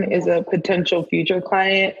everyone is a potential future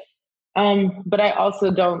client. But I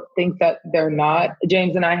also don't think that they're not.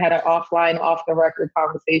 James and I had an offline, off the record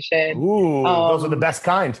conversation. Ooh, those are the best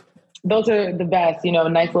kind. Those are the best, a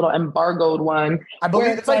nice little embargoed one. I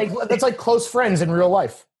believe that's like close friends in real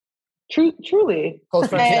life. Truly. Close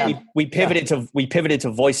friends. We pivoted to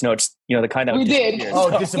voice notes, the kind that we did.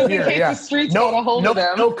 Oh, disappear. The streets got a hold of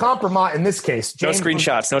them. No compromise in this case. No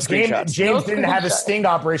screenshots. James didn't have his sting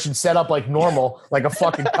operation set up like normal, like a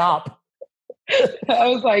fucking cop. I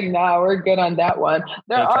was like, nah, we're good on that one.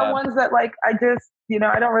 There are ones that I just,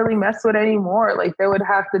 I don't really mess with anymore. Like there would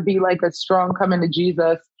have to be like a strong coming to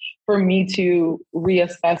Jesus for me to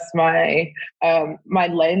reassess my my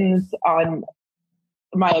lens on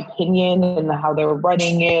my opinion and how they're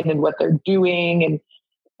running it and what they're doing.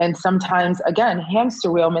 And sometimes, again,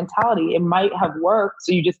 hamster wheel mentality. It might have worked,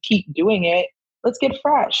 so you just keep doing it. Let's get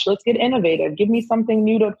fresh. Let's get innovative. Give me something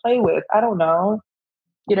new to play with. I don't know,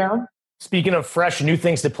 Speaking of fresh new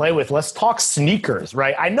things to play with, let's talk sneakers,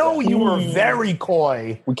 right? I know you were very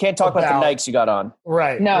coy. We can't talk about the Nikes you got on.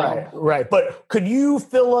 Right. No. Right. But could you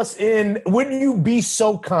fill us in? Would you be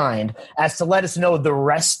so kind as to let us know the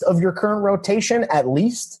rest of your current rotation at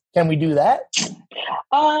least? Can we do that?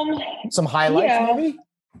 Some highlights maybe?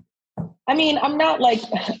 I mean, I'm not like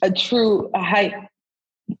a true hype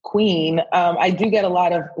queen. I do get a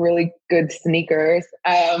lot of really good sneakers.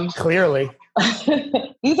 Clearly.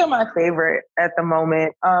 These are my favorite at the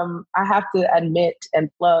moment. I have to admit and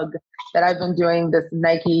plug that I've been doing this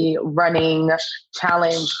Nike running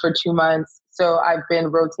challenge for 2 months. So I've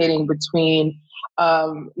been rotating between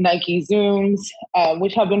Nike Zooms,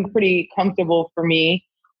 which have been pretty comfortable for me.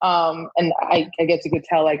 And I guess you could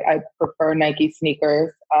tell, I prefer Nike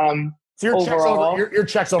sneakers. So your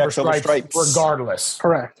checks over stripes regardless.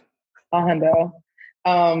 Correct. A hundo.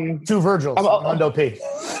 2 Virgils, Hundo P.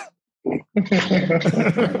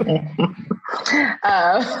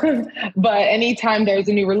 But anytime there's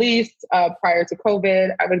a new release, prior to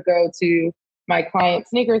COVID, I would go to my client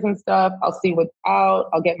sneakers and stuff. I'll see what's out.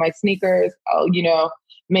 I'll get my sneakers. I'll,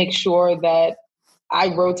 make sure that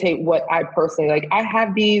I rotate what I personally like. I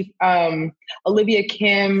have these Olivia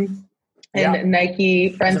Kim and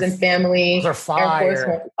Nike Friends and Family. Those are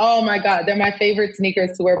fire. Oh my God. They're my favorite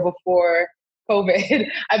sneakers to wear before COVID.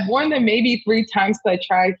 I've worn them maybe 3 times because I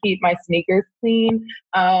try to keep my sneakers clean.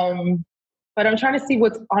 But I'm trying to see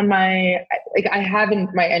what's on I have in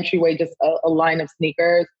my entryway just a line of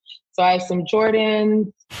sneakers. So I have some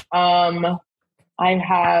Jordans. I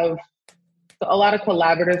have a lot of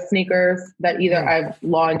collaborative sneakers that either I've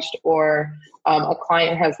launched or a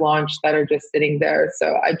client has launched that are just sitting there.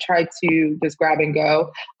 So I try to just grab and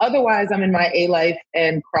go. Otherwise, I'm in my A-Life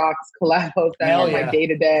and Crocs collabos that are my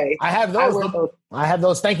day-to-day. I have those. I have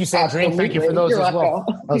those. Thank you, Sandrine. Thank you for those as well.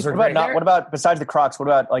 Those are great. What about, besides the Crocs, what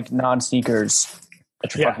about like non-sneakers?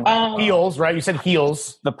 Heels, right? You said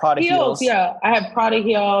heels. The Prada heels. Yeah. I have Prada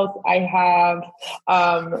heels. I have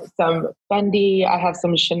some Fendi. I have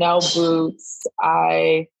some Chanel boots.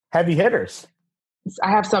 Heavy hitters.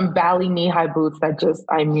 I have some Bally knee-high boots that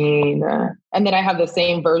and then I have the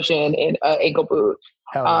same version in ankle boot.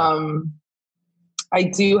 I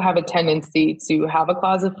do have a tendency to have a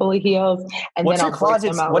closet full of heels. And what's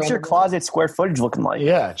your closet square footage looking like?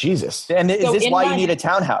 Yeah, Jesus. And is this why you need a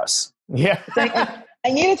townhouse? Yeah. I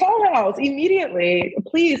need a townhouse immediately.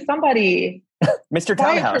 Please, somebody. Mr.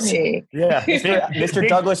 Townhouse. For me. Yeah. Mr.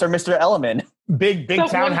 Douglas or Mr. Element. Big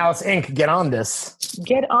Townhouse Inc. Get on this.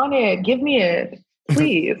 Get on it. Give me it.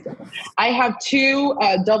 Please. I have 2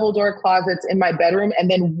 double door closets in my bedroom and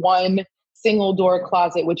then 1 single door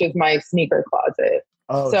closet, which is my sneaker closet.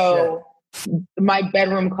 My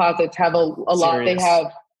bedroom closets have a lot. They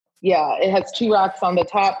have, it has 2 racks on the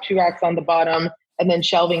top, 2 racks on the bottom, and then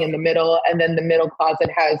shelving in the middle. And then the middle closet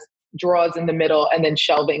has drawers in the middle and then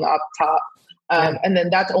shelving up top. And then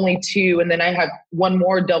that's only 2. And then I have 1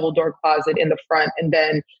 more double door closet in the front and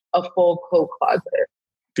then a full coat closet.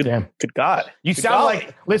 Good God. You sound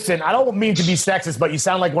like, listen, I don't mean to be sexist, but you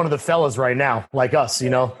sound like one of the fellas right now, like us, I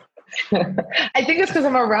think it's because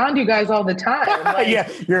I'm around you guys all the time. Yeah,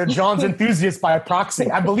 you're a John's enthusiast by proxy.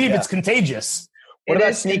 I believe it's contagious. What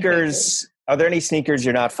about sneakers? Are there any sneakers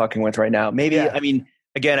you're not fucking with right now? Maybe, I mean,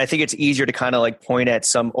 again, I think it's easier to kind of like point at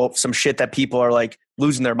some shit that people are like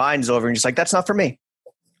losing their minds over and just like, that's not for me.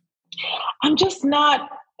 I'm just not,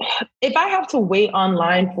 if I have to wait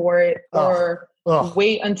online for it or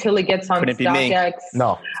wait until it gets on StockX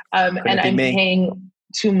and I'm paying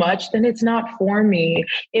too much, then it's not for me.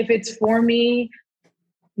 If it's for me,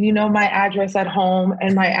 my address at home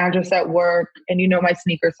and my address at work and my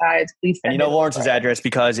sneaker size, please send and Lawrence's address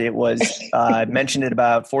because it was mentioned it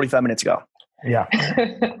about 45 minutes ago. Yeah.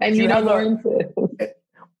 And Lawrence.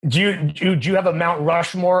 Do you have a Mount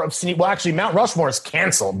Rushmore of sneakers? Well, actually, Mount Rushmore is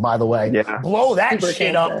canceled, by the way. Yeah. Blow that Super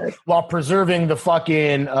shit canceled. up while preserving the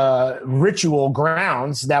fucking ritual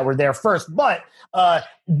grounds that were there first. But a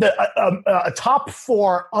top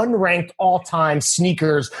 4 unranked all-time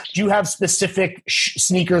sneakers. Do you have specific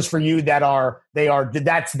sneakers for you that's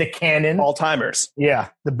the canon? All-timers. Yeah,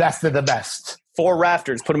 the best of the best. 4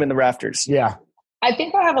 rafters. Put them in the rafters. Yeah. I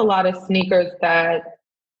think I have a lot of sneakers that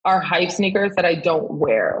are hype sneakers that I don't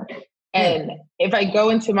wear. And if I go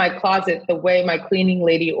into my closet, the way my cleaning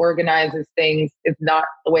lady organizes things is not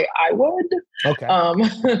the way I would. Okay.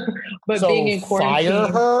 But so being in quarantine,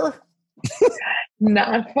 fire her?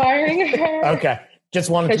 not firing her. Okay. Just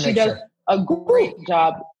wanted to Because make she does sure. a great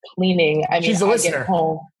job cleaning. I mean, She's a I listener. get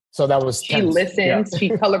home. So that was She tense. listens. Yeah. She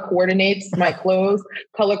color coordinates my clothes,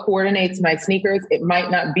 color coordinates my sneakers. It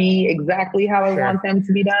might not be exactly how I want them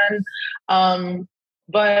to be done.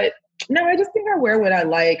 But no, I just think I wear what I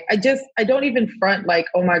like. I don't even front like,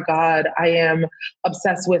 oh my God, I am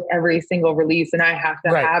obsessed with every single release and I have to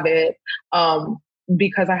have it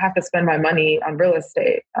because I have to spend my money on real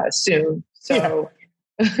estate soon. So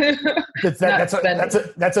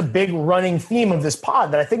that's a big running theme of this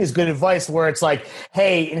pod that I think is good advice, where it's like,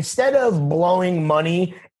 hey, instead of blowing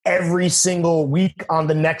money every single week on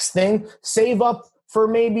the next thing, save up for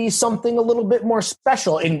maybe something a little bit more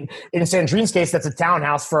special. In Sandrine's case, that's a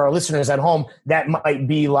townhouse. For our listeners at home, that might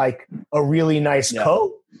be like a really nice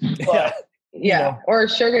coat. But, yeah, or a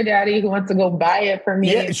sugar daddy who wants to go buy it for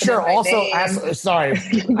me. Yeah, sure. Also,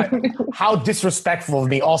 how disrespectful of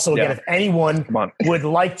me. Also, again, if anyone would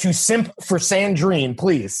like to simp for Sandrine,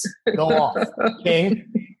 please go off, King.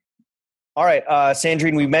 All right,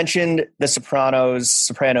 Sandrine, we mentioned The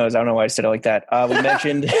Sopranos. I don't know why I said it like that. We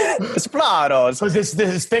mentioned The Sopranos. So this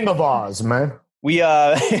is thing of Oz, man. We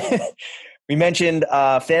we mentioned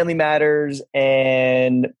Family Matters,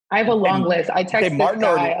 and I have a long list. I texted Martin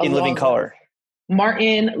or In Living Color.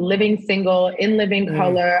 Martin, Living Single, In Living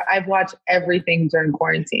Color. I've watched everything during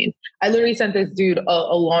quarantine. I literally sent this dude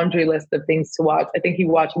a laundry list of things to watch. I think he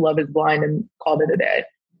watched Love Is Blind and called it a day.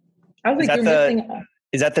 I was like, you're missing.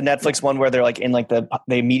 Is that the Netflix one where they're like in like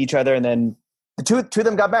they meet each other and then the two of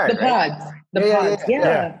them got married? The pods.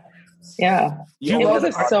 Yeah. It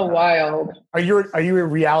was so wild. Are you a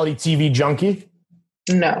reality TV junkie?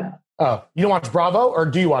 No. Oh, you don't watch Bravo, or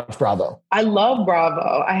do you watch Bravo? I love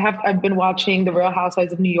Bravo. I've been watching The Real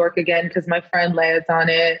Housewives of New York again because my friend Leia's on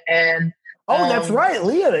it, and that's right,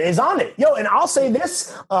 Leah is on it. Yo, and I'll say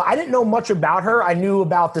this: I didn't know much about her. I knew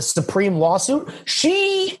about the Supreme lawsuit.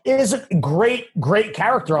 She is a great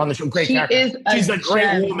character on the show. She's a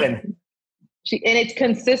great woman. And it's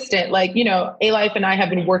consistent. Like, A-Life and I have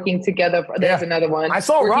been working together. There's another one. I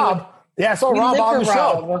saw Rob. I saw Rob on the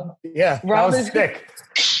show. Yeah, Rob that was sick.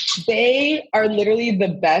 They are literally the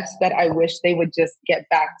best that I wish they would just get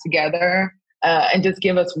back together and just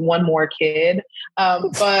give us one more kid.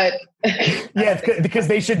 But because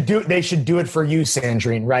they should do it for you,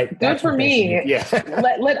 Sandrine, right? Do it for me. Yeah.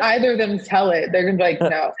 let either of them tell it. They're gonna be like,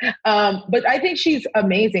 no. But I think she's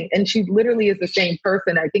amazing, and she literally is the same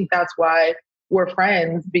person. I think that's why we're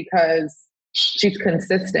friends, because she's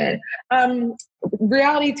consistent.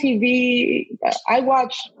 Reality TV, I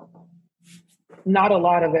watch not a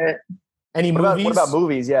lot of it. Any movies? What about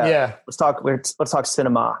movies? Yeah. Let's talk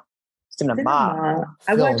cinema. I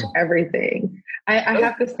watch everything. I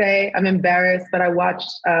have to say, I'm embarrassed, but I watched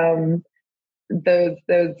those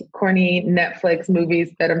corny Netflix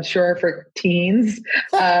movies that I'm sure are for teens,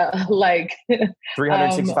 like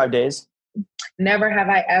 365 Days. Never Have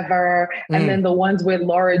I Ever, and then the ones with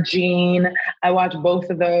Laura Jean. I watched both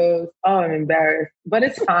of those. Oh, I'm embarrassed, but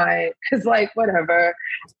it's fine because, like, whatever.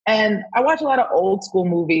 And I watch a lot of old school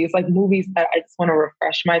movies, like movies that I just want to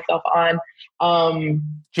refresh myself on. Do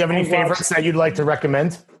you have any favorites that you'd like to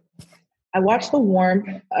recommend? I watched not The Warmth,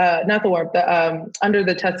 the Under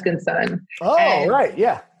the Tuscan Sun. Oh, and right,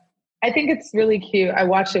 yeah. I think it's really cute. I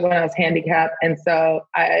watched it when I was handicapped, and so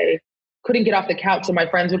I couldn't get off the couch, so my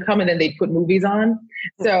friends would come and then they'd put movies on.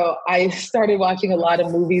 So I started watching a lot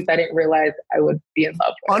of movies I didn't realize I would be in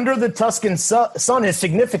love with. Under the Tuscan Sun is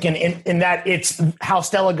significant in that it's how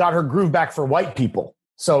Stella got her groove back for white people.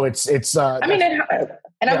 So it's. I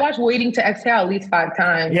watched Waiting to Exhale at least 5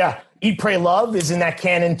 times. Yeah, Eat, Pray, Love is in that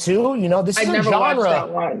canon too. This is a genre. Watched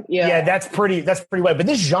that one. Yeah, that's pretty white. But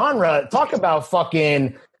this genre, talk about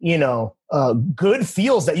fucking good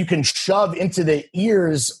feels that you can shove into the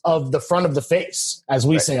ears of the front of the face, as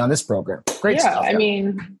we say on this program. Great stuff. I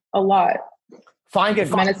mean, a lot. Find your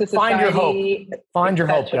hope. Find your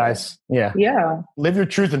hope, guys. Yeah. Yeah. Live your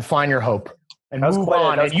truth and find your hope. And move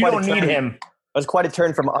on. And you don't need him. was quite a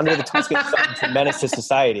turn from Under the Tuscan Sun to Menace to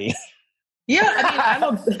Society. Yeah, I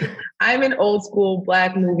mean, I'm an old school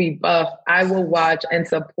Black movie buff. I will watch and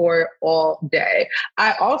support all day.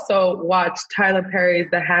 I also watched Tyler Perry's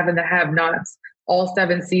The Have and the Have-Nots, all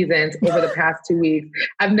 7 seasons over the past 2 weeks.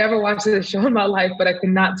 I've never watched this show in my life, but I could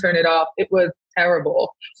not turn it off. It was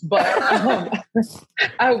terrible. But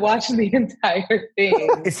I watched the entire thing.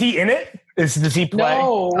 Is he in it? Does he play?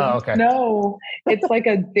 No, okay. No. It's like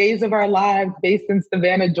a Days of Our Lives based in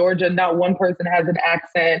Savannah, Georgia. Not one person has an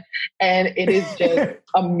accent, and it is just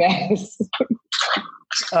a mess.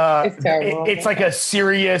 It's terrible. It's like a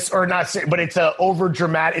serious, or not, but it's a over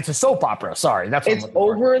dramatic. It's a soap opera. Sorry, that's what it's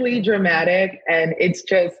overly dramatic, and it's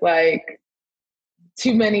just like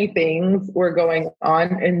too many things were going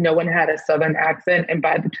on, and no one had a Southern accent. And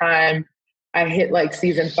by the time I hit like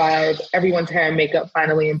season 5, everyone's hair and makeup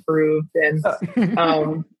finally improved, and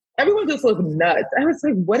everyone just looked nuts. I was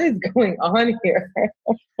like, "What is going on here?"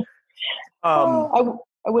 All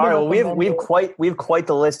right, well, we have quite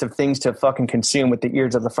the list of things to fucking consume with the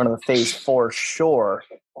ears of the front of the face for sure.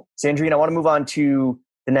 Sandrine, I want to move on to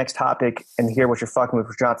the next topic and hear what you're fucking with,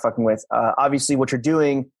 what you're not fucking with. Obviously, what you're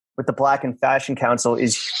doing with the Black and Fashion Council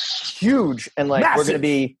is huge, and like massive. We're going to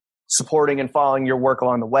be supporting and following your work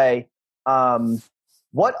along the way.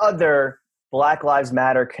 What other Black Lives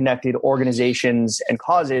Matter connected organizations and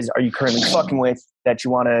causes are you currently fucking with that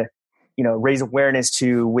you want to, raise awareness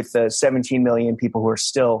to with the 17 million people who are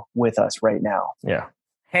still with us right now? Yeah.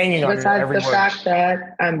 Hanging on besides every the word. fact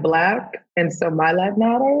that I'm Black and so my life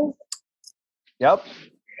matters. Yep.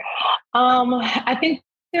 I think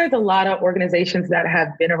there's a lot of organizations that have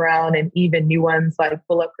been around, and even new ones like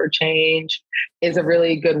Pull Up for Change is a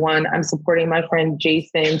really good one. I'm supporting my friend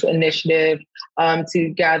Jason's initiative to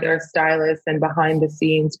gather stylists and behind the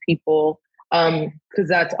scenes people, because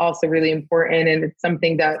that's also really important. And it's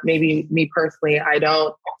something that maybe me personally, I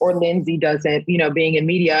don't, or Lindsay doesn't, being in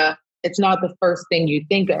media, it's not the first thing you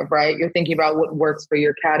think of, right? You're thinking about what works for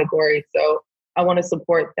your category. So I want to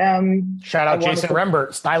support them. Shout out Jason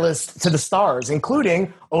Rembert, stylist to the stars,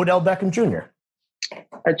 including Odell Beckham Jr.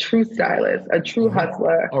 A true stylist, a true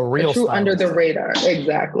hustler, a real true stylist. Under the radar.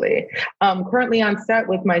 Exactly. Currently on set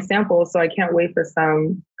with my samples, so I can't wait for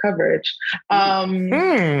some coverage.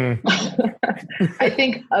 I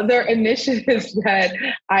think other initiatives that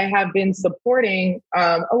I have been supporting,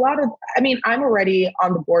 I'm already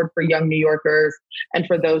on the board for Young New Yorkers. And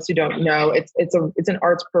for those who don't know, it's an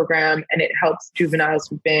arts program, and it helps juveniles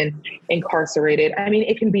who've been incarcerated. I mean,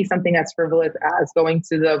 it can be something as frivolous as going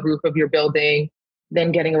to the roof of your building,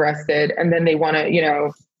 then getting arrested, and then they want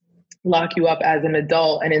to, lock you up as an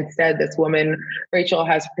adult. And instead, this woman, Rachel,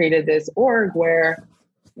 has created this org where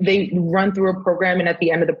they run through a program, and at the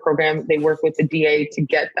end of the program, they work with the DA to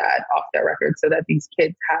get that off their record so that these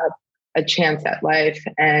kids have a chance at life.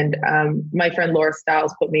 And my friend Laura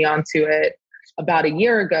Stiles put me onto it about a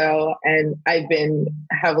year ago, and I've been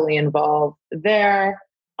heavily involved there.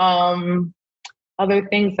 Other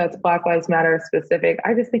things that's Black Lives Matter specific,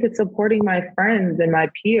 I just think it's supporting my friends and my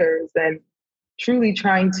peers and truly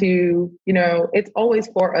trying to, it's always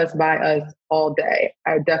for us, by us all day.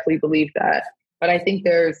 I definitely believe that. But I think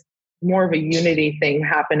there's more of a unity thing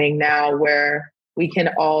happening now where we can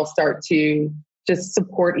all start to just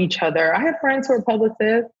support each other. I have friends who are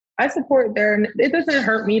publicists. I support it doesn't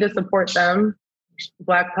hurt me to support them.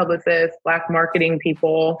 Black publicists, Black marketing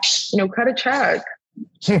people, cut a check.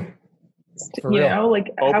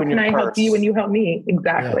 How can I help you when you help me?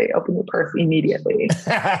 Exactly. Yeah. Open your purse immediately.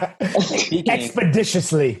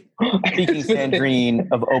 Expeditiously. Speaking, Sandrine,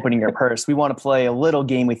 of opening your purse, we want to play a little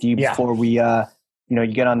game with you before we, you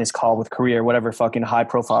get on this call with Career, whatever fucking high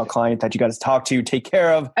profile client that you got to talk to, take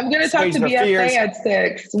care of. I'm going to talk to BFA at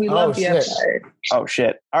 6. We love BFA. Oh,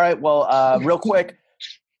 shit. All right. Well, real quick.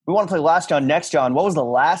 We want to play Last John, Next John. What was the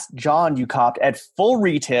last John you copped at full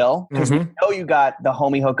retail? Because we know you got the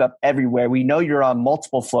homie hookup everywhere. We know you're on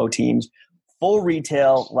multiple flow teams. Full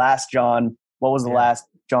retail, Last John. What was the last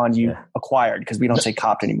John you acquired? Because we don't say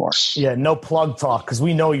copped anymore. Yeah, no plug talk, because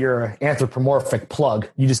we know you're an anthropomorphic plug.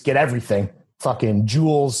 You just get everything. Fucking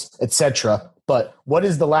jewels, etc. But what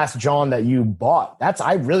is the last John that you bought?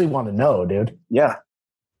 I really want to know, dude. Yeah.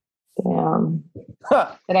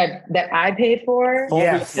 That I paid for?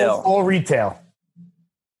 Full retail.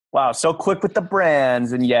 Wow, so quick with the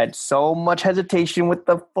brands and yet so much hesitation with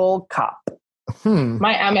the full cop.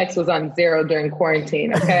 My Amex was on 0 during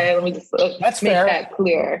quarantine, okay? Let me just That's make fair. that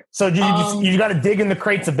clear. So you got to dig in the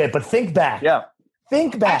crates a bit, but think back. Yeah.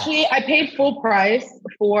 Think back. Actually, I paid full price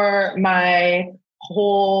for my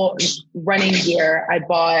whole running gear. I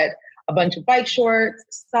bought a bunch of bike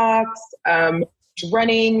shorts, socks,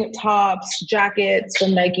 running tops, jackets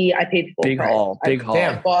from Nike. I paid full price. Big haul.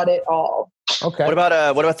 I bought it all. Okay. What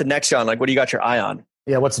about the next John? Like, what do you got your eye on?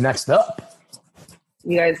 Yeah, what's next up?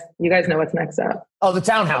 You guys know what's next up. Oh, the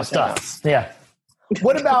townhouse stuff. Yeah.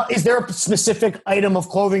 What about, is there a specific item of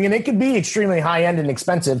clothing, and it could be extremely high-end and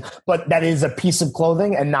expensive, but that is a piece of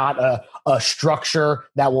clothing and not a structure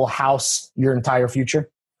that will house your entire future?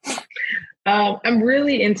 I'm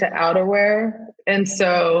really into outerwear, and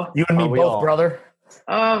so... You and me both, brother.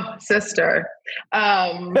 Oh, sister.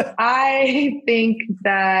 I think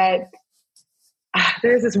that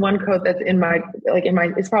there's this one coat that's in my,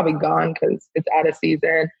 it's probably gone because it's out of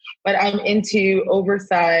season, but I'm into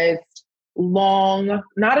oversized, long,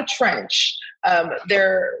 not a trench. They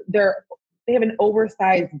have an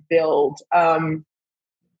oversized build.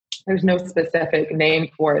 There's no specific name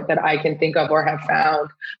for it that I can think of or have found,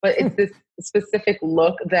 but it's this specific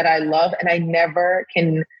look that I love, and I never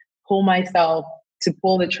can pull myself to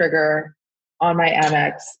pull the trigger on my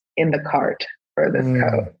Amex in the cart for this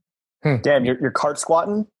coat. Damn, you're cart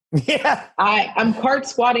squatting? Yeah. I'm cart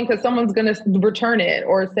squatting because someone's going to return it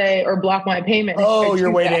or block my payment. Oh,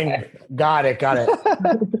 you're waiting. Got it.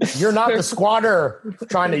 You're not the squatter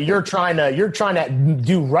you're trying to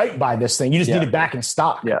do right by this thing. You just need it back in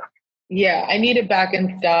stock. Yeah, I need it back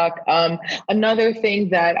in stock. Another thing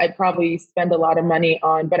that I probably spend a lot of money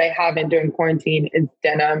on, but I haven't during quarantine, is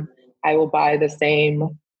denim. I will buy the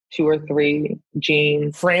same 2 or 3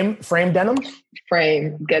 jeans. Frame denim?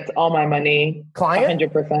 Frame gets all my money. Client?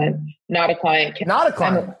 100%. Not a client. Not a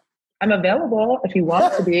client. I'm available if you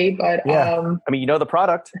want to be, but I mean, you know the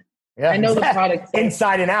product. Yeah, I know the product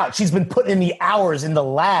inside and out. She's been putting in the hours in the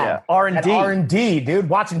lab. R&D, dude.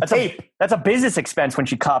 Watching tape. That's a business expense when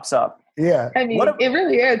she cops up. Yeah. I mean, it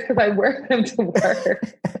really is because I wear them to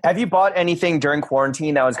work. Have you bought anything during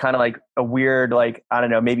quarantine that was kind of like a weird, like, I don't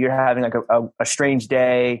know, maybe you're having like a strange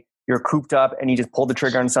day, you're cooped up and you just pulled the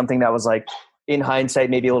trigger on something that was like, in hindsight,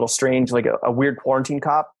 maybe a little strange, like a weird quarantine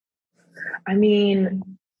cop? I mean,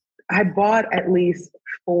 I bought at least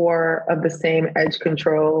 4 of the same edge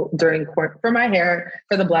control during for my hair,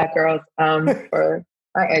 for the black girls, for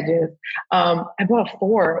our edges. I bought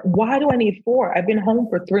 4. Why do I need 4? I've been home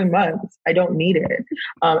for 3 months. I don't need it.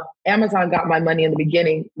 Amazon got my money in the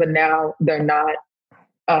beginning, but now they're not.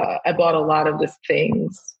 I bought a lot of just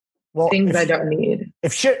things I don't need.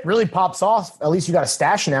 If shit really pops off, at least you got a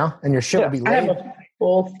stash now, and your shit will be laid. I have a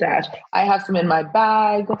full stash. I have some in my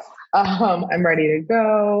bag. I'm ready to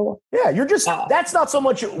go. Yeah, you're just, that's not so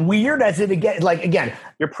much weird as it again,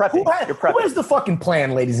 you're prepping. Who has the fucking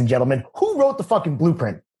plan, ladies and gentlemen? Who wrote the fucking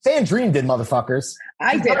blueprint? Sandrine did, motherfuckers.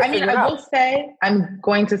 I did. I mean, I will say I'm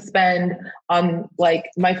going to spend on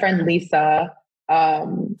my friend Lisa.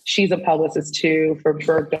 She's a publicist too for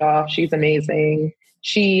Bergdorf. She's amazing.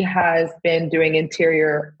 She has been doing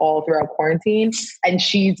interior all throughout quarantine, and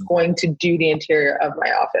she's going to do the interior of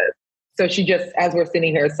my office. So she just, as we're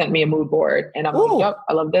sitting here, sent me a mood board. And I'm like, yep,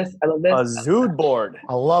 I love this. I love this. A Zood board.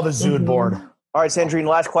 I love a Zood board. All right, Sandrine,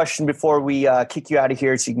 last question before we kick you out of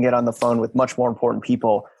here so you can get on the phone with much more important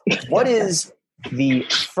people. What is the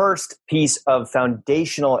first piece of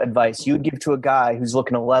foundational advice you would give to a guy who's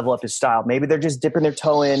looking to level up his style? Maybe they're just dipping their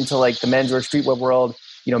toe into like the menswear streetwear world.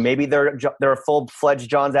 You know, maybe they're a full-fledged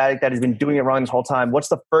Johns addict that has been doing it wrong this whole time. What's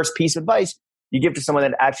the first piece of advice you give to someone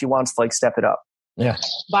that actually wants to step it up? Yeah.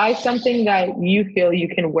 Buy something that you feel you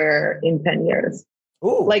can wear in 10 years.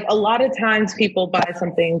 Ooh. Like a lot of times people buy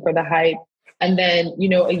something for the hype, and then,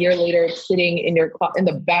 a year later it's sitting in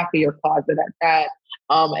the back of your closet at that.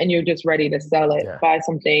 And you're just ready to sell it. Yeah. Buy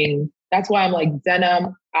something. That's why I'm like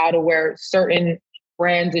denim, outerwear, certain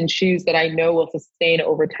brands and shoes that I know will sustain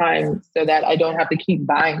over time so that I don't have to keep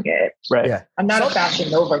buying it. Right. Yeah. I'm not a Fashion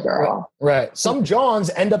Nova girl. Right. Some Johns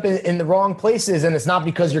end up in the wrong places, and it's not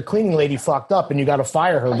because your cleaning lady fucked up and you got to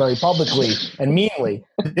fire her very publicly and meanly.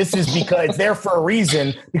 This is because it's there for a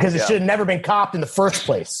reason, because it should have never been copped in the first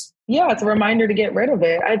place. Yeah, it's a reminder to get rid of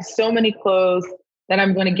it. I have so many clothes that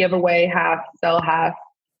I'm going to give away half, sell half.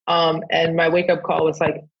 And my wake-up call was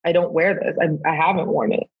like, I don't wear this. I haven't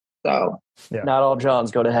worn it. So not all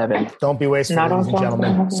Johns go to heaven. Don't be wasteful, ladies and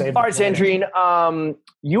gentlemen. All right, Sandrine,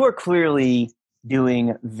 you are clearly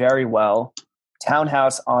doing very well.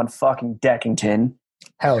 Townhouse on fucking Deckington.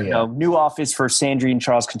 Hell yeah. New office for Sandrine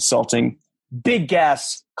Charles Consulting. Big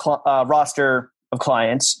gas roster of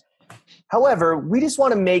clients. However, we just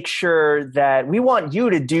want to make sure that we want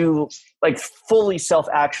you to do fully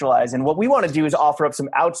self-actualize. And what we want to do is offer up some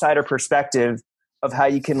outsider perspective of how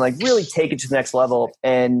you can really take it to the next level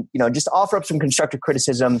and, just offer up some constructive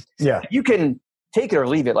criticism. Yeah. You can take it or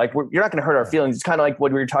leave it. Like you're not going to hurt our feelings. It's kind of like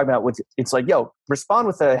what we were talking about with, it's like, yo, respond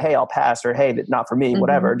with a, hey, I'll pass, or hey, not for me,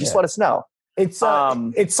 whatever. Just let us know. It's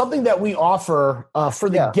something that we offer for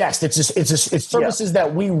the guest. It's services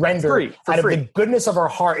that we render out of the goodness of our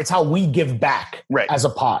heart. It's how we give back as a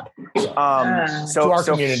pod to our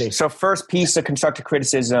community. So first piece of constructive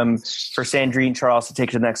criticism for Sandrine Charles to take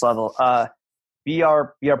it to the next level. Be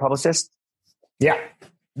our publicist. Yeah,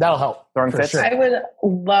 that'll help. Throwing fits. Sure. I would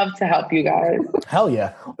love to help you guys. Hell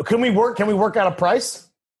yeah! Can we work out a price?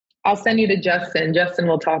 I'll send you to Justin. Justin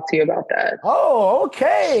will talk to you about that. Oh,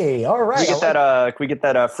 okay. All right. Can we get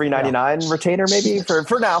that free 99 retainer maybe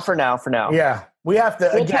for now? Yeah. We have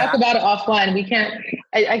to we'll talk about it offline. We can't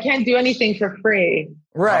I can't do anything for free.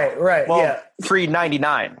 Right. Well, free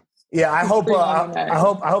 99. Yeah, I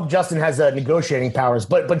hope Justin has negotiating powers.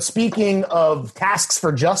 But speaking of tasks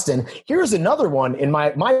for Justin, here's another one in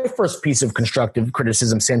my first piece of constructive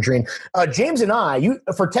criticism, Sandrine. James and I,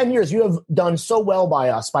 for 10 years, you have done so well by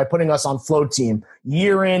us by putting us on Flow Team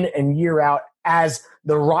year in and year out. As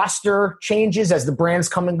the roster changes, as the brands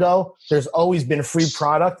come and go, there's always been free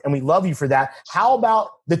product, and we love you for that. How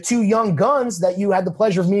about the two young guns that you had the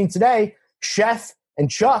pleasure of meeting today, Chef and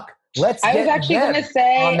Chuck? I was actually going to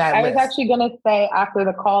say after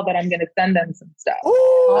the call that I'm going to send them some stuff.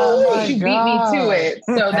 You beat me to it,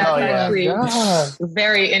 so that's actually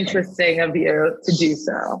very interesting of you to do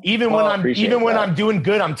so. Even when I'm doing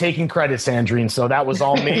good, I'm taking credit, Sandrine. So that was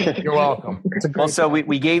all me. You're welcome. So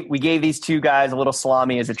we gave these two guys a little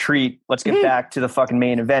salami as a treat. Let's get back to the fucking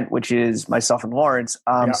main event, which is myself and Lawrence.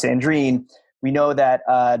 Sandrine, we know that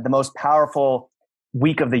the most powerful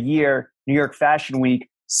week of the year, New York Fashion Week,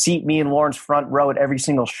 seat me and Lawrence front row at every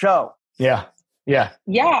single show. Yeah.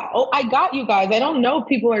 Oh, I got you guys. I don't know if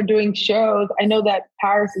people are doing shows. I know that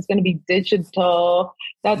Paris is going to be digital.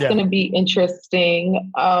 That's going to be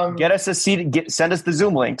interesting. Get us a seat. Send us the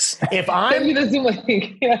Zoom links. Send me the Zoom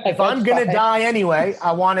link. If I'm going to die anyway,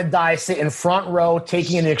 I want to die sitting front row,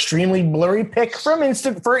 taking an extremely blurry pic for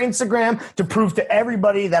Instagram to prove to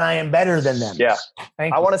everybody that I am better than them. Yeah.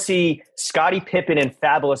 I want to see Scottie Pippen and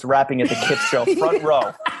Fabulous rapping at the Kids show, front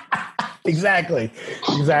row. Exactly.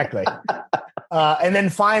 And then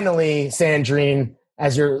finally, Sandrine,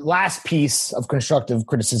 as your last piece of constructive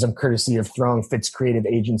criticism, courtesy of Throwing Fits Creative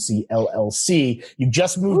Agency, LLC, you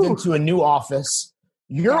just moved into a new office.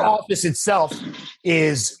 Your office itself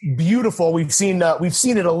is beautiful. We've seen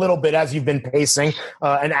it a little bit as you've been pacing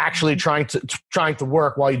and actually trying to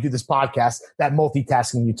work while you do this podcast, that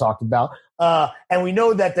multitasking you talked about. And we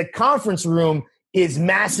know that the conference room is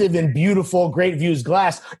massive and beautiful, great views,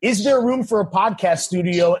 glass. Is there room for a podcast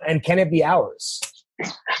studio, and can it be ours?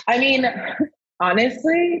 I mean,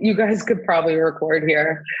 honestly, you guys could probably record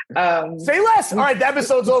here. Say less. All right, the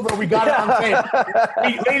episode's over. We got it on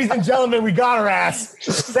tape. Ladies and gentlemen, we got our ass.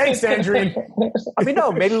 Thanks, Sandrine. I mean,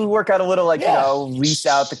 no, maybe we work out a little lease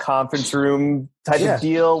out the conference room type of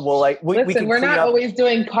deal. We'll we're not always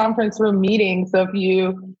doing conference room meetings. So if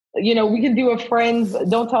we can do a friends,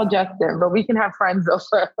 don't tell Justin, but we can have friends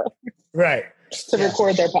over. Right. To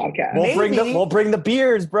record their podcast. We'll bring the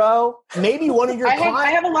beers, bro. Maybe one of your clients.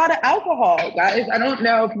 I have a lot of alcohol, guys. I don't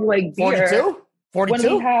know if you like beer. 42?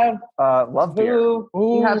 When we have love beer.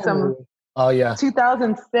 We have some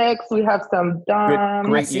 2006. We have some Dom.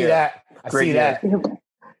 Great I see that.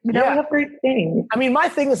 We have great things. I mean, my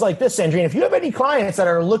thing is like this, Sandrine. If you have any clients that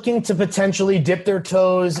are looking to potentially dip their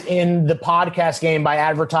toes in the podcast game by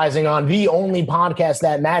advertising on the only podcast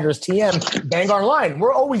that matters, TM, bang our line.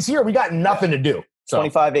 We're always here. We got nothing to do. So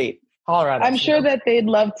 25-8. Colorado. I'm sure that they'd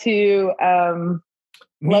love to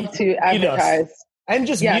advertise. And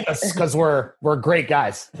just meet us because we're great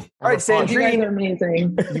guys. All right, Sandrine, you guys are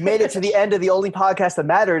amazing. You made it to the end of the only podcast that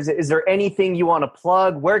matters. Is there anything you want to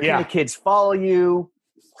plug? Where can the kids follow you?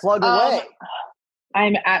 Plug away.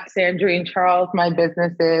 I'm at Sandrine Charles. My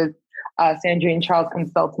business is Sandrine Charles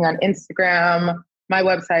Consulting on Instagram. My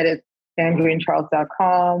website is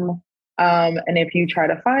sandrinecharles.com. And if you try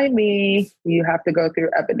to find me, you have to go through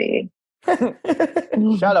Ebony.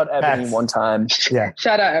 Shout out Ebony one time. Yeah.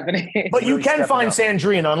 Shout out Ebony. But you can find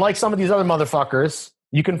Sandrine, unlike some of these other motherfuckers.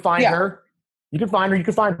 You can find her. You can find her. You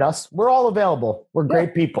can find us. We're all available. We're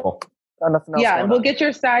great people. Nothing else and we'll get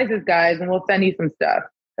your sizes, guys, and we'll send you some stuff.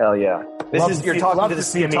 Hell yeah! You're talking to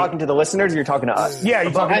the listeners. Or you're talking to us. Yeah,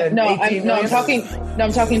 you're talking to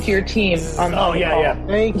I'm talking to your team.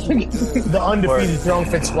 Thank you. The undefeated Throwing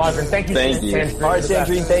Fits Squadron. Thank you. All right,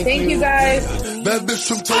 Sandrine. Thank you. Guys. Bad bitch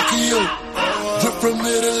from Tokyo, drip from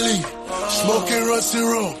Italy, smoking rusty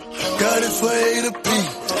room, got it for A to P.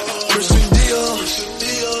 Christian Dior,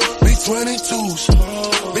 big 22s,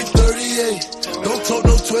 big 38, don't talk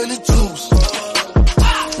no 22s.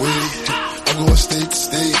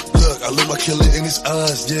 killer in his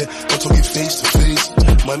eyes, yeah. I'm talking face to face.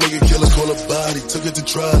 My nigga killer call a body, took it to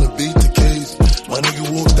trial and beat the case. My nigga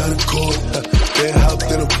walked out of court, then hopped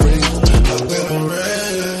in a brain